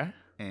 Okay.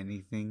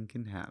 Anything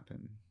can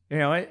happen.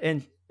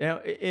 And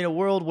in a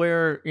world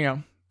where,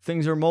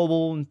 things are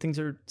mobile and things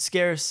are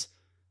scarce,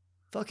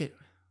 fuck it.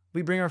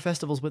 We bring our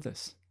festivals with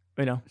us.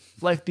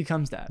 Life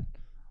becomes that.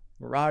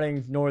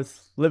 Marauding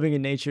north, living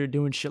in nature,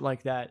 doing shit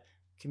like that.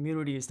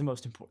 Community is the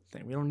most important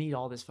thing. We don't need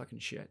all this fucking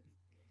shit.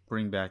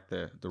 Bring back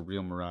the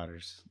real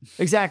marauders.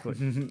 Exactly.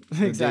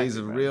 The days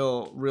of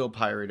real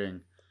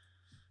pirating.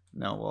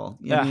 No, well,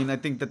 I mean, I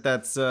think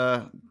that's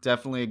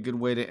definitely a good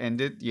way to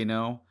end it.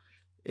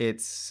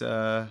 It's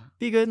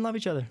be good and love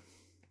each other.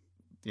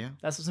 Yeah,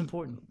 that's what's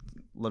important.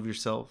 Love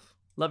yourself.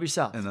 Love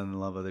yourself, and then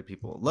love other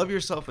people. Love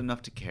yourself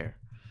enough to care.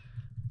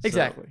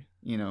 Exactly.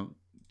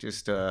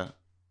 So,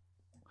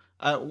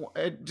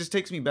 it just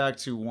takes me back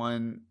to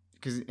one,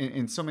 because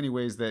in so many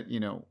ways that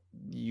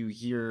you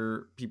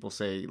hear people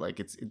say, like,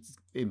 it's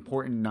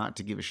important not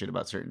to give a shit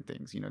about certain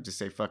things, just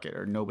say fuck it,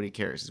 or nobody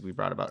cares, as we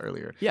brought about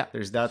earlier. Yeah,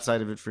 there's that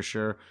side of it for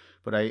sure,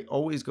 but I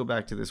always go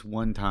back to this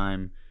one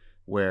time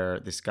where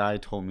this guy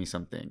told me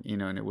something,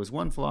 and it was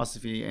one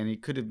philosophy, and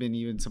it could have been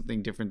even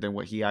something different than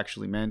what he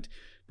actually meant.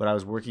 But I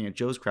was working at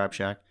Joe's Crab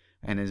Shack,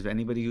 and as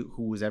anybody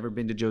who has ever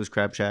been to Joe's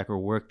Crab Shack or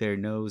worked there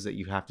knows, that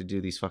you have to do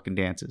these fucking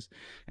dances.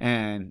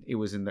 And it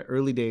was in the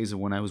early days of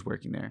when I was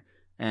working there.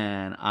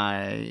 And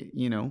I,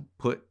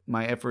 put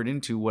my effort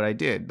into what I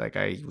did. Like,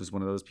 I was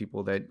one of those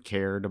people that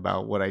cared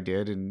about what I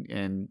did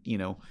and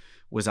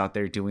was out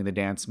there doing the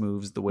dance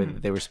moves the way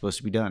that they were supposed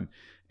to be done.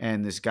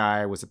 And this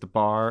guy was at the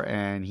bar,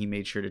 and he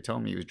made sure to tell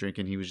me he was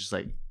drinking. He was just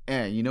like,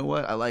 you know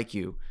what? I like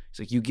you. He's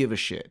like, you give a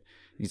shit.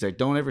 He's like,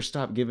 don't ever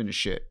stop giving a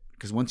shit.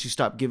 Because once you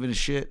stop giving a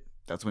shit,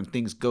 that's when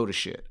things go to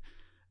shit.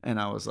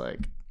 And I was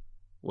like,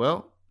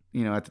 well,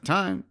 at the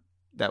time,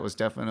 that was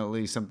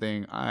definitely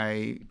something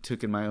I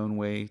took in my own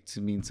way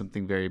to mean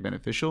something very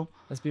beneficial.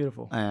 That's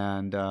beautiful.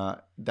 And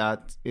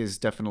that is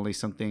definitely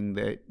something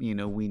that,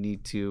 we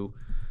need to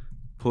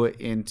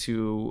put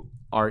into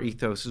our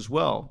ethos as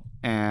well.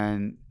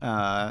 And,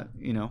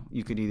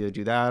 you could either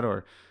do that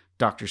or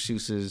Dr.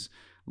 Seuss's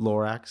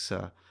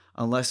Lorax.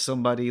 Unless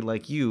somebody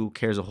like you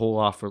cares a whole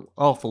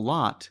awful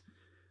lot,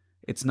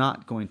 it's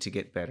not going to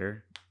get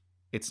better.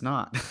 It's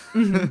not,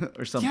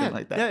 or something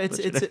like that.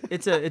 Yeah,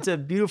 it's a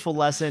beautiful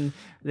lesson.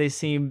 They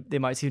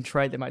might seem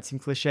trite, they might seem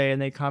cliche,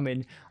 and they come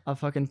in a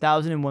fucking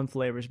 1,001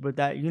 flavors. But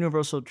that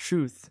universal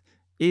truth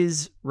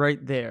is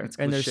right there, It's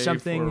and there's cliche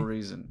something for a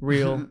reason.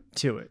 real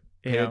to it.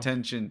 Pay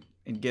attention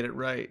and get it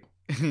right.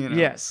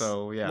 Yes.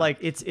 So yeah, like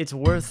it's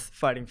worth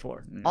fighting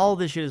for. Yeah. All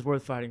this shit is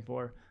worth fighting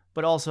for.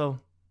 But also,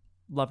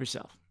 love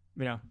yourself.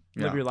 Live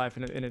Yeah. your life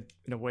in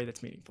a way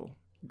that's meaningful.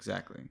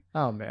 exactly.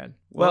 Oh man.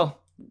 Well,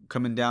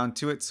 coming down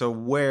to it, so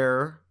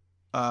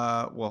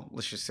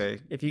let's just say,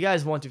 If you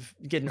guys want to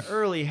get an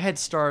early head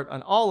start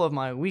on all of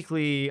my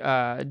weekly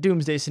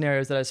doomsday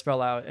scenarios that I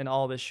spell out and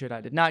all this shit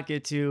I did not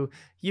get to,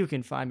 you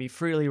can find me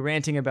freely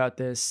ranting about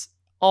this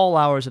all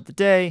hours of the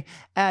day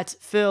at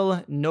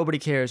Phil Nobody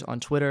Cares on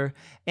Twitter.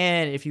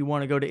 And if you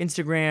want to go to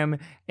Instagram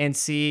and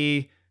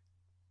see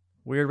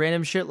weird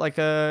random shit like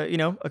a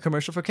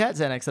commercial for Cat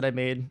Xanax that I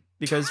made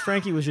because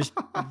Frankie was just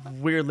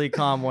weirdly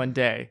calm one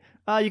day,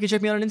 you can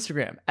check me out on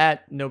Instagram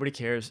at Nobody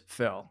Cares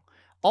Phil.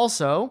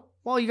 Also,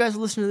 while you guys are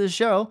listening to this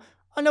show,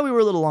 I know we were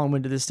a little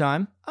long-winded this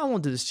time. I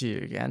won't do this to you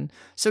again.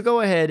 So go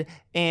ahead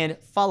and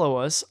follow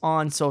us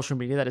on social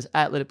media. That is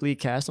at Let It Bleed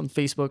Cast on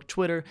Facebook,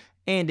 Twitter,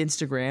 and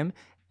Instagram.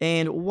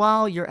 And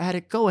while you're at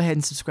it, go ahead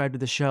and subscribe to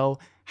the show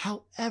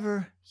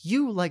however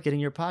you like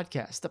getting your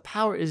podcast. The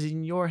power is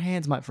in your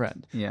hands, my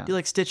friend. yeah, Do you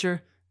like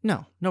Stitcher?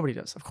 No, nobody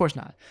does. Of course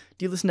not.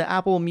 Do you listen to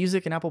Apple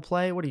Music and Apple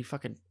Play? What are you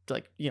fucking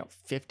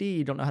 50?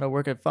 You don't know how to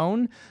work a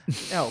phone?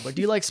 No, but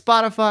do you like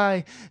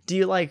Spotify? Do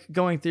you like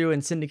going through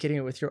and syndicating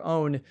it with your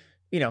own,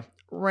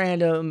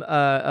 random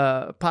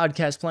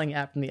podcast playing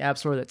app from the App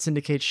Store that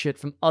syndicates shit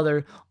from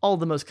all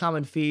the most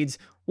common feeds?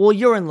 Well,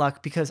 you're in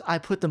luck because I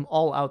put them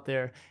all out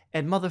there,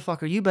 and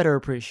motherfucker, you better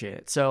appreciate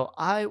it. So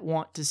I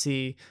want to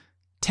see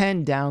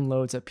 10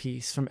 downloads a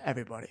piece from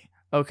everybody.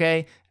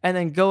 Okay? And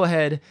then go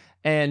ahead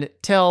and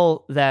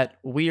tell that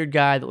weird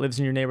guy that lives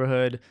in your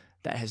neighborhood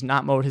that has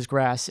not mowed his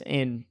grass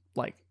in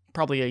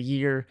probably a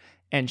year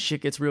and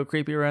shit gets real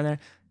creepy around there.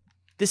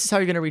 This is how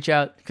you're going to reach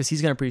out because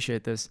he's going to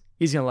appreciate this.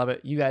 He's going to love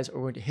it. You guys are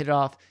going to hit it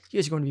off. You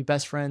guys are going to be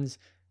best friends.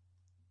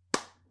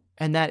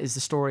 And that is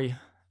the story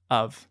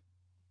of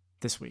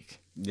this week.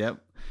 Yep.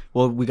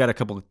 Well, we got a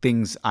couple of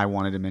things I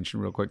wanted to mention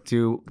real quick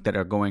too that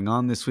are going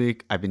on this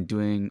week. I've been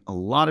doing a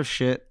lot of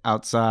shit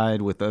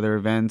outside with other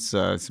events.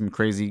 Some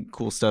crazy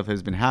cool stuff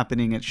has been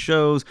happening at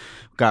shows.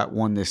 Got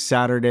one this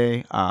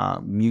Saturday,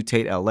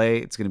 Mutate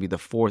LA. It's going to be the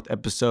 4th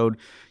episode.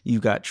 You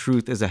got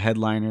Truth as a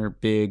headliner,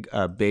 big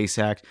bass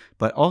act,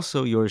 but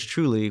also yours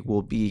truly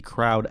will be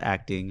crowd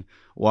acting,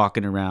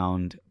 walking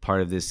around,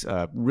 part of this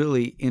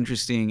really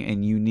interesting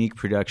and unique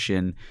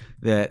production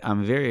that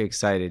I'm very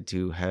excited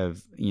to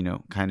have,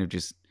 kind of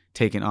just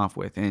taken off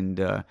with. And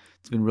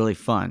it's been really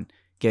fun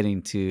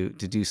getting to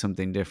do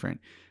something different.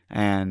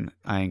 And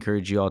I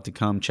encourage you all to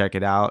come check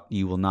it out.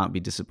 You will not be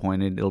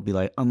disappointed. It'll be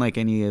unlike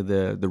any of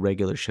the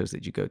regular shows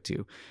that you go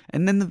to.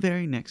 And then the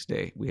very next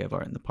day, we have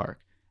Art in the Park.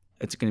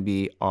 It's going to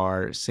be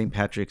our St.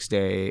 Patrick's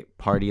Day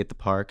party at the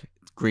park.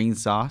 It's green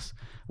sauce.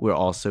 We're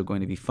also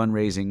going to be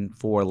fundraising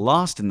for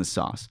Lost in the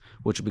Sauce,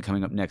 which will be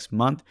coming up next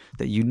month,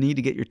 that you need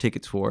to get your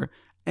tickets for.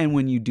 And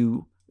when you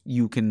do,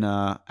 you can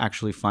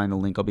actually find the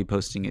link. I'll be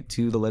posting it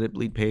to the Let It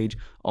Bleed page,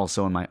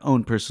 also on my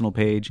own personal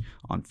page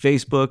on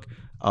Facebook,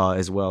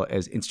 as well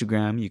as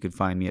Instagram. You can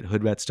find me at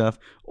Hoodrat Stuff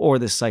or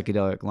the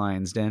Psychedelic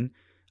Lions Den.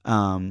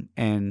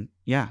 And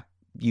yeah,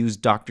 use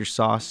Dr.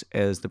 Sauce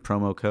as the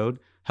promo code.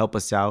 Help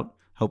us out.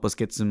 Help us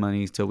get some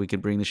money so we can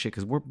bring the shit,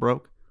 because we're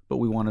broke, but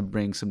we want to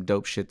bring some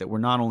dope shit that we're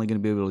not only going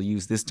to be able to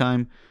use this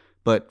time,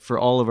 but for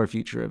all of our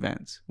future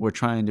events. We're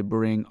trying to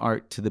bring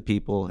art to the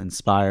people,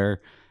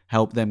 inspire,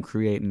 help them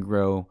create and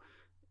grow,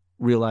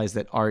 realize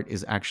that art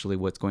is actually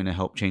what's going to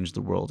help change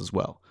the world as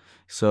well.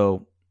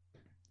 So,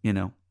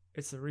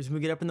 It's the reason we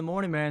get up in the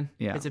morning, man.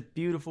 Yeah. It's a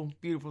beautiful,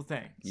 beautiful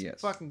thing. So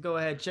Yes. fucking go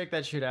ahead, check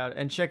that shit out,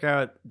 and check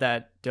out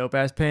that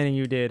dope-ass painting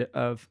you did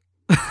of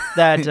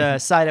that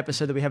side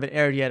episode that we haven't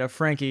aired yet of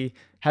Frankie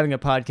having a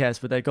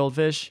podcast with that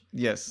goldfish.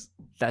 Yes.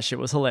 That shit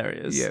was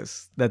hilarious.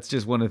 Yes. That's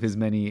just one of his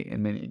many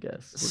and many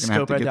guests. We're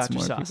going Scope to have at to get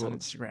Dr. some more Sauce people. on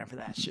Instagram for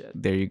that shit.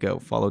 There you go.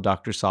 Follow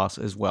Dr. Sauce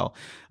as well.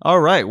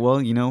 All right.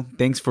 Well,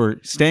 thanks for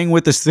staying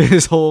with us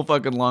this whole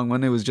fucking long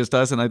one. It was just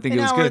us, and I think An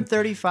it was hour good. and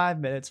 35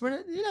 minutes. You're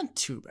not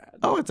too bad.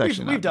 Oh, it's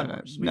actually we've not done bad.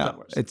 worse.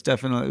 No, it's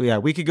definitely, yeah,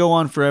 we could go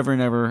on forever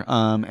and ever.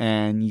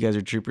 And you guys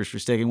are troopers for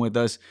sticking with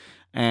us.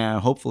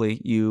 And hopefully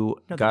you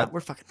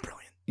We're fucking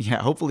brilliant.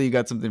 Yeah, hopefully you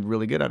got something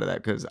really good out of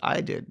that, because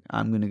I did.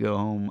 I'm going to go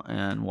home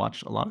and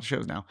watch a lot of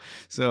shows now.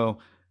 So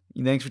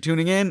thanks for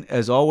tuning in.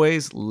 As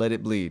always, let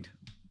it bleed.